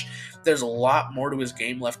that much. There's a lot more to his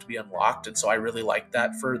game left to be unlocked, and so I really like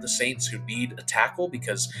that for the Saints, who need a tackle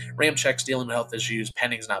because Ramchek's dealing with health issues.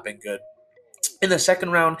 Penning's not been good. In the second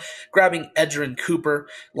round, grabbing Edgerrin Cooper,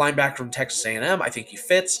 linebacker from Texas A&M, I think he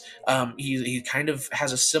fits. He kind of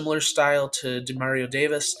has a similar style to Demario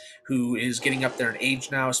Davis, who is getting up there in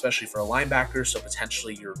age now, especially for a linebacker, so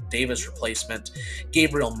potentially your Davis replacement.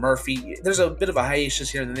 Gabriel Murphy, there's a bit of a hiatus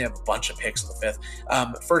here, and then they have a bunch of picks in the fifth.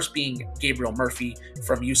 First being Gabriel Murphy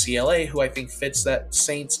from UCLA, who I think fits that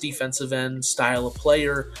Saints defensive end style of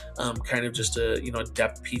player, kind of just a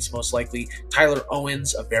depth piece most likely. Tyler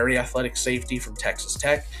Owens, a very athletic safety from Texas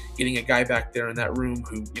Tech, getting a guy back there in that room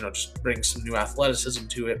who just brings some new athleticism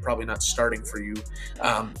to it, probably not starting for you.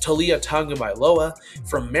 Talia Tagovailoa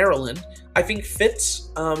from Maryland, I think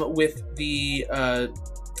fits with the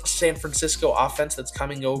San Francisco offense that's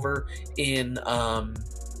coming over in oh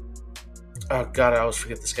god, I always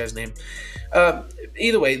forget this guy's name.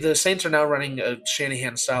 Either way, the Saints are now running a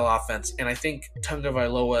Shanahan-style offense, and I think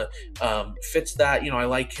Tagovailoa fits that. I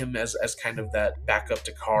like him as kind of that backup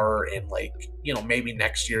to Carr, and maybe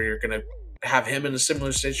next year you're going to have him in a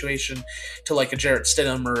similar situation to like a Jarrett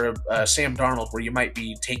Stidham or a Sam Darnold, where you might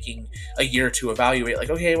be taking a year to evaluate, like,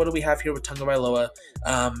 okay, what do we have here with Tagovailoa?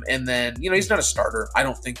 And then, he's not a starter. I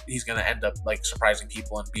don't think he's going to end up like surprising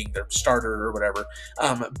people and being their starter or whatever.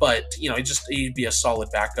 But he'd be a solid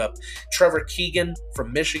backup. Trevor Keegan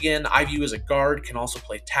from Michigan, I view as a guard, can also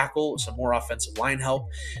play tackle, some more offensive line help.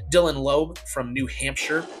 Dylan Loeb from New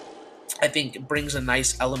Hampshire, I think brings a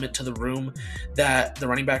nice element to the room, that the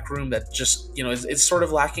running back room that just, is sort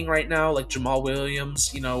of lacking right now. Like Jamal Williams,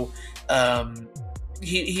 he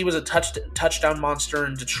was a touchdown monster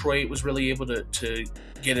in Detroit, was really able to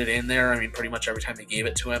get it in there. I mean, pretty much every time they gave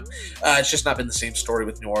it to him. It's just not been the same story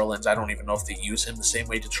with New Orleans. I don't even know if they use him the same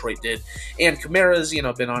way Detroit did. And Kamara's,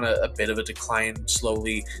 been on a bit of a decline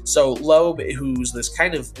slowly. So Loeb, who's this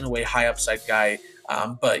kind of, in a way, high upside guy,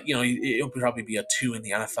 but it'll probably be a 2 in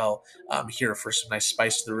the NFL here for some nice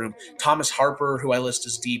spice to the room. Thomas Harper, who I list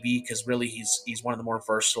as DB, because really he's one of the more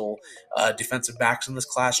versatile defensive backs in this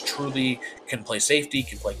class. Truly can play safety,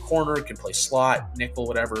 can play corner, can play slot, nickel,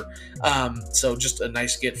 whatever. So just a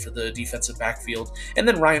nice get for the defensive backfield. And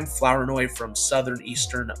then Ryan Flournoy from Southern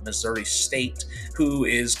Eastern Missouri State, who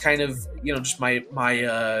is kind of just my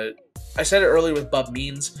I said it earlier with Bub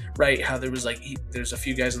Means, right? How there was there's a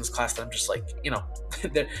few guys in this class that I'm just like,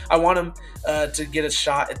 I want him to get a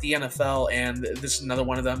shot at the NFL, and this is another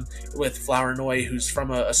one of them with Flournoy, who's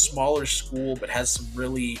from a smaller school but has some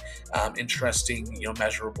really interesting,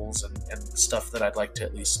 measurables and stuff that I'd like to,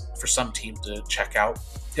 at least for some team, to check out.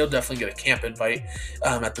 He'll definitely get a camp invite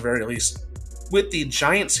at the very least. With the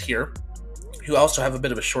Giants here, who also have a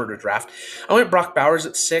bit of a shorter draft, I went Brock Bowers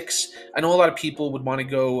at 6. I know a lot of people would want to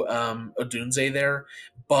go Odunze there,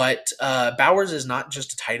 but Bowers is not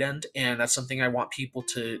just a tight end, and that's something I want people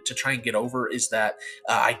to try and get over, is that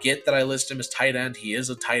I get that I list him as tight end. He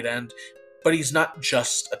is a tight end, but he's not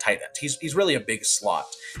just a tight end. He's really a big slot.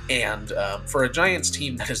 And for a Giants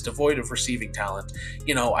team that is devoid of receiving talent,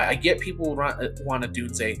 I get people want a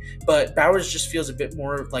Dunze, but Bowers just feels a bit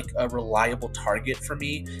more like a reliable target for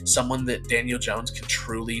me, someone that Daniel Jones can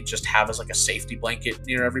truly just have as like a safety blanket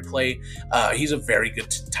near every play. He's a very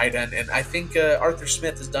good tight end, and I think Arthur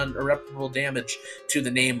Smith has done irreparable damage to the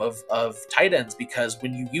name of tight ends, because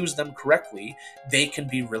when you use them correctly, they can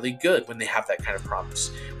be really good when they have that kind of promise.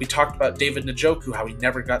 We talked about David Njoku, how he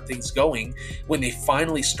never got things going. When they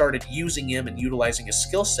finally started using him and utilizing his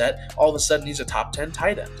skill set, all of a sudden he's a top 10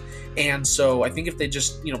 tight end. And so I think if they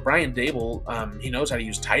just, Brian Dable, he knows how to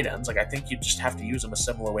use tight ends. Like, I think you just have to use him a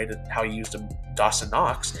similar way to how you used him Dawson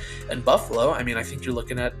Knox and Buffalo. I mean, I think you're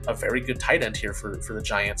looking at a very good tight end here for the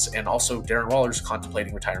Giants. And also Darren Waller's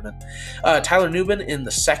contemplating retirement. Tyler Nubin in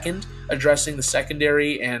the second, addressing the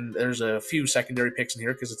secondary. And there's a few secondary picks in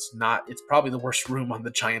here because it's probably the worst room on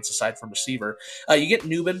the Giants aside from receiver. You get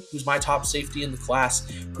Nubin, who's my top safety in the class,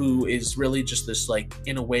 who is really just this, like,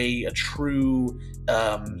 in a way, a true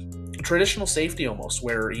traditional safety almost,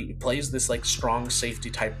 where he plays this like strong safety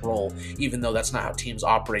type role, even though that's not how teams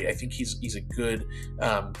operate. I think he's a good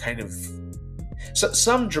kind of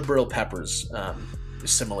some Jabril Peppers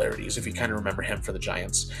similarities, if you kind of remember him for the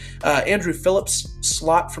Giants. Andrew Phillips,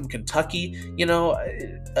 slot from Kentucky.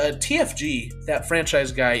 TFG, that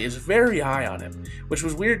franchise guy, is very high on him, which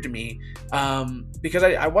was weird to me because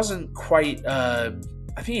I wasn't quite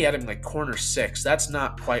I think he had him like corner 6. That's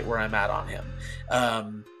not quite where I'm at on him.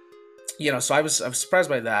 So I was surprised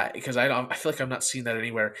by that, because I feel like I'm not seeing that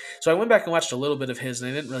anywhere. So I went back and watched a little bit of his,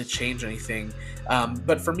 and it didn't really change anything.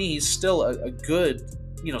 But for me, he's still a good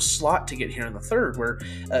slot to get here in the third, where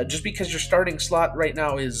just because your starting slot right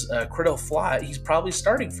now is Criddle Flott, he's probably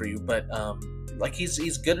starting for you, but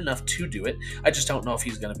he's good enough to do it. I just don't know if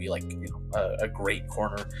he's going to be a great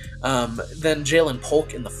corner. Then Jalen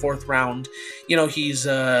Polk in the 4th round. He's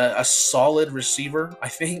a solid receiver, I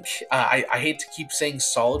think. I hate to keep saying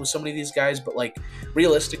solid with so many of these guys, but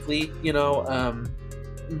realistically,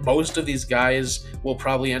 most of these guys will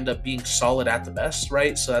probably end up being solid at the best,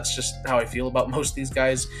 right? So that's just how I feel about most of these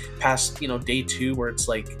guys past, day 2, where it's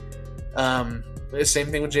the same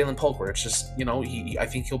thing with Jalen Polk, where it's just, I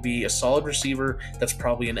think he'll be a solid receiver that's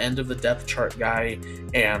probably an end of the depth chart guy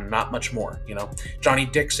and not much more, Johnny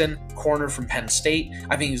Dixon, corner from Penn State.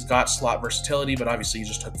 I think he's got slot versatility, but obviously you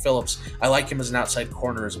just took Phillips. I like him as an outside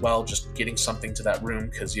corner as well, just getting something to that room,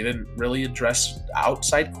 because you didn't really address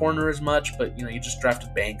outside corner as much, but, you just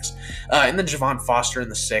drafted Banks. And then Javon Foster in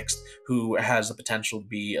the 6th, who has the potential to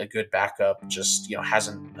be a good backup, just,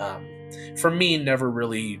 hasn't, for me, never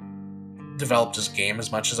really developed his game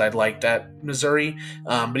as much as I'd liked at Missouri,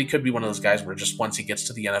 but he could be one of those guys where just once he gets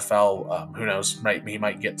to the NFL, who knows, right? He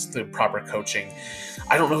might get the proper coaching.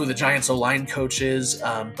 I don't know who the Giants O-line coach is,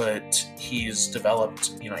 but he's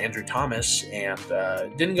developed, Andrew Thomas, and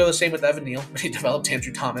didn't go the same with Evan Neal, but he developed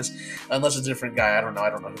Andrew Thomas, unless it's a different guy. I don't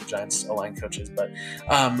know who the Giants O-line coach is, but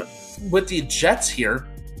with the Jets here,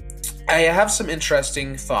 I have some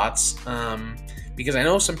interesting thoughts, because I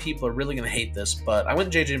know some people are really going to hate this, but I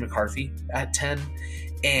went J.J. McCarthy at 10,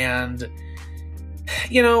 and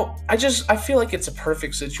I feel like it's a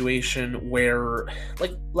perfect situation where,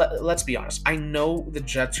 like, let's be honest. I know the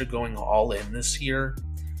Jets are going all in this year,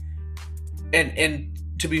 and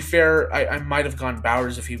to be fair, I might have gone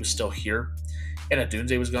Bowers if he was still here, and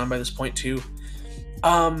Adunze was gone by this point too.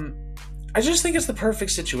 I just think it's the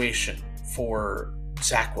perfect situation for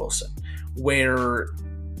Zach Wilson, where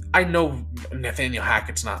I know Nathaniel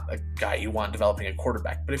Hackett's not a guy you want developing a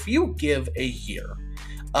quarterback, but if you give a year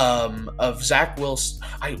of Zach Wilson,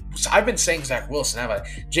 I've been saying Zach Wilson, haven't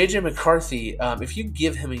I? JJ McCarthy, if you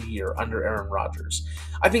give him a year under Aaron Rodgers,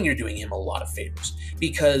 I think you're doing him a lot of favors,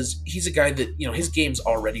 because he's a guy that, his game's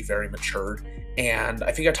already very matured, and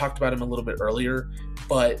I think I talked about him a little bit earlier,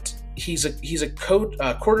 but he's a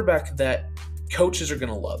quarterback that coaches are going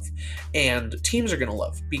to love and teams are going to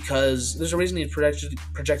love, because there's a reason he's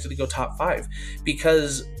projected to go top 5,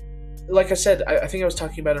 because like I said, I think I was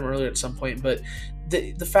talking about him earlier at some point, but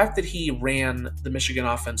the fact that he ran the Michigan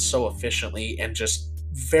offense so efficiently and just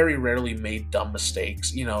very rarely made dumb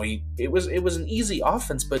mistakes. It was an easy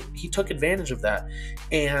offense, but he took advantage of that,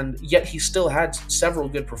 and yet he still had several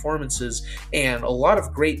good performances and a lot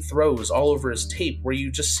of great throws all over his tape, where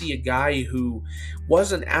you just see a guy who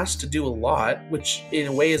wasn't asked to do a lot, which in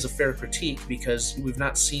a way is a fair critique because we've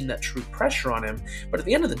not seen that true pressure on him. But at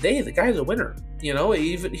the end of the day, the guy's a winner.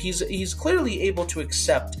 He's clearly able to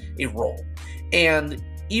accept a role, and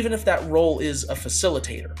even if that role is a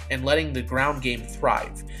facilitator and letting the ground game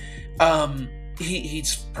thrive,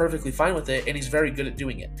 he's perfectly fine with it, and he's very good at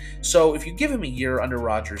doing it. So if you give him a year under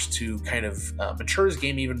Rodgers to kind of mature his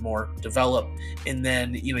game even more, develop, and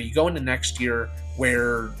then you go into next year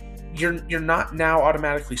where you're not now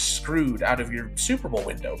automatically screwed out of your Super Bowl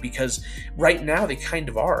window, because right now they kind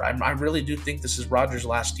of are. I really do think this is Rodgers'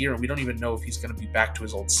 last year, and we don't even know if he's going to be back to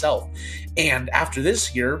his old self. And after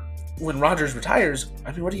this year, when Rodgers retires,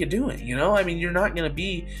 what are you doing? You're not going to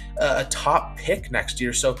be a top pick next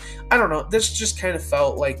year. So I don't know. This just kind of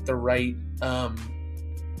felt like the right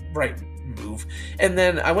move. And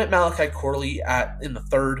then I went Malachi Corley in the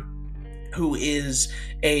 3rd, who is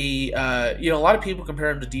a lot of people compare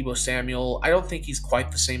him to Deebo Samuel. I don't think he's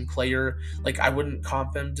quite the same player. Like, I wouldn't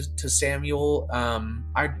comp him to Samuel.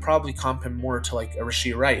 I'd probably comp him more to like a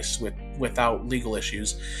Rashee Rice without legal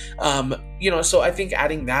issues. So I think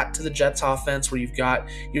adding that to the Jets offense, where you've got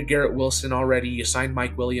your Garrett Wilson already, you signed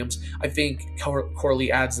Mike Williams, I think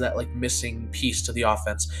Corley adds that like missing piece to the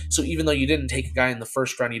offense. So even though you didn't take a guy in the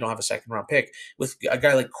 1st round, you don't have a 2nd round pick, with a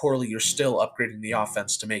guy like Corley, you're still upgrading the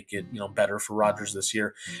offense to make it better for Rodgers this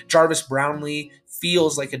year. Jarvis Brownlee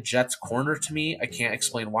feels like a Jets corner to me. I can't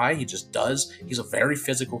explain why. He just does. He's a very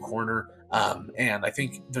physical corner. And I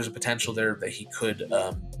think there's a potential there that he could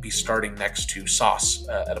be starting next to Sauce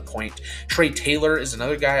at a point. Trey Taylor is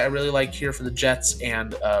another guy I really like here for the Jets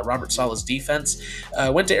and Robert Saleh's defense.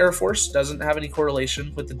 Went to Air Force, doesn't have any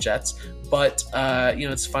correlation with the Jets, but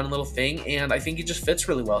it's a fun little thing, and I think he just fits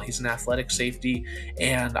really well. He's an athletic safety,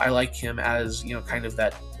 and I like him as kind of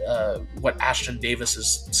that what Ashton Davis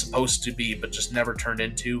is supposed to be, but just never turned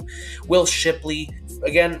into. Will Shipley,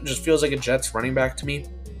 again, just feels like a Jets running back to me.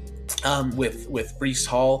 With Breece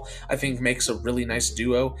Hall, I think makes a really nice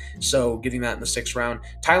duo. So getting that in the 6th round.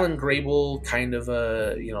 Tylen Grable, kind of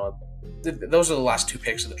those are the last 2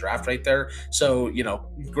 picks of the draft right there. So,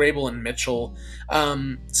 Grable and Mitchell,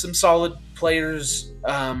 some solid players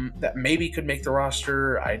that maybe could make the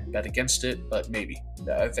roster. I'd bet against it, but maybe.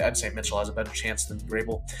 I'd say Mitchell has a better chance than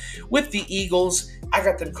Grable. With the Eagles, I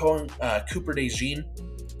got them calling Cooper DeJean,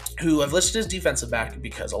 who I've listed as defensive back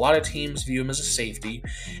because a lot of teams view him as a safety,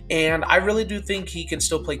 and I really do think he can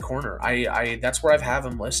still play corner. That's where I have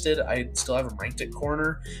him listed. I still have him ranked at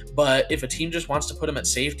corner, but if a team just wants to put him at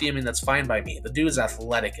safety, that's fine by me. The dude is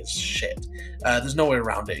athletic as shit. There's no way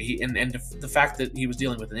around it. And the fact that he was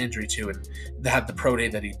dealing with an injury too, and had the pro day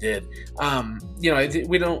that he did.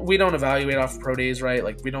 We don't evaluate off pro days, right?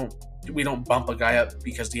 Like we don't bump a guy up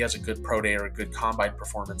because he has a good pro day or a good combine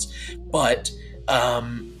performance, but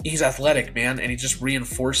he's athletic, man, and he just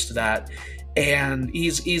reinforced that. and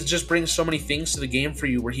he's just brings so many things to the game for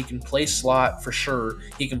you, where he can play slot for sure,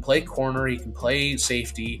 he can play corner, he can play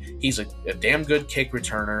safety, he's a damn good kick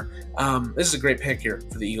returner. This is a great pick here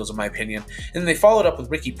for the Eagles, in my opinion. And they followed up with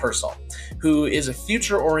Ricky Pearsall, who is a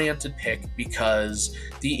future-oriented pick because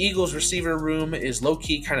the Eagles receiver room is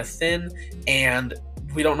low-key kind of thin, and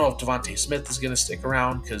we don't know if Devontae Smith is going to stick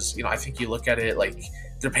around because, I think you look at it like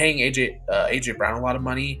they're paying AJ Brown a lot of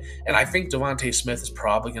money, and I think Devontae Smith is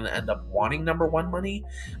probably going to end up wanting number one money,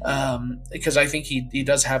 because I think he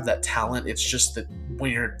does have that talent. It's just that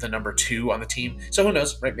when you're the number two on the team, so who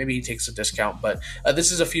knows, right? Maybe he takes a discount, but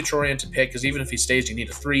this is a future-oriented pick because even if he stays, you need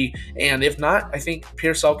a 3, and if not, I think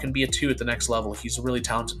Pearsall can be a 2 at the next level. He's a really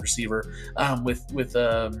talented receiver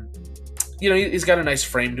he's got a nice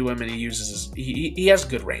frame to him, and he has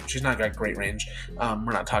good range. He's not got great range.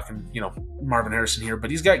 We're not talking, Marvin Harrison here, but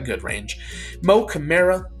he's got good range. Mo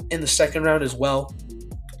Camara in the second round as well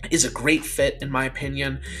is a great fit, in my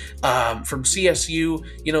opinion. From CSU,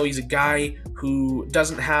 he's a guy who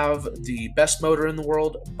doesn't have the best motor in the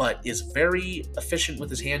world, but is very efficient with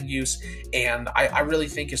his hand use, and I really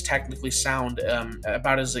think is technically sound,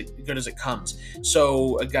 about as good as it comes.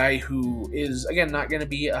 So a guy who is, again, not going to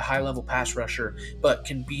be a high-level pass rusher, but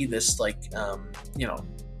can be this, like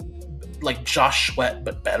Josh Sweat,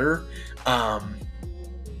 but better.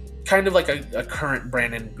 Kind of like a current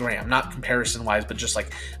Brandon Graham, not comparison-wise, but just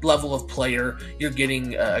like level of player. You're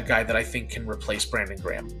getting a guy that I think can replace Brandon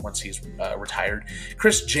Graham once he's retired.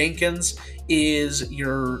 Chris Jenkins is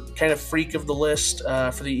your kind of freak of the list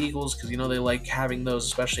for the Eagles, because they like having those,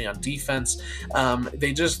 especially on defense.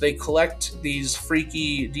 They collect these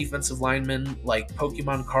freaky defensive linemen like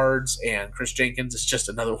Pokemon cards, and Chris Jenkins is just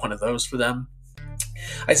another one of those for them.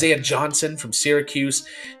 Isaiah Johnson from Syracuse.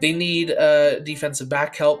 They need defensive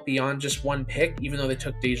back help beyond just one pick. Even though they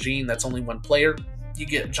took DeJean, that's only one player. You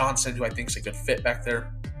get Johnson, who I think is a good fit back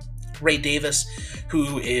there. Ray Davis,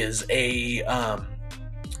 who is a,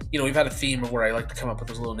 we've had a theme of where I like to come up with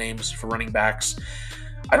those little names for running backs.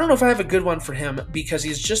 I don't know if I have a good one for him because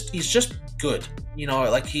he's just good.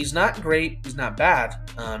 He's not great, he's not bad.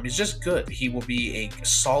 He's just good. He will be a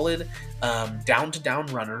solid down-to-down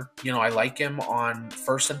runner. I like him on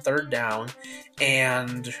first and third down,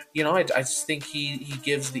 and I just think he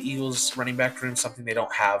gives the Eagles running back room something they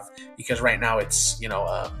don't have, because right now it's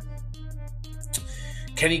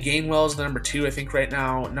Kenny Gainwell is the number 2, I think, right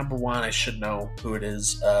now. Number 1, I should know who it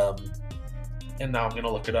is. And now I'm going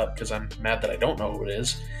to look it up because I'm mad that I don't know who it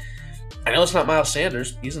is. I know it's not Miles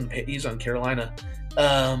Sanders. He's on Carolina.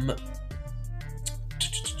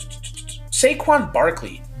 Saquon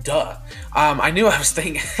Barkley. Duh. I knew I was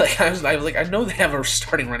thinking, I was like, I know they have a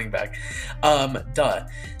starting running back. Duh.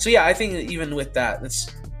 So yeah, I think that even with that,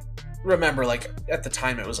 remember, at the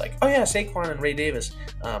time it was like, oh yeah, Saquon and Ray Davis.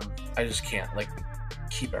 I just can't,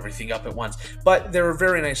 keep everything up at once, but they're a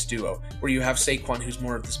very nice duo where you have Saquon, who's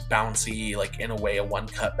more of this bouncy, in a way, a one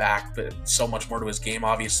cut back, but so much more to his game,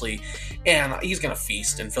 obviously, and he's gonna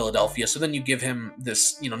feast in Philadelphia. So then you give him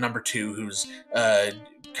this, number 2, who's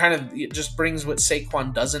it just brings what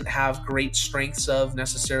Saquon doesn't have great strengths of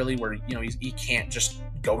necessarily, where he can't just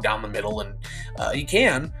go down the middle, and he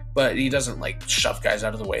can, but he doesn't shove guys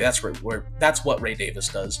out of the way. That's what Ray Davis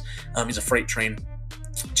does. He's a freight train.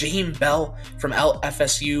 Jaheim Bell from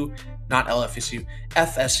FSU,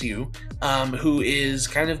 who is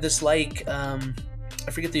kind of this I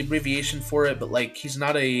forget the abbreviation for it, but he's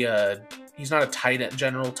not a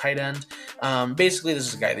general tight end. Basically, this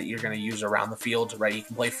is a guy that you're going to use around the field, right? He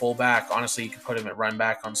can play fullback. Honestly, you can put him at run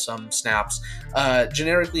back on some snaps.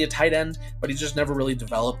 Generically a tight end, but he's just never really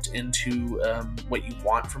developed into what you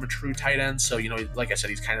want from a true tight end. So, like I said,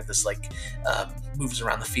 he's kind of this moves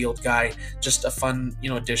around the field guy. Just a fun,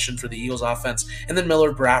 addition for the Eagles offense. And then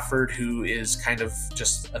Miller Bradford, who is kind of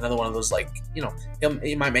just another one of those,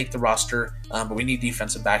 he might make the roster, but we need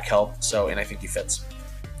defensive back help. So, and I think he fits.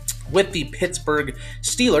 With the Pittsburgh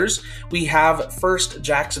Steelers, we have first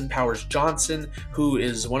Jackson Powers Johnson, who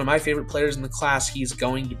is one of my favorite players in the class. He's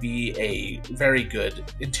going to be a very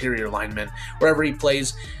good interior lineman wherever he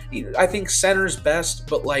plays. I think center's best,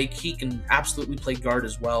 but he can absolutely play guard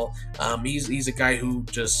as well. He's a guy who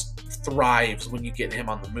just thrives when you get him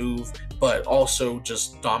on the move, but also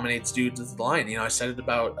just dominates dudes at the line. I said it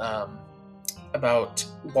about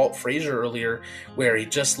Walt Frazier earlier, where he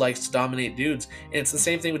just likes to dominate dudes, and it's the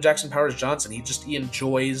same thing with Jackson Powers Johnson. He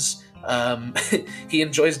enjoys he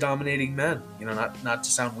enjoys dominating men. Not to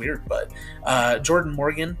sound weird, but Jordan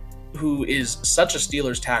Morgan who is such a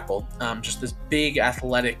Steelers tackle, just this big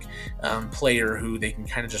athletic player who they can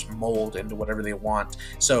kind of just mold into whatever they want.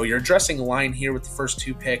 So you're addressing a line here with the first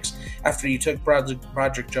 2 picks after you took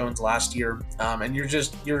Broderick Jones last year, and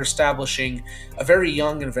you're establishing a very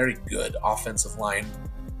young and very good offensive line.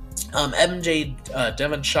 MJ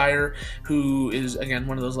Devonshire, who is again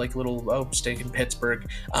one of those like little stink in Pittsburgh,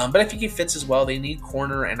 but I think he fits as well. They need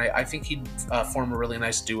corner, and I think he'd form a really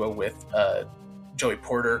nice duo with Joey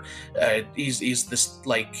Porter. He's this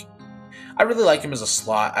like. I really like him as a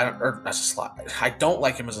slot. I don't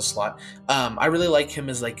like him as a slot. I really like him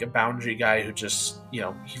as like a boundary guy who just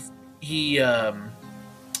he's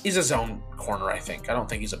his own corner. I don't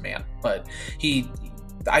think he's a man, but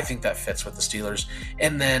I think that fits with the Steelers.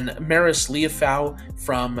 And then Maris Liufau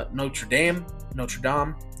from Notre Dame,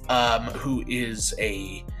 who is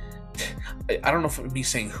a... I don't know if me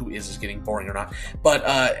saying who is getting boring or not, but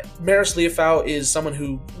Maris Liufau is someone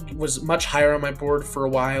who was much higher on my board for a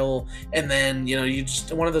while, and then you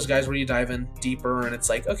just one of those guys where you dive in deeper and it's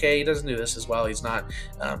like, okay, he doesn't do this as well. He's not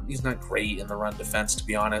great in the run defense, to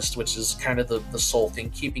be honest, which is kind of the sole thing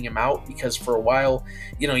keeping him out, because for a while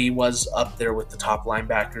he was up there with the top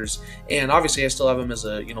linebackers, and obviously I still have him as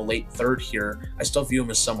a late third here. I still view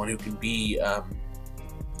him as someone who can be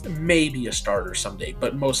maybe a starter someday,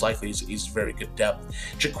 but most likely he's very good depth.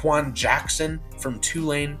 Jaquan Jackson from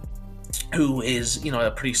Tulane, who is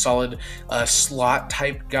a pretty solid slot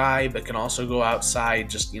type guy, but can also go outside,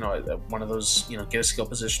 just one of those get a skill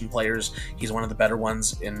position players. He's one of the better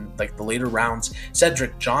ones in like the later rounds.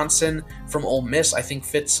 Cedric Johnson from Ole Miss, I think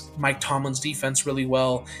fits Mike Tomlin's defense really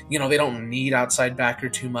well. They don't need outside backer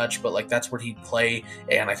too much, but like that's where he'd play,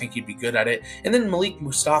 and I think he'd be good at it. And then Malik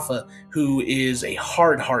Mustafa, who is a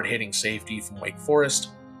hard hitting safety from Wake Forest,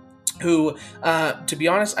 who, to be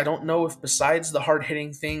honest, I don't know if besides the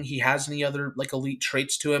hard-hitting thing, he has any other like elite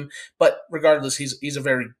traits to him. But regardless, he's a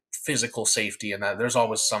very physical safety, and that there's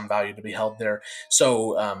always some value to be held there.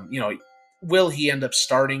 So, will he end up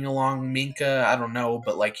starting along Minka? I don't know,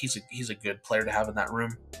 but like he's a good player to have in that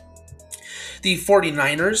room. The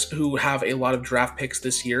 49ers, who have a lot of draft picks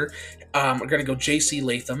this year, are going to go J.C.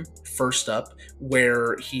 Latham first up,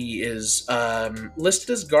 where he is listed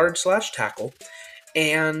as guard/tackle.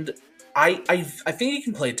 And I think he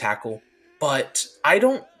can play tackle, but I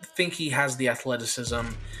don't think he has the athleticism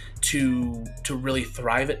to really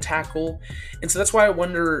thrive at tackle. And so that's why I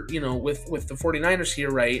wonder, with the 49ers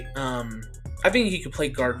here, right, I think he could play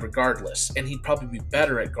guard regardless, and he'd probably be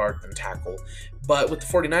better at guard than tackle. But with the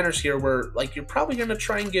 49ers here, where like you're probably going to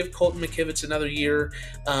try and give Colton McKivitz another year,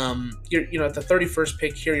 you're at the 31st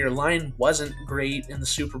pick here, your line wasn't great in the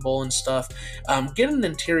Super Bowl and stuff. Get an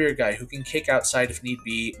interior guy who can kick outside if need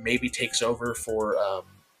be, maybe takes over for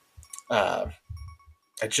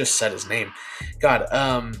I just said his name.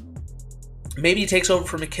 Maybe he takes over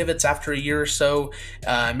for McKivitz after a year or so.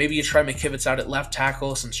 Maybe you try McKivitz out at left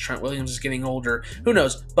tackle since Trent Williams is getting older. Who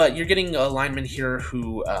knows? But you're getting a lineman here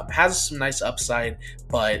who has some nice upside,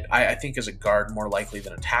 but I think is a guard more likely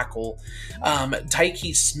than a tackle.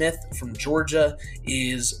 Tyke Smith from Georgia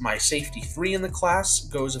is my safety 3 in the class.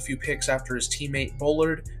 Goes a few picks after his teammate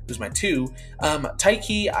Bullard, who's my 2.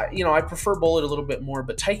 Tyke, I prefer Bullard a little bit more,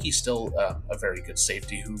 but Tyke's still a very good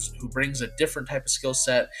safety who brings a different type of skill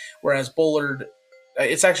set, whereas Bullard,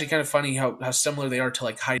 it's actually kind of funny how similar they are to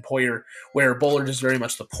like Hyde Poyer, where Bullard is very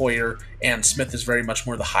much the Poyer and Smith is very much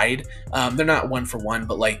more the Hyde. They're not one for one,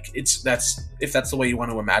 but like if that's the way you want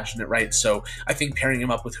to imagine it, right? So I think pairing him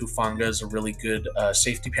up with Hufanga is a really good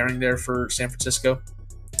safety pairing there for San Francisco.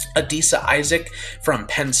 Adisa Isaac from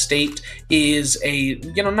Penn State is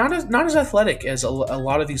not as athletic as a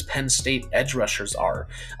lot of these Penn State edge rushers are.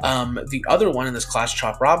 The other one in this class,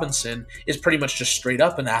 Chop Robinson, is pretty much just straight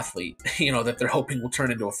up an athlete, that they're hoping will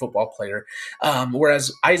turn into a football player.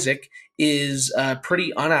 Whereas Isaac is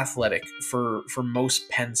pretty unathletic for most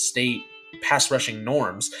Penn State pass rushing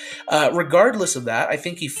norms. Regardless of that, I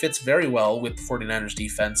think he fits very well with the 49ers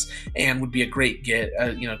defense and would be a great get,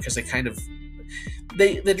 because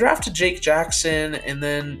they drafted Jake Jackson, and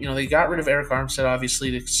then they got rid of Eric Armstead, obviously,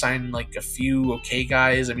 to sign like a few okay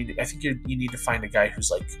guys. I mean, I think you need to find a guy who's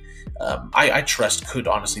like I trust could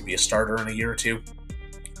honestly be a starter in a year or two.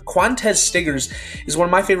 Quantez Stiggers is one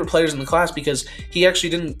of my favorite players in the class because he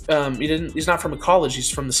actually he's not from a college, he's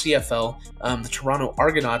from the CFL, the Toronto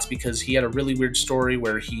Argonauts, because he had a really weird story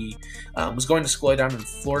where he was going to school down in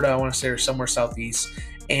Florida, I want to say, or somewhere southeast,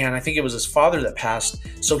 and I think it was his father that passed,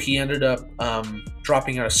 so he ended up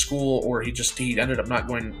dropping out of school, or he ended up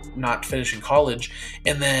not finishing college,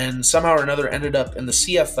 and then somehow or another ended up in the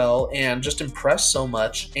CFL and just impressed so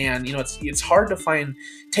much. And it's hard to find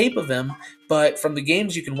tape of him, but from the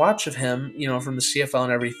games you can watch of him, from the CFL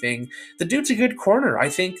and everything, the dude's a good corner. I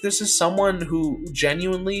think this is someone who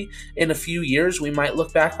genuinely, in a few years, we might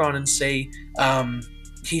look back on and say,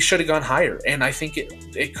 he should have gone higher. And I think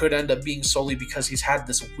it could end up being solely because he's had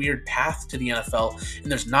this weird path to the NFL,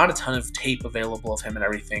 and there's not a ton of tape available of him and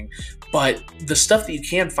everything. But the stuff that you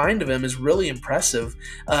can find of him is really impressive.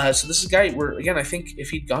 So this is a guy where, again, I think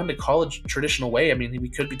if he'd gone to college traditional way, I mean, we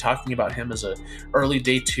could be talking about him as a early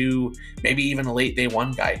day 2, maybe even a late day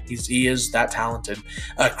 1 guy. He is that talented.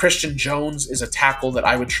 Christian Jones is a tackle that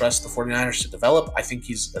I would trust the 49ers to develop. I think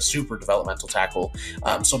he's a super developmental tackle.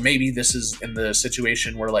 So maybe this is in the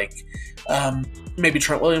situation where, like, maybe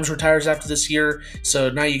Trent Williams retires after this year, so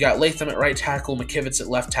now you got Latham at right tackle, McKivitz at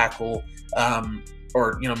left tackle,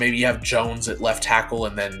 or maybe you have Jones at left tackle,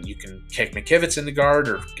 and then you can kick McKivitz into guard,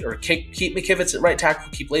 or keep McKivitz at right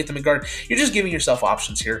tackle, keep Latham in guard. You're just giving yourself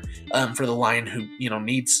options here for the line who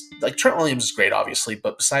needs, like, Trent Williams is great, obviously,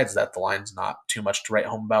 but besides that, the line's not too much to write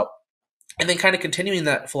home about. And then kind of continuing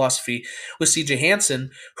that philosophy with C.J. Hansen,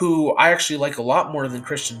 who I actually like a lot more than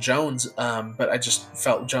Christian Jones, but I just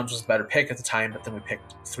felt Jones was a better pick at the time, but then we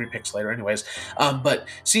picked 3 picks later anyways. But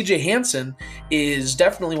C.J. Hansen is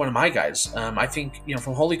definitely one of my guys. I think,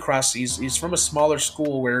 from Holy Cross, he's from a smaller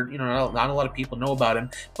school where, not a lot of people know about him,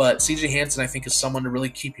 but C.J. Hansen, I think, is someone to really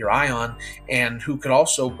keep your eye on, and who could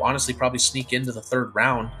also honestly probably sneak into the 3rd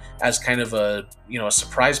round as kind of a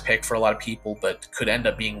surprise pick for a lot of people, but could end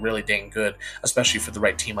up being really dang good, especially for the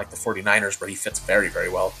right team like the 49ers, where he fits very, very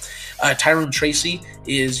well. Tyrone Tracy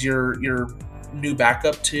is your new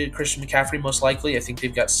backup to Christian McCaffrey, most likely. I think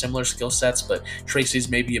they've got similar skill sets, but Tracy's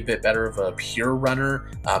maybe a bit better of a pure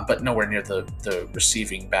runner, but nowhere near the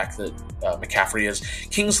receiving back that McCaffrey is.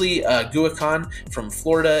 Kingsley Guacan from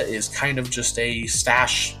Florida is kind of just a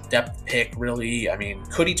stash depth pick, really. I mean,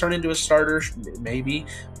 could he turn into a starter? Maybe,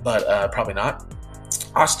 but probably not.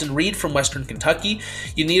 Austin Reed from Western Kentucky.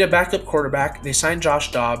 You need a backup quarterback. They signed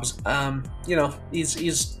Josh Dobbs.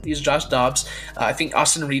 He's Josh Dobbs. I think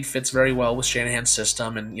Austin Reed fits very well with Shanahan's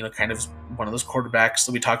system, and kind of one of those quarterbacks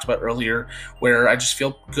that we talked about earlier, where I just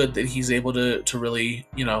feel good that he's able to really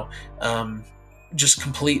just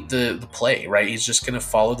complete the play, right? He's just going to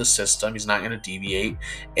follow the system. He's not going to deviate,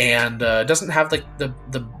 and doesn't have like the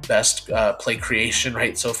best play creation,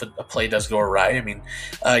 right? So if a play does go awry, I mean,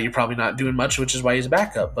 you're probably not doing much, which is why he's a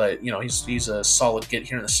backup. But he's a solid get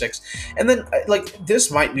here in the 6th. And then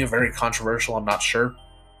this might be a very controversial. I'm not sure.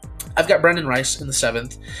 I've got Brendan Rice in the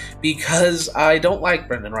 7th because I don't like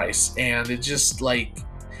Brendan Rice, and it just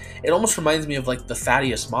it almost reminds me of like the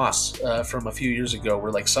Thaddeus Moss from a few years ago,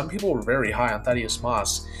 where some people were very high on Thaddeus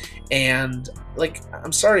Moss, and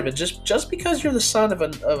I'm sorry, but just because you're the son of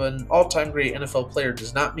an all-time great NFL player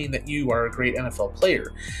does not mean that you are a great NFL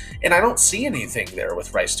player. And I don't see anything there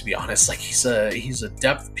with Rice, to be honest. He's a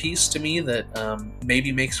depth piece to me that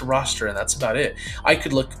maybe makes a roster, and that's about it. I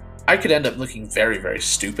could end up looking very, very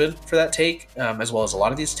stupid for that take, as well as a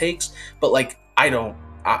lot of these takes, but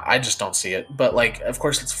I just don't see it. But of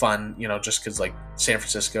course it's fun, just because San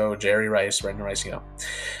Francisco, Jerry Rice, Brendan Rice, With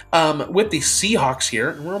the Seahawks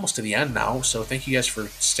here, and we're almost to the end now, so thank you guys for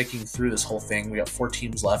sticking through this whole thing. We got 4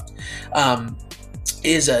 teams left.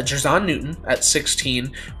 Is Jerzon Newton at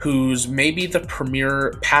 16, who's maybe the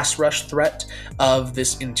premier pass rush threat of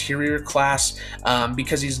this interior class,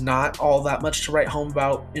 because he's not all that much to write home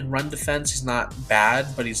about in run defense. He's not bad,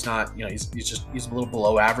 but he's not, he's a little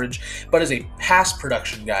below average. But as a pass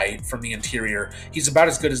production guy from the interior, he's about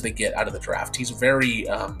as good as they get out of the draft. He's very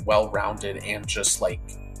well-rounded, and just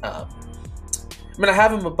I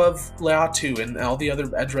have him above Leatu and all the other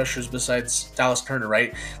edge rushers besides Dallas Turner,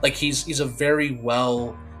 right? He's a very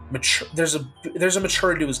well mature. There's a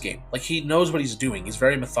maturity to his game. He knows what he's doing. He's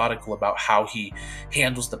very methodical about how he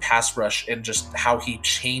handles the pass rush and just how he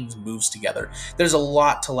chains moves together. There's a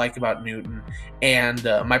lot to like about Newton, and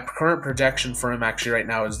my current projection for him actually right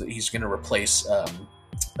now is that he's going to replace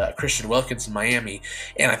Christian Wilkins in Miami,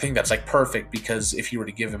 and I think that's perfect, because if you were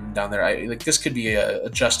to give him down there, this could be a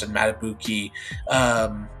Justin Matabuki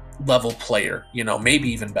level player, maybe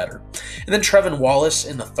even better. And then Trevin Wallace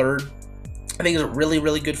in the 3rd, I think is a really,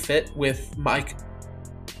 really good fit with Mike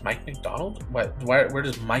McDonald. Where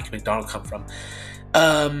does Mike McDonald come from?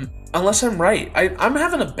 Unless I'm right, I'm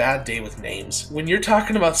having a bad day with names when you're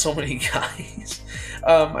talking about so many guys.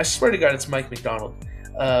 I swear to God, it's Mike McDonald.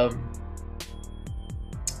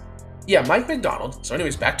 Yeah, Mike McDonald. So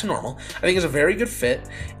anyways, back to normal. I think is a very good fit.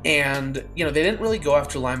 And, they didn't really go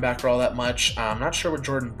after linebacker all that much. I'm not sure where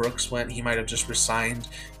Jordan Brooks went. He might have just resigned.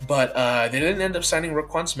 But they didn't end up signing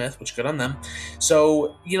Roquan Smith, which good on them.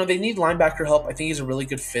 So, they need linebacker help. I think he's a really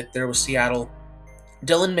good fit there with Seattle.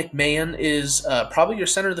 Dylan McMahon is probably your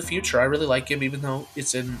center of the future. I really like him, even though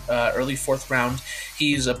it's in early fourth round.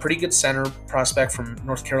 He's a pretty good center prospect from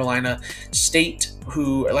North Carolina State,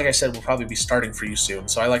 who, like I said, will probably be starting for you soon.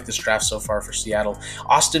 So I like this draft so far for Seattle.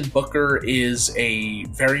 Austin Booker is a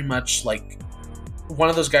very much like one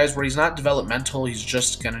of those guys where he's not developmental. He's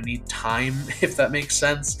just going to need time, if that makes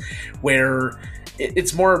sense, where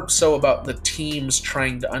it's more so about the teams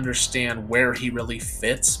trying to understand where he really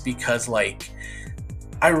fits, because like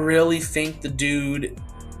I really think the dude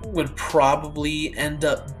would probably end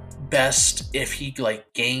up best if he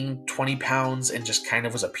like gained 20 pounds and just kind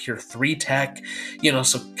of was a pure 3 tech,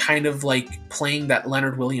 so kind of like playing that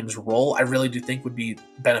Leonard Williams role. I really do think would be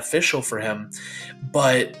beneficial for him,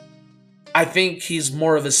 but I think he's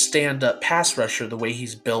more of a stand-up pass rusher the way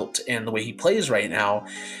he's built and the way he plays right now.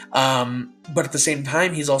 But at the same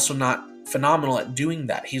time, he's also not phenomenal at doing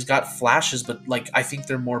that. He's got flashes, but like I think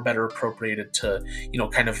they're more better appropriated to,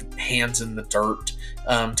 kind of hands in the dirt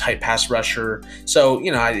type pass rusher. So,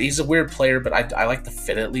 he's a weird player, but I like the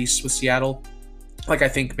fit at least with Seattle. Like I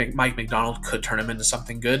think Mike McDonald could turn him into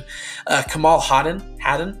something good. Kamal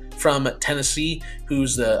Haddon from Tennessee,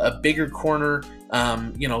 who's a bigger corner,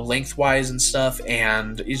 lengthwise and stuff,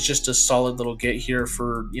 and is just a solid little get here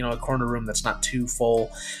for, a corner room that's not too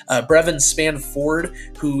full. Brevin Spanford,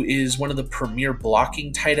 who is one of the premier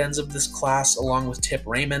blocking tight ends of this class, along with Tip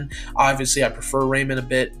Raymond. Obviously, I prefer Raymond a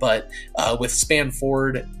bit, but with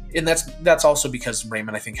Spanford, and that's also because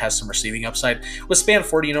Raymond, I think, has some receiving upside. With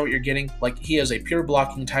Spanford, you know what you're getting. Like, he is a pure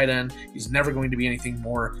blocking tight end. He's never going to be anything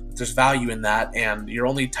more. But there's value in that, and your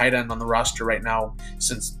only tight end on the roster right now,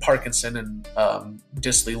 since Parkinson and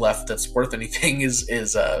Disley left, that's worth anything is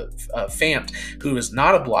Fant, who is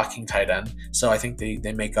not a blocking tight end. So I think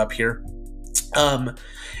they make up here. And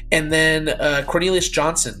then Cornelius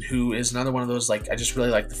Johnson, who is another one of those, like, I just really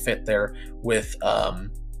like the fit there with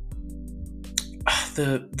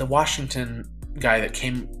the Washington guy that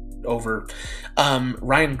came over,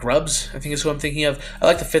 Ryan Grubbs, I think is who I'm thinking of. I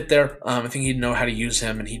like the fit there. I think he'd know how to use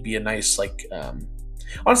him, and he'd be a nice, like,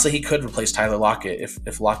 honestly, he could replace Tyler Lockett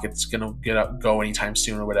if Lockett's gonna go anytime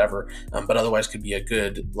soon or whatever. But otherwise, could be a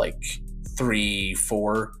good like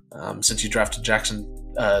 3-4 since you drafted Jackson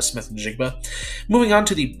Smith and Jigba. Moving on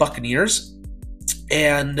to the Buccaneers.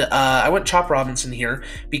 And I went Chop Robinson here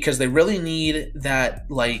because they really need that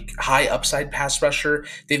like high upside pass rusher.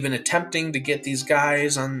 They've been attempting to get these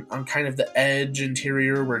guys on kind of the edge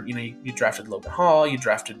interior where, you drafted Logan Hall, you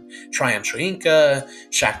drafted Tryon Shoyinka,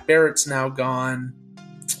 Shaq Barrett's now gone.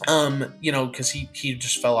 Because he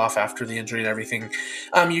just fell off after the injury and everything.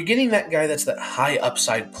 You're getting that guy that's that high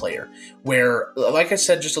upside player where, like I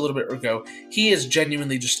said just a little bit ago, he is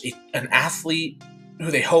genuinely just an athlete who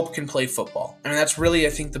they hope can play football. I mean, that's really, I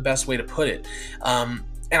think, the best way to put it. And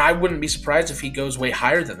I wouldn't be surprised if he goes way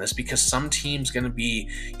higher than this, because some team's going to be,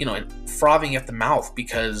 frothing at the mouth,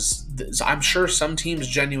 because I'm sure some teams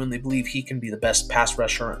genuinely believe he can be the best pass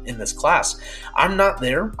rusher in this class. I'm not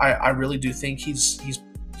there. I really do think he's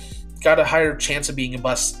got a higher chance of being a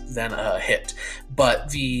bust than a hit. But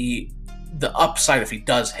the upside, if he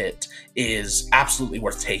does hit, is absolutely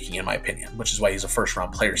worth taking, in my opinion, which is why he's a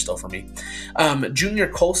first-round player still for me. Junior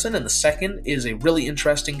Colson in the second is a really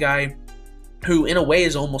interesting guy who, in a way,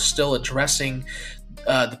 is almost still addressing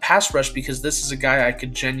the pass rush, because this is a guy I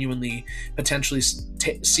could genuinely potentially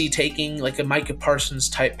see taking like a Micah Parsons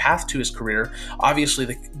type path to his career.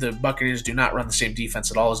 Obviously, the Buccaneers do not run the same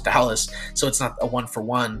defense at all as Dallas, so it's not a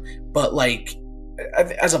 1-for-1, but like,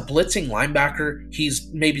 as a blitzing linebacker,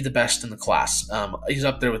 he's maybe the best in the class. He's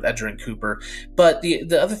up there with Edgerrin Cooper. But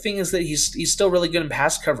the other thing is that he's still really good in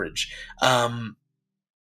pass coverage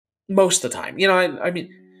most of the time. I mean,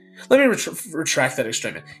 let me retract that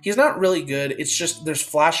extremely. He's not really good. It's just there's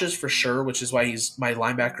flashes for sure, which is why he's my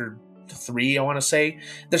linebacker 3, I want to say.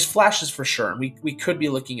 There's flashes for sure, and we could be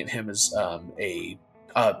looking at him as a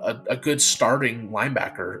good starting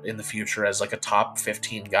linebacker in the future, as like a top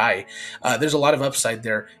 15 guy. There's a lot of upside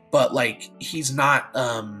there, but like he's not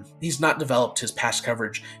developed his pass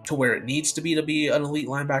coverage to where it needs to be an elite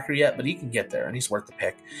linebacker yet, but he can get there and he's worth the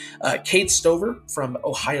pick. Cade Stover from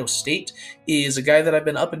Ohio State is a guy that I've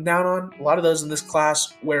been up and down on. A lot of those in this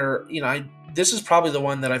class where, this is probably the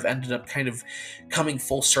one that I've ended up kind of coming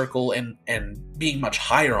full circle and being much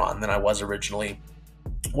higher on than I was originally.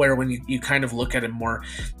 where when you kind of look at him more,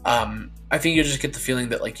 I think you just get the feeling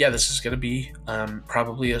that, like, yeah, this is going to be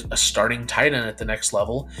probably a starting tight end at the next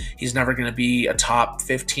level. He's never going to be a top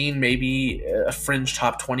 15, maybe a fringe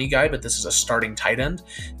top 20 guy, but this is a starting tight end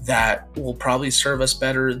that will probably serve us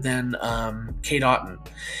better than Cade Otton.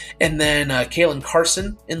 And then Kalen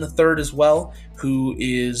Carson in the third as well, who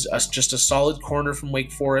is just a solid corner from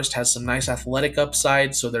Wake Forest, has some nice athletic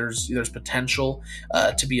upside, so there's potential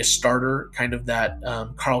to be a starter, kind of that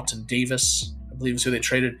Carlton Davis, I believe is who they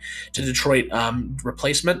traded to Detroit,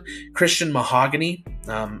 replacement. Christian Mahogany,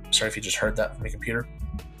 sorry if you just heard that from my computer.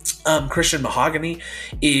 Christian Mahogany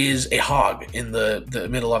is a hog in the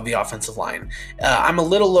middle of the offensive line. I'm a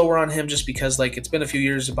little lower on him just because, like, it's been a few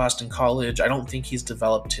years at Boston College. I don't think he's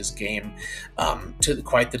developed his game to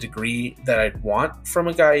quite the degree that I'd want from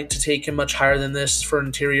a guy to take him much higher than this for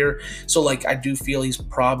interior. So, like, I do feel he's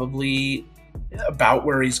probably about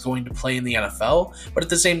where he's going to play in the NFL, but at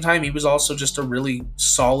the same time, he was also just a really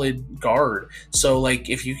solid guard. So, like,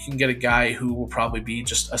 if you can get a guy who will probably be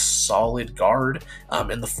just a solid guard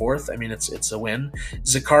in the fourth, I mean, it's a win.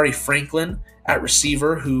 Zachary Franklin at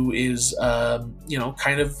receiver, who is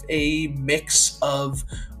kind of a mix of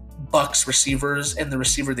Bucks receivers and the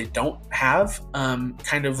receiver they don't have,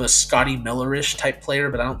 kind of a Scotty Miller-ish type player,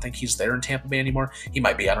 but I don't think he's there in Tampa Bay anymore. He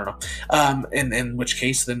might be, I don't know. In which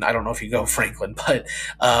case, then I don't know if you go Franklin, but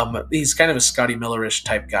he's kind of a Scotty Miller-ish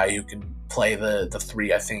type guy who can play the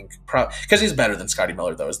three, I think, because he's better than Scotty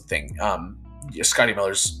Miller, though, is the thing. Scotty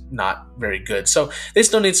Miller's not very good, so they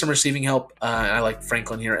still need some receiving help. And I like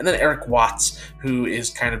Franklin here, and then Eric Watts, who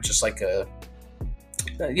is kind of just like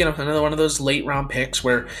another one of those late round picks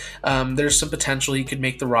where there's some potential he could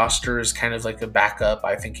make the roster as kind of like a backup.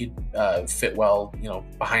 I think he'd fit well,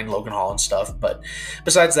 behind Logan Hall and stuff. But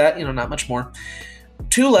besides that, not much more.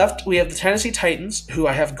 Two left, we have the Tennessee Titans, who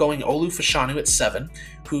I have going Olu Fashanu at 7,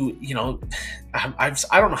 who, I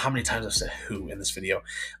don't know how many times I've said who in this video,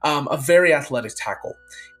 a very athletic tackle.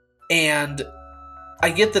 And I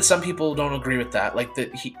get that some people don't agree with that, like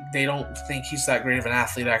that they don't think he's that great of an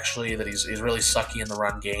athlete, actually, that he's really sucky in the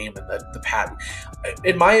run game and the pat.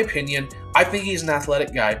 In my opinion, I think he's an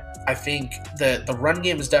athletic guy. I think that the run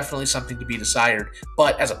game is definitely something to be desired,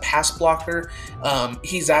 but as a pass blocker,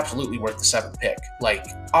 he's absolutely worth the 7th pick. Like,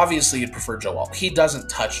 obviously you'd prefer Joe Alt. He doesn't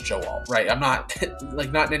touch Joe Alt, right? I'm not,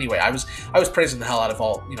 not in any way. I was praising the hell out of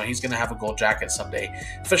Alt. He's going to have a gold jacket someday.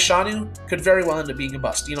 Fashanu could very well end up being a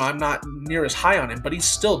bust. I'm not near as high on him, but he's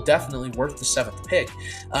still definitely worth the 7th pick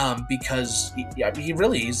because he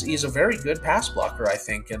really is. He's a very good pass blocker, I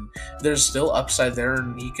think, and there's still upside there,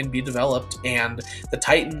 and he can be developed. And the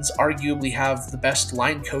Titans arguably have the best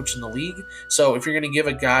line coach in the league. So if you're going to give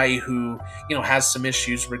a guy who has some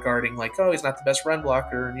issues regarding, like, oh, he's not the best run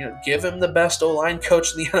blocker, give him the best O-line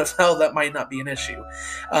coach in the NFL, that might not be an issue.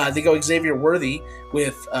 They go Xavier Worthy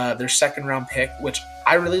with their 2nd round pick, which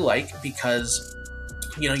I really like because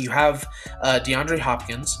you have DeAndre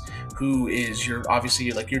Hopkins, who is obviously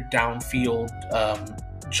your downfield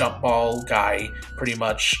jump ball guy, pretty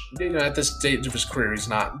much. At this stage of his career, he's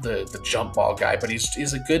not the jump ball guy, but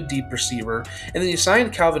he's a good deep receiver. And then you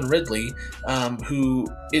signed Calvin Ridley, who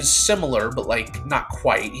is similar, but like not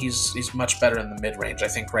quite. He's much better in the mid range, I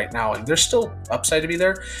think, right now, and there's still upside to be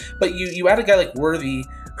there. But you add a guy like Worthy,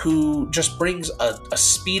 who just brings a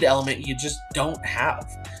speed element you just don't have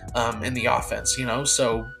in the offense,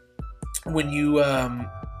 So when you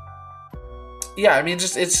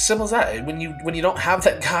just it's as simple as that. When you don't have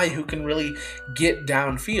that guy who can really get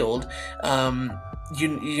downfield,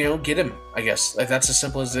 you get him. I guess like that's as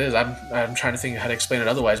simple as it is. I'm trying to think of how to explain it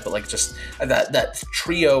otherwise, but like just that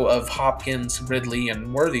trio of Hopkins, Ridley,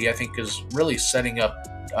 and Worthy, I think, is really setting up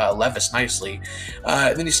Levis nicely.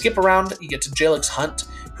 Then you skip around, you get to Jalix Hunt,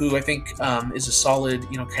 who I think is a solid,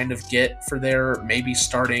 kind of get for there, maybe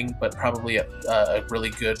starting, but probably a really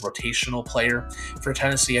good rotational player for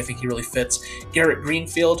Tennessee. I think he really fits. Garrett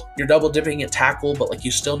Greenfield, you're double dipping at tackle, but like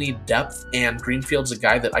you still need depth, and Greenfield's a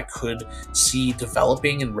guy that I could see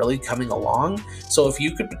developing and really coming along. So if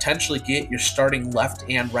you could potentially get your starting left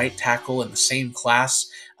and right tackle in the same class,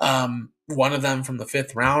 one of them from the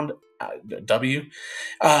 5th round,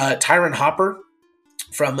 Tyron Hopper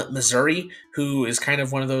from Missouri, who is kind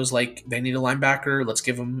of one of those, like, they need a linebacker, let's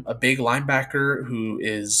give him a big linebacker who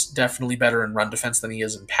is definitely better in run defense than he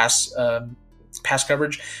is in pass pass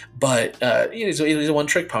coverage, but he's a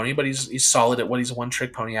one-trick pony, but he's solid at what he's a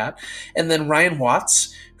one-trick pony at. And then Ryan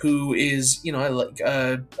Watts, who is like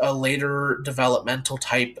a later developmental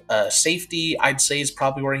type safety, I'd say is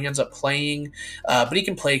probably where he ends up playing, but he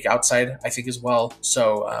can play outside, I think, as well.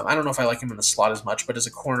 So I don't know if I like him in the slot as much, but as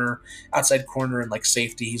a corner, outside corner, and like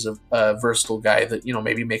safety, he's a versatile guy that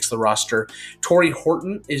maybe makes the roster. Torrey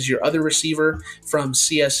Horton is your other receiver from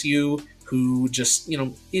CSU, who just,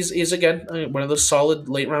 is again one of those solid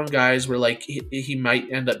late round guys where like he might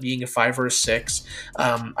end up being a 5 or a 6.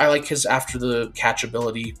 I like his after the catch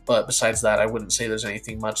ability, but besides that, I wouldn't say there's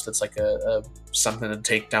anything much that's like a something to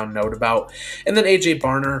take down note about. And then AJ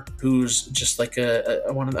Barner, who's just like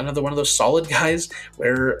another one of those solid guys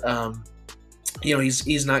where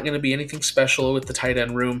he's not going to be anything special with the tight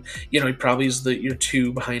end room. He probably is your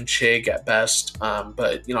 2 behind Chig at best.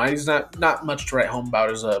 But he's not much to write home about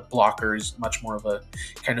as a blocker. He's much more of a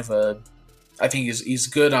kind of a, I think he's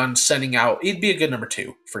good on sending out. He'd be a good number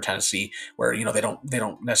 2 for Tennessee, where they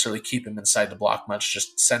don't necessarily keep him inside the block much.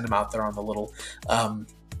 Just send him out there on the little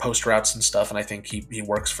post routes and stuff, and I think he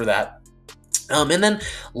works for that. And then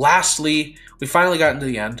lastly, we finally got into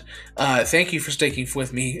the end. Thank you for sticking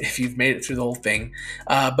with me if you've made it through the whole thing.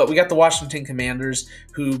 But we got the Washington Commanders,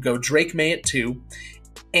 who go Drake May at 2.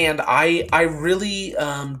 And I really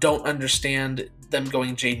don't understand them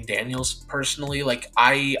going Jaden Daniels personally. Like,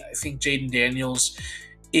 I think Jaden Daniels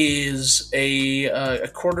is a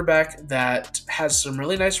quarterback that has some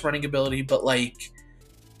really nice running ability, but like,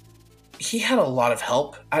 he had a lot of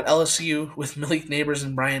help at LSU with Malik Neighbors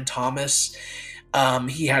and Brian Thomas.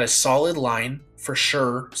 He had a solid line for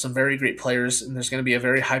sure, some very great players, and there's going to be a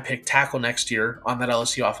very high pick tackle next year on that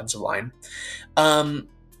LSU offensive line.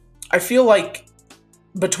 I feel like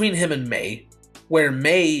between him and May, where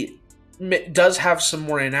May does have some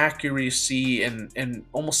more inaccuracy and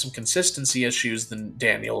almost some consistency issues than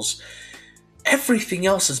Daniels, everything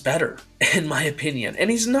else is better, in my opinion.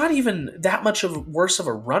 And he's not even that much of worse of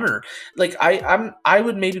a runner. Like, I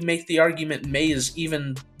would maybe make the argument May is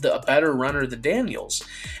even a better runner than Daniels.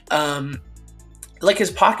 Like,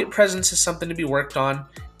 his pocket presence is something to be worked on,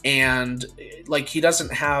 and like, he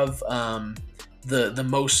doesn't have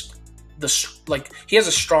he has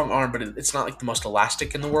a strong arm, but it's not like the most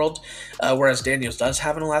elastic in the world, whereas Daniels does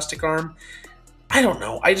have an elastic arm. I don't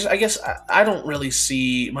know. I guess I don't really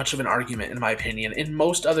see much of an argument, in my opinion. In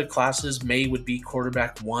most other classes, May would be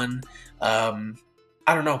quarterback 1. I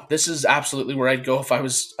don't know. This is absolutely where I'd go if I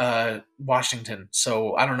was Washington.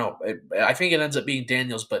 So I don't know. I think it ends up being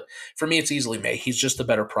Daniels, but for me, it's easily May. He's just a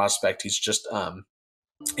better prospect. He's just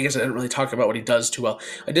I guess I didn't really talk about what he does too well.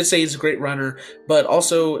 I did say he's a great runner, but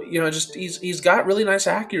also, just he's got really nice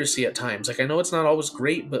accuracy at times. Like, I know it's not always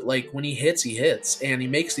great, but like, when he hits, and he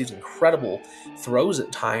makes these incredible throws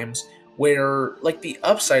at times where like the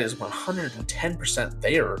upside is 110%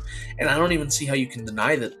 there, and I don't even see how you can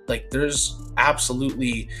deny that. Like, there's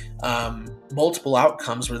absolutely multiple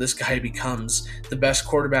outcomes where this guy becomes the best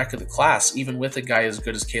quarterback of the class, even with a guy as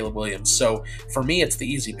good as Caleb Williams. So for me, it's the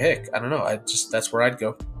easy pick. I don't know. That's where I'd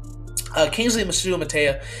go. Kingsley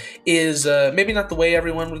Masuamatea is maybe not the way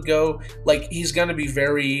everyone would go. Like, he's going to be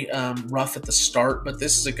very rough at the start, but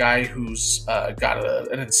this is a guy who's got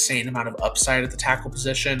an insane amount of upside at the tackle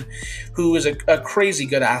position, who is a crazy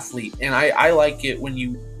good athlete. And I like it when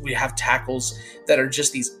we have tackles that are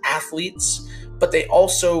just these athletes, but they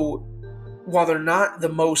also, while they're not the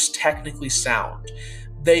most technically sound,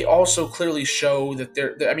 they also clearly show that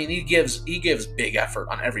he gives big effort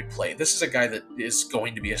on every play. This is a guy that is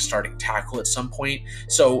going to be a starting tackle at some point.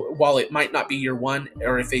 So while it might not be year 1,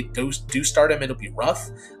 or if they do start him, it'll be rough.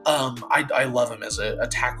 I love him as a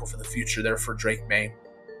tackle for the future there for Drake May.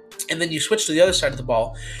 And then you switch to the other side of the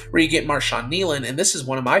ball where you get Marshawn Nealon, and this is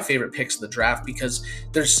one of my favorite picks of the draft because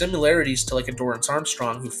there's similarities to like a Dorrance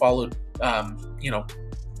Armstrong who followed,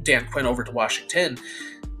 Dan Quinn over to Washington.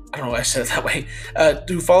 I don't know why I said it that way,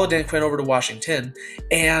 who followed Dan Quinn over to Washington.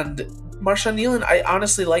 And Marshawn Nealon, I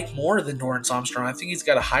honestly like more than Dorrance Armstrong. I think he's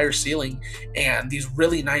got a higher ceiling and these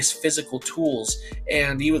really nice physical tools.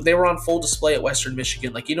 And they were on full display at Western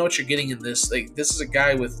Michigan. Like, you know what you're getting in this. Like, this is a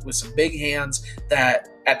guy with some big hands that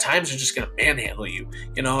at times are just going to manhandle you,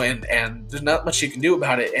 and there's not much you can do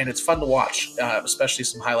about it. And it's fun to watch, especially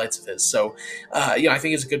some highlights of his. So, I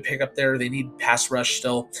think it's a good pick up there. They need pass rush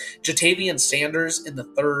still. Jatavian Sanders in the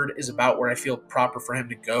 3rd is about where I feel proper for him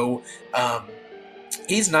to go.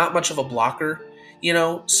 He's not much of a blocker,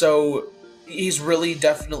 so he's really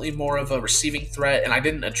definitely more of a receiving threat, and I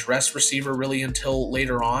didn't address receiver really until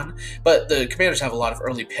later on, but the Commanders have a lot of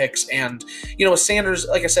early picks, and, with Sanders,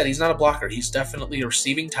 like I said, he's not a blocker. He's definitely a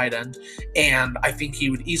receiving tight end, and I think he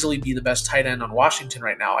would easily be the best tight end on Washington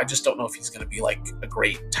right now. I just don't know if he's going to be, like, a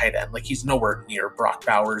great tight end. Like, he's nowhere near Brock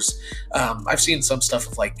Bowers. I've seen some stuff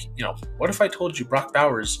of, like, what if I told you Brock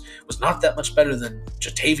Bowers was not that much better than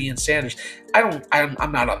Jatavian Sanders? I'm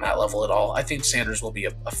not on that level at all. I think Sanders will be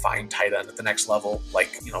a fine tight end at the next level,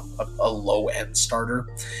 like, a low-end starter.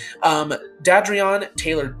 Dadrion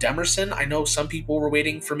Taylor Demerson, I know some people were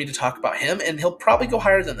waiting for me to talk about him, and he'll probably go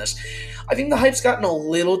higher than this. I think the hype's gotten a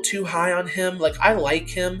little too high on him. Like, I like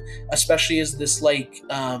him, especially as this, like,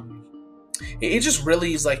 it just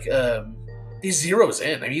really is like, he zeroes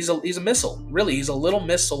in. I mean, he's a missile. Really, he's a little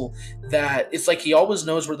missile that it's like he always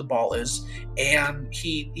knows where the ball is, and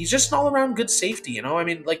he's just an all-around good safety. I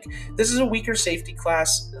mean, like, this is a weaker safety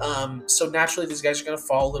class, so naturally these guys are going to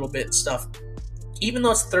fall a little bit and stuff. Even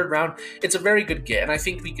though it's third round, it's a very good get, and I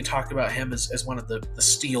think we could talk about him as one of the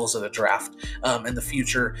steals of the draft in the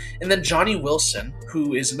future. And then Johnny Wilson,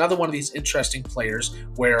 who is another one of these interesting players,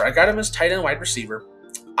 where I got him as tight end wide receiver.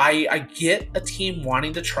 I get a team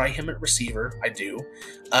wanting to try him at receiver. I do.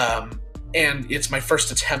 And it's my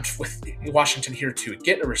first attempt with Washington here to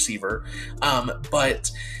get a receiver.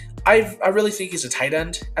 But I really think he's a tight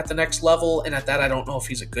end at the next level. And at that, I don't know if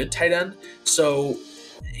he's a good tight end. So,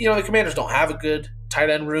 the Commanders don't have a good tight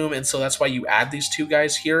end room, and so that's why you add these two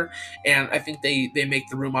guys here, and I think they make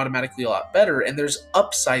the room automatically a lot better, and there's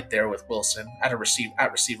upside there with Wilson at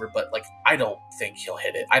receiver, but, like, I don't think he'll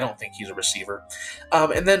hit it. I don't think he's a receiver.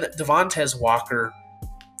 And then Devontae Walker,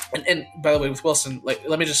 and by the way, with Wilson, like,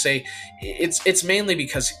 let me just say, it's mainly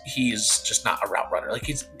because he's just not a route runner. Like,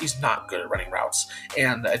 he's not good at running routes,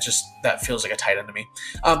 and that feels like a tight end to me.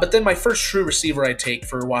 But then my first true receiver I take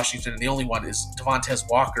for Washington, and the only one, is Devontae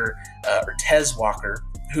Walker, or Tez Walker,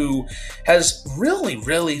 who has really,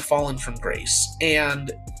 really fallen from grace.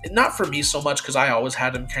 And not for me so much, because I always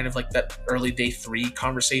had him kind of like that early day 3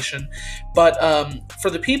 conversation. But for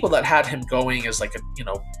the people that had him going as like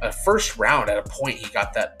a first round, at a point he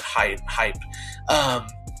got that hype.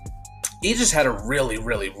 He just had a really,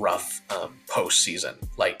 really rough postseason.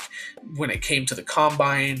 Like, when it came to the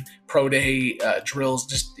combine, pro day, drills,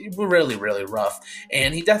 just really, really rough.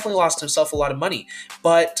 And he definitely lost himself a lot of money.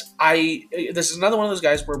 But this is another one of those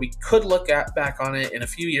guys where we could look back on it in a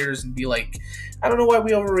few years and be like, I don't know why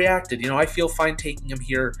we overreacted. I feel fine taking him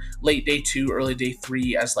here late day 2, early day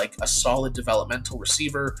 3 as like a solid developmental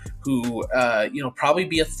receiver who, probably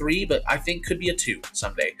be a 3, but I think could be a 2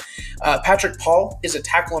 someday. Patrick Paul is a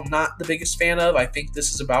tackle I'm not the biggest fan of. I think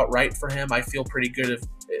this is about right for him. I feel pretty good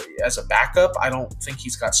as a backup. I don't think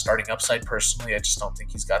he's got starting upside personally. I just don't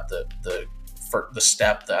think he's got the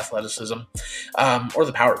step, the athleticism, or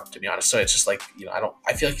the power, to be honest. So it's just like,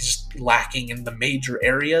 I feel like he's just lacking in the major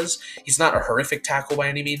areas. He's not a horrific tackle by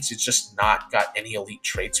any means. He's just not got any elite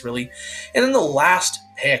traits, really. And then the last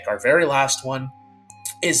pick, our very last one,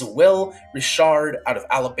 is Will Richard out of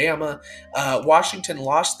Alabama. Washington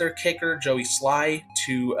lost their kicker, Joey Sly,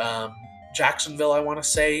 to Jacksonville, I want to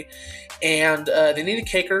say. And they need a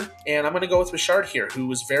kicker, and I'm going to go with Richard here, who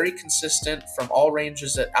was very consistent from all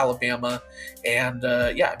ranges at Alabama. And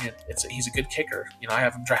he's a good kicker. I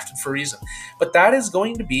have him drafted for a reason. But that is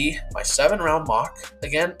going to be my 7-round mock.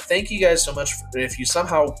 Again, thank you guys so much if you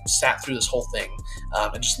somehow sat through this whole thing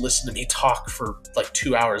and just listened to me talk for like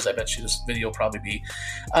 2 hours. I bet you this video will probably be.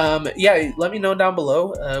 Let me know down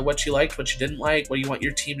below what you liked, what you didn't like, what you want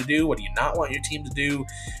your team to do, what do you not want your team to do,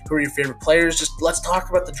 who are your favorite players. Just let's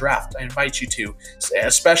talk about the draft. I invite you to,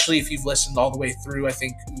 especially if you've listened all the way through. I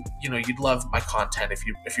think you'd love my content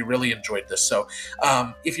if you really enjoyed this. So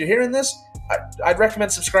if you're hearing this, I'd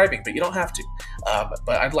recommend subscribing, but you don't have to.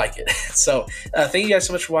 But I'd like it. So thank you guys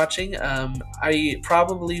so much for watching. I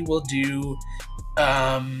probably will do.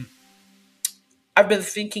 I've been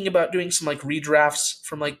thinking about doing some like redrafts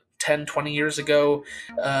from like 10, 20 years ago.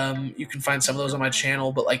 You can find some of those on my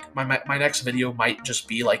channel, but like my next video might just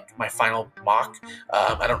be like my final mock.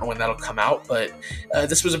 I don't know when that'll come out, but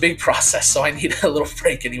this was a big process, so I need a little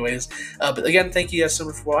break anyways. But again, thank you guys so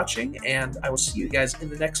much for watching, and I will see you guys in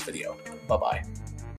the next video. Bye-bye.